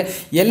ಬರ್ತದೆ.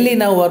 ಎಲ್ಲಿ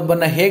ನಾವು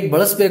ವರ್ಬನ್ನು ಹೇಗೆ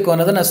ಬಳಸಬೇಕು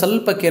ಅನ್ನೋದನ್ನು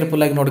ಸ್ವಲ್ಪ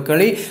ಕೇರ್ಫುಲ್ ಆಗಿ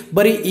ನೋಡ್ಕೊಳ್ಳಿ.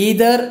 ಬರೀ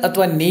ಈದರ್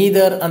ಅಥವಾ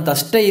ನೀದರ್ ಅಂತ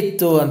ಅಷ್ಟೇ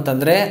ಇತ್ತು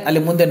ಅಂತಂದರೆ,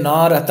 ಅಲ್ಲಿ ಮುಂದೆ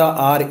ನಾರ್ ಅಥವಾ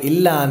ಆರ್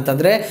ಇಲ್ಲ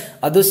ಅಂತಂದರೆ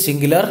ಅದು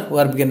ಸಿಂಗ್ಯುಲರ್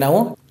ವರ್ಬ್ಗೆ ನಾವು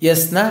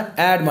ಎಸ್ನ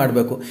ಆ್ಯಡ್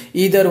ಮಾಡಬೇಕು.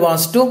 Either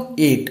wants to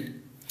eat.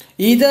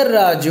 Either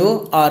Raju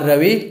R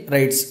Ravi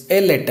writes a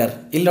letter.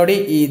 ಇಲ್ಲಿ ನೋಡಿ,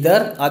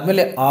 ಈದರ್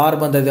ಆದಮೇಲೆ ಆರ್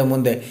ಬಂದಿದೆ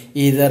ಮುಂದೆ.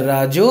 Either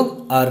Raju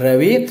R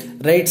Ravi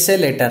writes a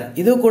letter.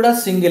 ಇದು ಕೂಡ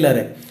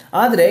ಸಿಂಗ್ಯುಲರೇ.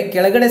 ಆದರೆ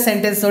ಕೆಳಗಡೆ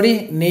ಸೆಂಟೆನ್ಸ್ ನೋಡಿ,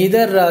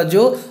 ನೀದರ್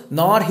ರಾಜು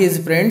ನಾರ್ his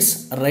friends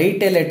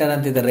right A letter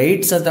ಅಂತಿದೆ.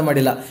 ರೈಟ್ಸ್ ಅಂತ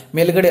ಮಾಡಿಲ್ಲ,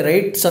 ಮೇಲ್ಗಡೆ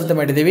ರೈಟ್ಸ್ ಅಂತ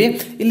ಮಾಡಿದ್ದೀವಿ,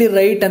 ಇಲ್ಲಿ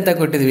ರೈಟ್ ಅಂತ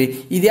ಕೊಟ್ಟಿದ್ದೀವಿ.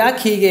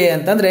 ಇದ್ಯಾಕೆ ಹೀಗೆ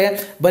ಅಂತಂದರೆ,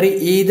 ಬರೀ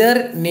ಈದರ್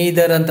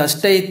ನೀದರ್ ಅಂತ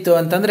ಅಷ್ಟೇ ಇತ್ತು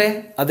ಅಂತಂದರೆ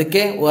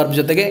ಅದಕ್ಕೆ ವರ್ಬ್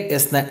ಜೊತೆಗೆ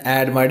ಎಸ್ನ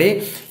ಆ್ಯಡ್ ಮಾಡಿ.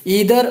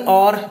 ಈದರ್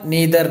ಆರ್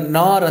ನೀದರ್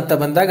ನಾರ್ ಅಂತ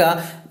ಬಂದಾಗ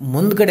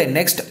ಮುಂದ್ಗಡೆ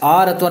ನೆಕ್ಸ್ಟ್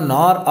ಆರ್ ಅಥವಾ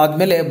ನಾರ್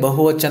ಆದಮೇಲೆ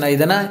ಬಹುವಚನ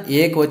ಇದನ್ನ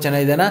ಏಕವಚನ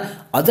ಇದನ್ನ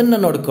ಅದನ್ನು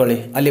ನೋಡ್ಕೊಳ್ಳಿ.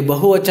 ಅಲ್ಲಿ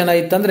ಬಹುವಚನ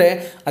ಇತ್ತಂದರೆ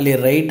ಅಲ್ಲಿ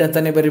ರೈಟ್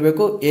ಅಂತಲೇ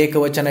ಬರೀಬೇಕು,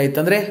 ಏಕವಚನ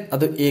ಇತ್ತಂದರೆ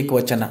ಅದು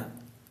ಏಕವಚನ.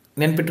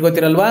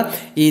 ನೆನ್ಪಿಟ್ಕೋತಿರಲ್ವಾ?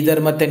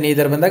 ಈದರ್ ಮತ್ತು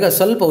ನೀದರ್ ಬಂದಾಗ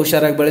ಸ್ವಲ್ಪ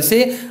ಹುಷಾರಾಗಿ ಬಳಸಿ.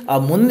 ಆ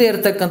ಮುಂದೆ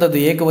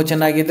ಇರ್ತಕ್ಕಂಥದ್ದು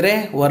ಏಕವಚನ ಆಗಿದ್ರೆ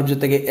ವರ್ಬ್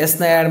ಜೊತೆಗೆ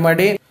ಎಸ್ನ ಆ್ಯಡ್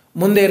ಮಾಡಿ.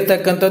 ಮುಂದೆ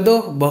ಇರ್ತಕ್ಕಂಥದ್ದು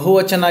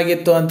ಬಹುವಚನ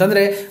ಆಗಿತ್ತು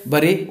ಅಂತಂದರೆ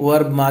ಬರೀ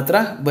ವರ್ಬ್ ಮಾತ್ರ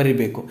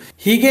ಬರಿಬೇಕು.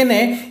 ಹೀಗೇನೆ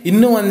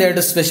ಇನ್ನೂ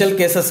ಒಂದೆರಡು ಸ್ಪೆಷಲ್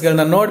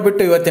ಕೇಸಸ್ಗಳನ್ನ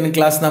ನೋಡಿಬಿಟ್ಟು ಇವತ್ತಿನ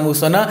ಕ್ಲಾಸ್ನ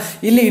ಮುಗಿಸೋಣ.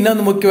 ಇಲ್ಲಿ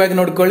ಇನ್ನೊಂದು ಮುಖ್ಯವಾಗಿ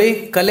ನೋಡ್ಕೊಳ್ಳಿ,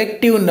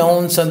 ಕಲೆಕ್ಟಿವ್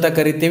ನೌನ್ಸ್ ಅಂತ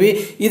ಕರಿತೀವಿ.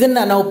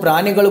 ಇದನ್ನು ನಾವು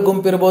ಪ್ರಾಣಿಗಳ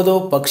ಗುಂಪಿರ್ಬೋದು,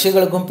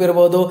 ಪಕ್ಷಿಗಳ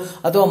ಗುಂಪಿರ್ಬೋದು,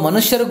 ಅಥವಾ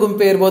ಮನುಷ್ಯರ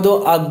ಗುಂಪೇ ಇರ್ಬೋದು.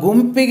 ಆ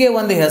ಗುಂಪಿಗೆ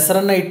ಒಂದು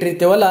ಹೆಸರನ್ನು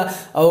ಇಟ್ಟಿರ್ತೀವಲ್ಲ,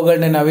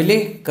 ಅವುಗಳನ್ನ ನಾವಿಲ್ಲಿ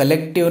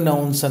ಕಲೆಕ್ಟಿವ್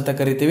ನೌನ್ಸ್ ಅಂತ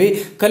ಕರಿತೀವಿ.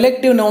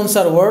 Collective nouns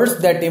or words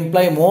that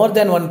imply more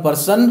than one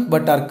person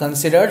but are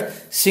considered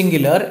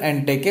singular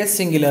and take A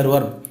singular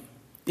verb.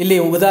 ಇಲ್ಲಿ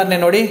ಉದಾಹರಣೆ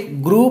ನೋಡಿ,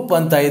 ಗ್ರೂಪ್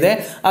ಅಂತ ಇದೆ.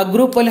 ಆ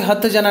ಗ್ರೂಪಲ್ಲಿ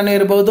 10 ಜನನೇ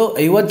ಇರ್ಬೋದು,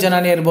 50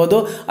 ಜನನೇ ಇರ್ಬೋದು.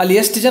 ಅಲ್ಲಿ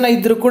ಎಷ್ಟು ಜನ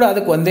ಇದ್ರೂ ಕೂಡ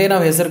ಅದಕ್ಕೆ ಒಂದೇ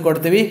ನಾವು ಹೆಸರು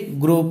ಕೊಡ್ತೀವಿ,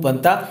 ಗ್ರೂಪ್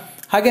ಅಂತ.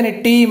 ಹಾಗೆಯೇ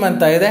ಟೀಮ್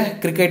ಅಂತ ಇದೆ.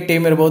 ಕ್ರಿಕೆಟ್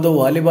ಟೀಮ್ ಇರ್ಬೋದು,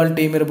 ವಾಲಿಬಾಲ್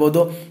ಟೀಮ್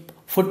ಇರ್ಬೋದು,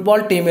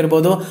 ಫುಟ್ಬಾಲ್ ಟೀಮ್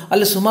ಇರ್ಬೋದು.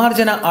 ಅಲ್ಲಿ ಸುಮಾರು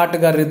ಜನ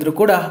ಆಟಗಾರರಿದ್ರು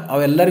ಕೂಡ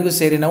ಅವೆಲ್ಲರಿಗೂ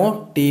ಸೇರಿ ನಾವು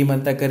ಟೀಮ್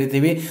ಅಂತ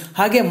ಕರಿತೀವಿ.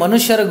 ಹಾಗೆ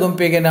ಮನುಷ್ಯರ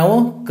ಗುಂಪಿಗೆ ನಾವು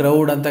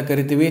ಕ್ರೌಡ್ ಅಂತ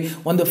ಕರಿತೀವಿ.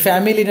 ಒಂದು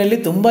ಫ್ಯಾಮಿಲಿನಲ್ಲಿ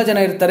ತುಂಬ ಜನ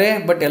ಇರ್ತಾರೆ,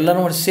 ಬಟ್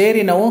ಎಲ್ಲರೂ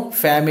ಸೇರಿ ನಾವು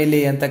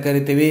ಫ್ಯಾಮಿಲಿ ಅಂತ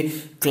ಕರಿತೀವಿ,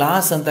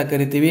 ಕ್ಲಾಸ್ ಅಂತ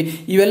ಕರಿತೀವಿ.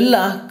 ಇವೆಲ್ಲ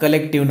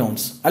ಕಲೆಕ್ಟಿವ್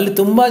ನೌನ್ಸ್. ಅಲ್ಲಿ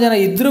ತುಂಬ ಜನ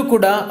ಇದ್ದರೂ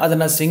ಕೂಡ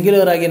ಅದನ್ನು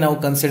ಸಿಂಗ್ಯುಲರ್ ಆಗಿ ನಾವು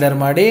ಕನ್ಸಿಡರ್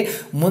ಮಾಡಿ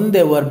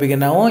ಮುಂದೆ ವರ್ಬಿಗೆ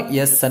ನಾವು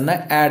ಎಸ್ ಅನ್ನು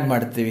ಆ್ಯಡ್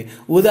ಮಾಡ್ತೀವಿ.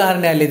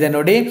 ಉದಾಹರಣೆ ಅಲ್ಲಿದೆ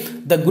ನೋಡಿ,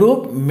 the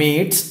group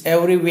meets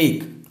every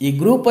week. ಈ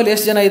ಗ್ರೂಪಲ್ಲಿ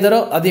ಎಷ್ಟು ಜನ ಇದ್ದಾರೋ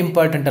ಅದು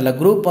ಇಂಪಾರ್ಟೆಂಟ್ ಅಲ್ಲ.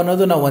 ಗ್ರೂಪ್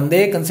ಅನ್ನೋದು ನಾವು ಒಂದೇ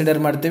ಕನ್ಸಿಡರ್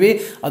ಮಾಡ್ತೀವಿ,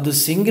 ಅದು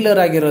ಸಿಂಗ್ಯುಲರ್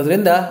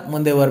ಆಗಿರೋದ್ರಿಂದ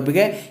ಮುಂದೆ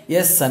ವರ್ಬ್ಗೆ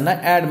ಎಸ್ ಅನ್ನು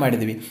ಆ್ಯಡ್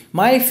ಮಾಡಿದ್ವಿ.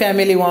 My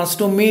family wants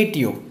to meet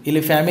you.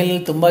 ಇಲ್ಲಿ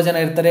ಫ್ಯಾಮಿಲಿಯಲ್ಲಿ ತುಂಬ ಜನ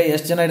ಇರ್ತಾರೆ,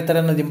 ಎಷ್ಟು ಜನ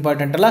ಇರ್ತಾರೆ ಅನ್ನೋದು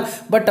ಇಂಪಾರ್ಟೆಂಟ್ ಅಲ್ಲ,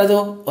 ಬಟ್ ಅದು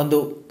ಒಂದು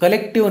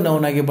ಕಲೆಕ್ಟಿವ್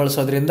ನೌನ್ ಆಗಿ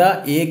ಬಳಸೋದ್ರಿಂದ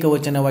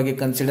ಏಕವಚನವಾಗಿ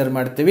ಕನ್ಸಿಡರ್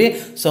ಮಾಡ್ತೀವಿ.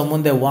 ಸೊ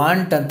ಮುಂದೆ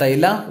ವಾಂಟ್ ಅಂತ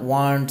ಇಲ್ಲ,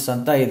 ವಾಂಟ್ಸ್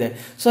ಅಂತ ಇದೆ.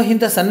 ಸೊ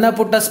ಇಂಥ ಸಣ್ಣ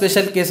ಪುಟ್ಟ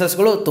ಸ್ಪೆಷಲ್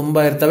ಕೇಸಸ್ಗಳು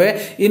ತುಂಬ ಇರ್ತವೆ.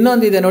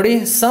 ಇನ್ನೊಂದಿದೆ ನೋಡಿ,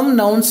 some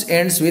nouns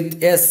ends with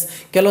S.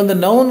 ಕೆಲವೊಂದು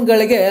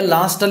ನೌನ್ಗಳಿಗೆ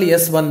ಲಾಸ್ಟಲ್ಲಿ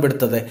ಎಸ್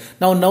ಬಂದ್ಬಿಡ್ತದೆ.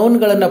 ನಾವು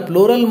ನೌನ್ಗಳನ್ನು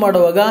ಪ್ಲೂರಲ್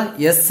ಮಾಡುವಾಗ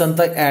ಎಸ್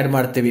ಅಂತ ಆ್ಯಡ್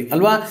ಮಾಡ್ತೀವಿ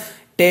ಅಲ್ವಾ.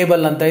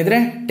 ಟೇಬಲ್ ಅಂತ ಇದ್ರೆ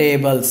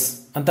ಟೇಬಲ್ಸ್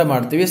ಅಂತ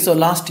ಮಾಡ್ತೀವಿ. ಸೊ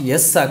ಲಾಸ್ಟ್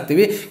ಎಸ್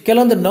ಹಾಕ್ತೀವಿ.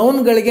 ಕೆಲವೊಂದು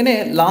ನೌನ್ಗಳಿಗೇನೆ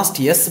ಲಾಸ್ಟ್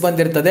ಎಸ್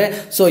ಬಂದಿರ್ತದೆ.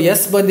 ಸೊ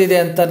ಎಸ್ ಬಂದಿದೆ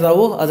ಅಂತ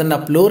ನಾವು ಅದನ್ನು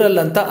ಪ್ಲೂರಲ್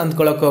ಅಂತ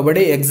ಅಂದ್ಕೊಳಕ್ಕೆ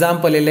ಹೋಗಬೇಡಿ.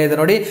 ಎಕ್ಸಾಂಪಲ್ ಇಲ್ಲೇ ಇದೆ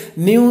ನೋಡಿ,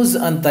 ನ್ಯೂಸ್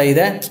ಅಂತ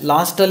ಇದೆ.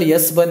 ಲಾಸ್ಟಲ್ಲಿ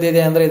ಎಸ್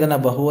ಬಂದಿದೆ ಅಂದರೆ ಇದನ್ನು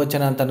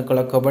ಬಹುವಚನ ಅಂತ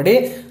ಅಂದ್ಕೊಳಕ್ಕೆ ಹೋಗಬೇಡಿ,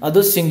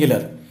 ಅದು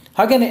ಸಿಂಗ್ಯುಲರ್.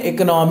 ಹಾಗೆಯೇ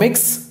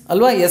ಎಕನಾಮಿಕ್ಸ್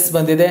ಅಲ್ವಾ, ಎಸ್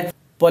ಬಂದಿದೆ.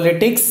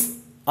 Politics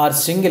R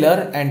singular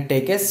and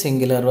take A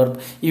singular verb.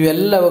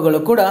 ಇವೆಲ್ಲವುಗಳು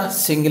ಕೂಡ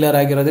ಸಿಂಗ್ಯುಲರ್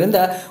ಆಗಿರೋದ್ರಿಂದ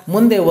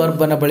ಮುಂದೆ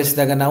ವರ್ಬನ್ನು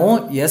ಬಳಸಿದಾಗ ನಾವು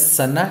ಎಸ್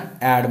ಅನ್ನು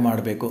ಆ್ಯಡ್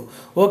ಮಾಡಬೇಕು.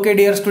 ಓಕೆ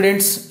ಡಿಯರ್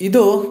ಸ್ಟೂಡೆಂಟ್ಸ್,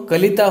 ಇದು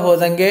ಕಲಿತಾ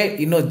ಹೋದಂಗೆ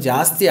ಇನ್ನೂ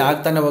ಜಾಸ್ತಿ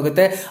ಆಗ್ತಾನೆ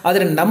ಹೋಗುತ್ತೆ.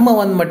 ಆದರೆ ನಮ್ಮ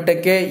ಒಂದು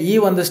ಮಟ್ಟಕ್ಕೆ ಈ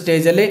ಒಂದು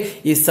ಸ್ಟೇಜಲ್ಲಿ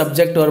ಈ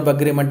ಸಬ್ಜೆಕ್ಟ್ ವರ್ಬ್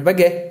ಅಗ್ರಿಮೆಂಟ್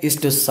ಬಗ್ಗೆ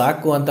ಇಷ್ಟು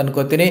ಸಾಕು ಅಂತ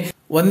ಅನ್ಕೋತೀನಿ.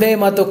 ಒಂದೇ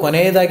ಮಾತು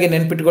ಕೊನೆಯದಾಗಿ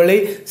ನೆನ್ಪಿಟ್ಕೊಳ್ಳಿ,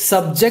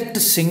 ಸಬ್ಜೆಕ್ಟ್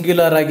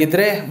ಸಿಂಗ್ಯುಲರ್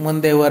ಆಗಿದ್ರೆ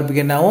ಮುಂದೆ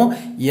ವರ್ಬ್ಗೆ ನಾವು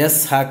ಎಸ್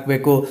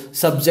ಹಾಕಬೇಕು.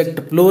 ಸಬ್ಜೆಕ್ಟ್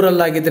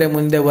ಪ್ಲೂರಲ್ ಆಗಿದ್ರೆ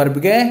ಮುಂದೆ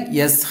ವರ್ಬ್ಗೆ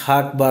ಎಸ್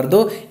ಹಾಕಬಾರ್ದು.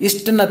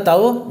 ಇಷ್ಟನ್ನ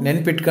ತಾವು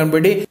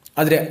ನೆನ್ಪಿಟ್ಕೊಂಡ್ಬಿಡಿ.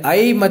 ಆದರೆ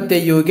ಐ ಮತ್ತು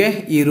ಯುಗೆ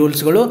ಈ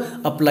ರೂಲ್ಸ್ಗಳು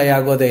ಅಪ್ಲೈ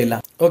ಆಗೋದೇ ಇಲ್ಲ.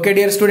 ಓಕೆ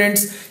ಡಿಯರ್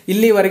ಸ್ಟೂಡೆಂಟ್ಸ್,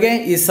 ಇಲ್ಲಿವರೆಗೆ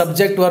ಈ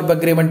ಸಬ್ಜೆಕ್ಟ್ ವರ್ಬ್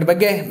ಅಗ್ರಿಮೆಂಟ್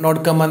ಬಗ್ಗೆ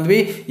ನೋಡ್ಕೊಂಬಂದ್ವಿ.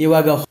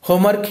 ಇವಾಗ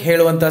ಹೋಮ್ವರ್ಕ್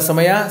ಹೇಳುವಂಥ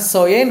ಸಮಯ.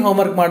 ಸೊ ಏನು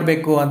ಹೋಮ್ವರ್ಕ್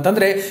ಮಾಡಬೇಕು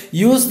ಅಂತಂದರೆ,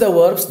 use the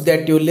verbs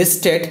that you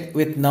listed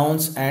with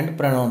nouns and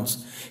pronounce.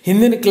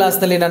 ಹಿಂದಿನ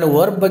ಕ್ಲಾಸ್ನಲ್ಲಿ ನಾನು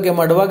ವರ್ಬ್ ಬಗ್ಗೆ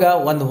ಮಾಡುವಾಗ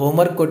ಒಂದು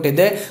ಹೋಮ್ವರ್ಕ್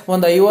ಕೊಟ್ಟಿದ್ದೆ.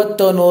 ಒಂದು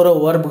 50-100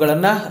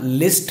 ವರ್ಬ್ಗಳನ್ನು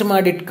ಲಿಸ್ಟ್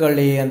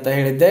ಮಾಡಿಟ್ಕೊಳ್ಳಿ ಅಂತ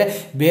ಹೇಳಿದ್ದೆ.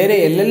 ಬೇರೆ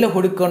ಎಲ್ಲೆಲ್ಲ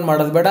ಹುಡುಕೊಂಡು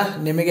ಮಾಡೋದು ಬೇಡ,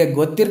 ನಿಮಗೆ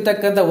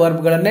ಗೊತ್ತಿರ್ತಕ್ಕಂಥ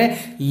ವರ್ಬ್ಗಳನ್ನೇ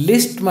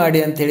ಲಿಸ್ಟ್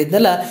ಮಾಡಿ ಅಂತ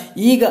ಹೇಳಿದ್ನಲ್ಲ.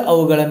 ಈಗ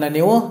ಅವುಗಳನ್ನು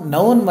ನೀವು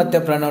ನೌನ್ ಮತ್ತು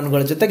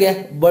ಪ್ರೊನೌನ್ಗಳ ಜೊತೆಗೆ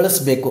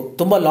ಬಳಸಬೇಕು.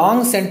 ತುಂಬ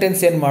ಲಾಂಗ್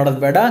ಸೆಂಟೆನ್ಸ್ ಏನು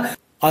ಮಾಡೋದು ಬೇಡ.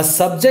 ಆ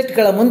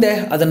ಸಬ್ಜೆಕ್ಟ್ಗಳ ಮುಂದೆ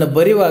ಅದನ್ನು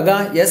ಬರೆಯುವಾಗ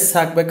ಎಸ್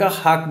ಹಾಕಬೇಕಾ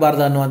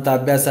ಹಾಕಬಾರ್ದು ಅನ್ನುವಂಥ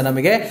ಅಭ್ಯಾಸ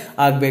ನಮಗೆ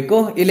ಆಗಬೇಕು.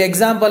 ಇಲ್ಲಿ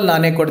ಎಕ್ಸಾಂಪಲ್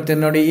ನಾನೇ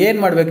ಕೊಡ್ತೀನಿ ನೋಡಿ. ಏನು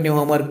ಮಾಡಬೇಕು ನೀವು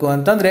ಹೋಮ್ವರ್ಕು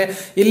ಅಂತಂದರೆ,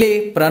 ಇಲ್ಲಿ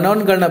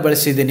ಪ್ರೊನೌನ್ಗಳನ್ನ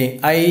ಬಳಸಿದ್ದೀನಿ.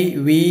 I,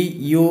 V,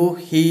 you,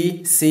 he,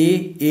 C,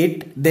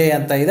 it, they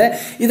ಅಂತ ಇದೆ.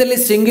 ಇದರಲ್ಲಿ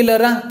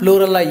ಸಿಂಗ್ಯುಲರ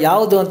ಪ್ಲೂರಲ್ಲ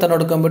ಯಾವುದು ಅಂತ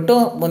ನೋಡ್ಕೊಂಡ್ಬಿಟ್ಟು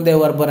ಮುಂದೆ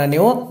ವರ್ಬನ್ನು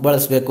ನೀವು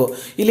ಬಳಸಬೇಕು.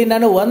 ಇಲ್ಲಿ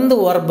ನಾನು ಒಂದು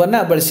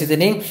ವರ್ಬನ್ನು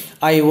ಬಳಸಿದ್ದೀನಿ.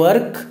 I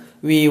work,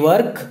 we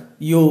work,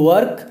 you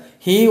work,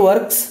 he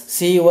works,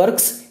 C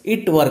works,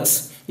 it works.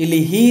 ಇಲ್ಲಿ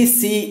ಹಿ,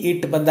 ಸಿ,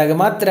 ಇಟ್ ಬಂದಾಗ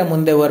ಮಾತ್ರ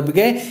ಮುಂದೆ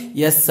ವರ್ಬ್ಗೆ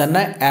ಎಸ್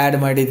ಅನ್ನು ಆ್ಯಡ್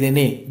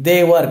ಮಾಡಿದ್ದೀನಿ. ದೇ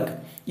ವರ್ಕ್,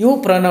 ಇವು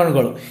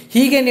ಪ್ರೊನೌನ್ಗಳು.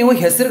 ಹೀಗೆ ನೀವು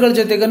ಹೆಸರುಗಳ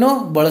ಜೊತೆಗೂ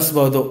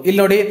ಬಳಸ್ಬೋದು.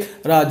 ಇಲ್ಲಿ ನೋಡಿ,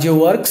 Raju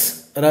works,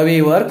 Ravi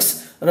works,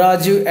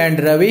 Raju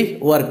and Ravi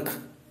work.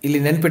 ಇಲ್ಲಿ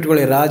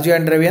ನೆನ್ಪಿಟ್ಕೊಳ್ಳಿ, ರಾಜು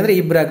ಆ್ಯಂಡ್ ರವಿ ಅಂದರೆ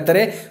ಇಬ್ಬರು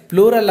ಆಗ್ತಾರೆ,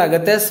 ಪ್ಲೂರಲ್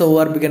ಆಗುತ್ತೆ. ಸೊ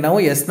ವರ್ಬ್ಗೆ ನಾವು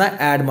ಎಸ್ನ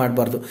ಆ್ಯಡ್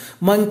ಮಾಡಬಾರ್ದು.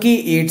 Monkey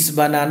eats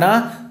banana,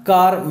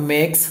 car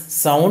makes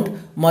sound,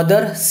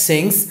 mother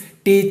sings,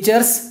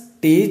 teachers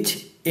teach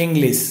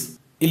English.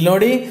 ಇಲ್ಲಿ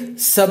ನೋಡಿ,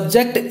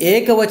 ಸಬ್ಜೆಕ್ಟ್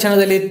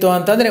ಏಕವಚನದಲ್ಲಿತ್ತು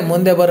ಅಂತಂದರೆ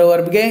ಮುಂದೆ ಬರೋ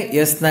ವರ್ಬ್ಗೆ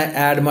ಎಸ್ನ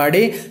ಆ್ಯಡ್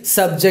ಮಾಡಿ.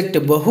 ಸಬ್ಜೆಕ್ಟ್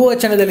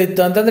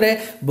ಬಹುವಚನದಲ್ಲಿತ್ತು ಅಂತಂದರೆ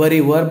ಬರೀ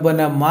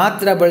ವರ್ಬನ್ನು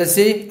ಮಾತ್ರ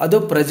ಬಳಸಿ, ಅದು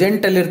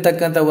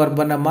ಪ್ರೆಸೆಂಟಲ್ಲಿರ್ತಕ್ಕಂಥ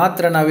ವರ್ಬನ್ನು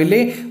ಮಾತ್ರ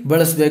ನಾವಿಲ್ಲಿ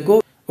ಬಳಸಬೇಕು.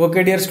 ಓಕೆ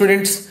ಡಿಯರ್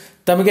ಸ್ಟೂಡೆಂಟ್ಸ್,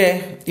 ತಮಗೆ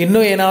ಇನ್ನೂ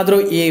ಏನಾದರೂ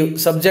ಈ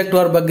ಸಬ್ಜೆಕ್ಟ್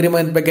ವರ್ಬ್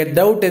ಅಗ್ರಿಮೆಂಟ್ ಬಗ್ಗೆ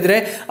ಡೌಟ್ ಇದ್ದರೆ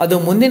ಅದು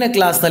ಮುಂದಿನ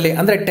ಕ್ಲಾಸ್ನಲ್ಲಿ,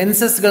 ಅಂದರೆ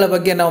ಟೆನ್ಸಸ್ಗಳ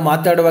ಬಗ್ಗೆ ನಾವು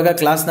ಮಾತಾಡುವಾಗ,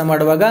 ಕ್ಲಾಸ್ನ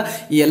ಮಾಡುವಾಗ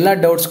ಈ ಎಲ್ಲ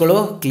ಡೌಟ್ಸ್ಗಳು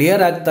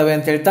ಕ್ಲಿಯರ್ ಆಗ್ತವೆ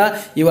ಅಂತ ಹೇಳ್ತಾ,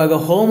 ಇವಾಗ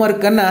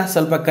ಹೋಮ್ವರ್ಕನ್ನು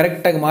ಸ್ವಲ್ಪ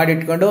ಕರೆಕ್ಟಾಗಿ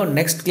ಮಾಡಿಟ್ಕೊಂಡು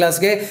ನೆಕ್ಸ್ಟ್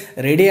ಕ್ಲಾಸ್ಗೆ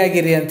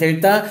ರೆಡಿಯಾಗಿರಿ ಅಂತ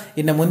ಹೇಳ್ತಾ,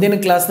 ಇನ್ನು ಮುಂದಿನ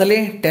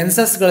ಕ್ಲಾಸ್ನಲ್ಲಿ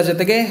ಟೆನ್ಸಸ್ಗಳ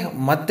ಜೊತೆಗೆ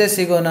ಮತ್ತೆ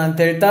ಸಿಗೋಣ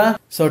ಅಂತ ಹೇಳ್ತಾ,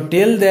 so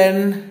till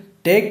then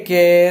take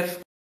care.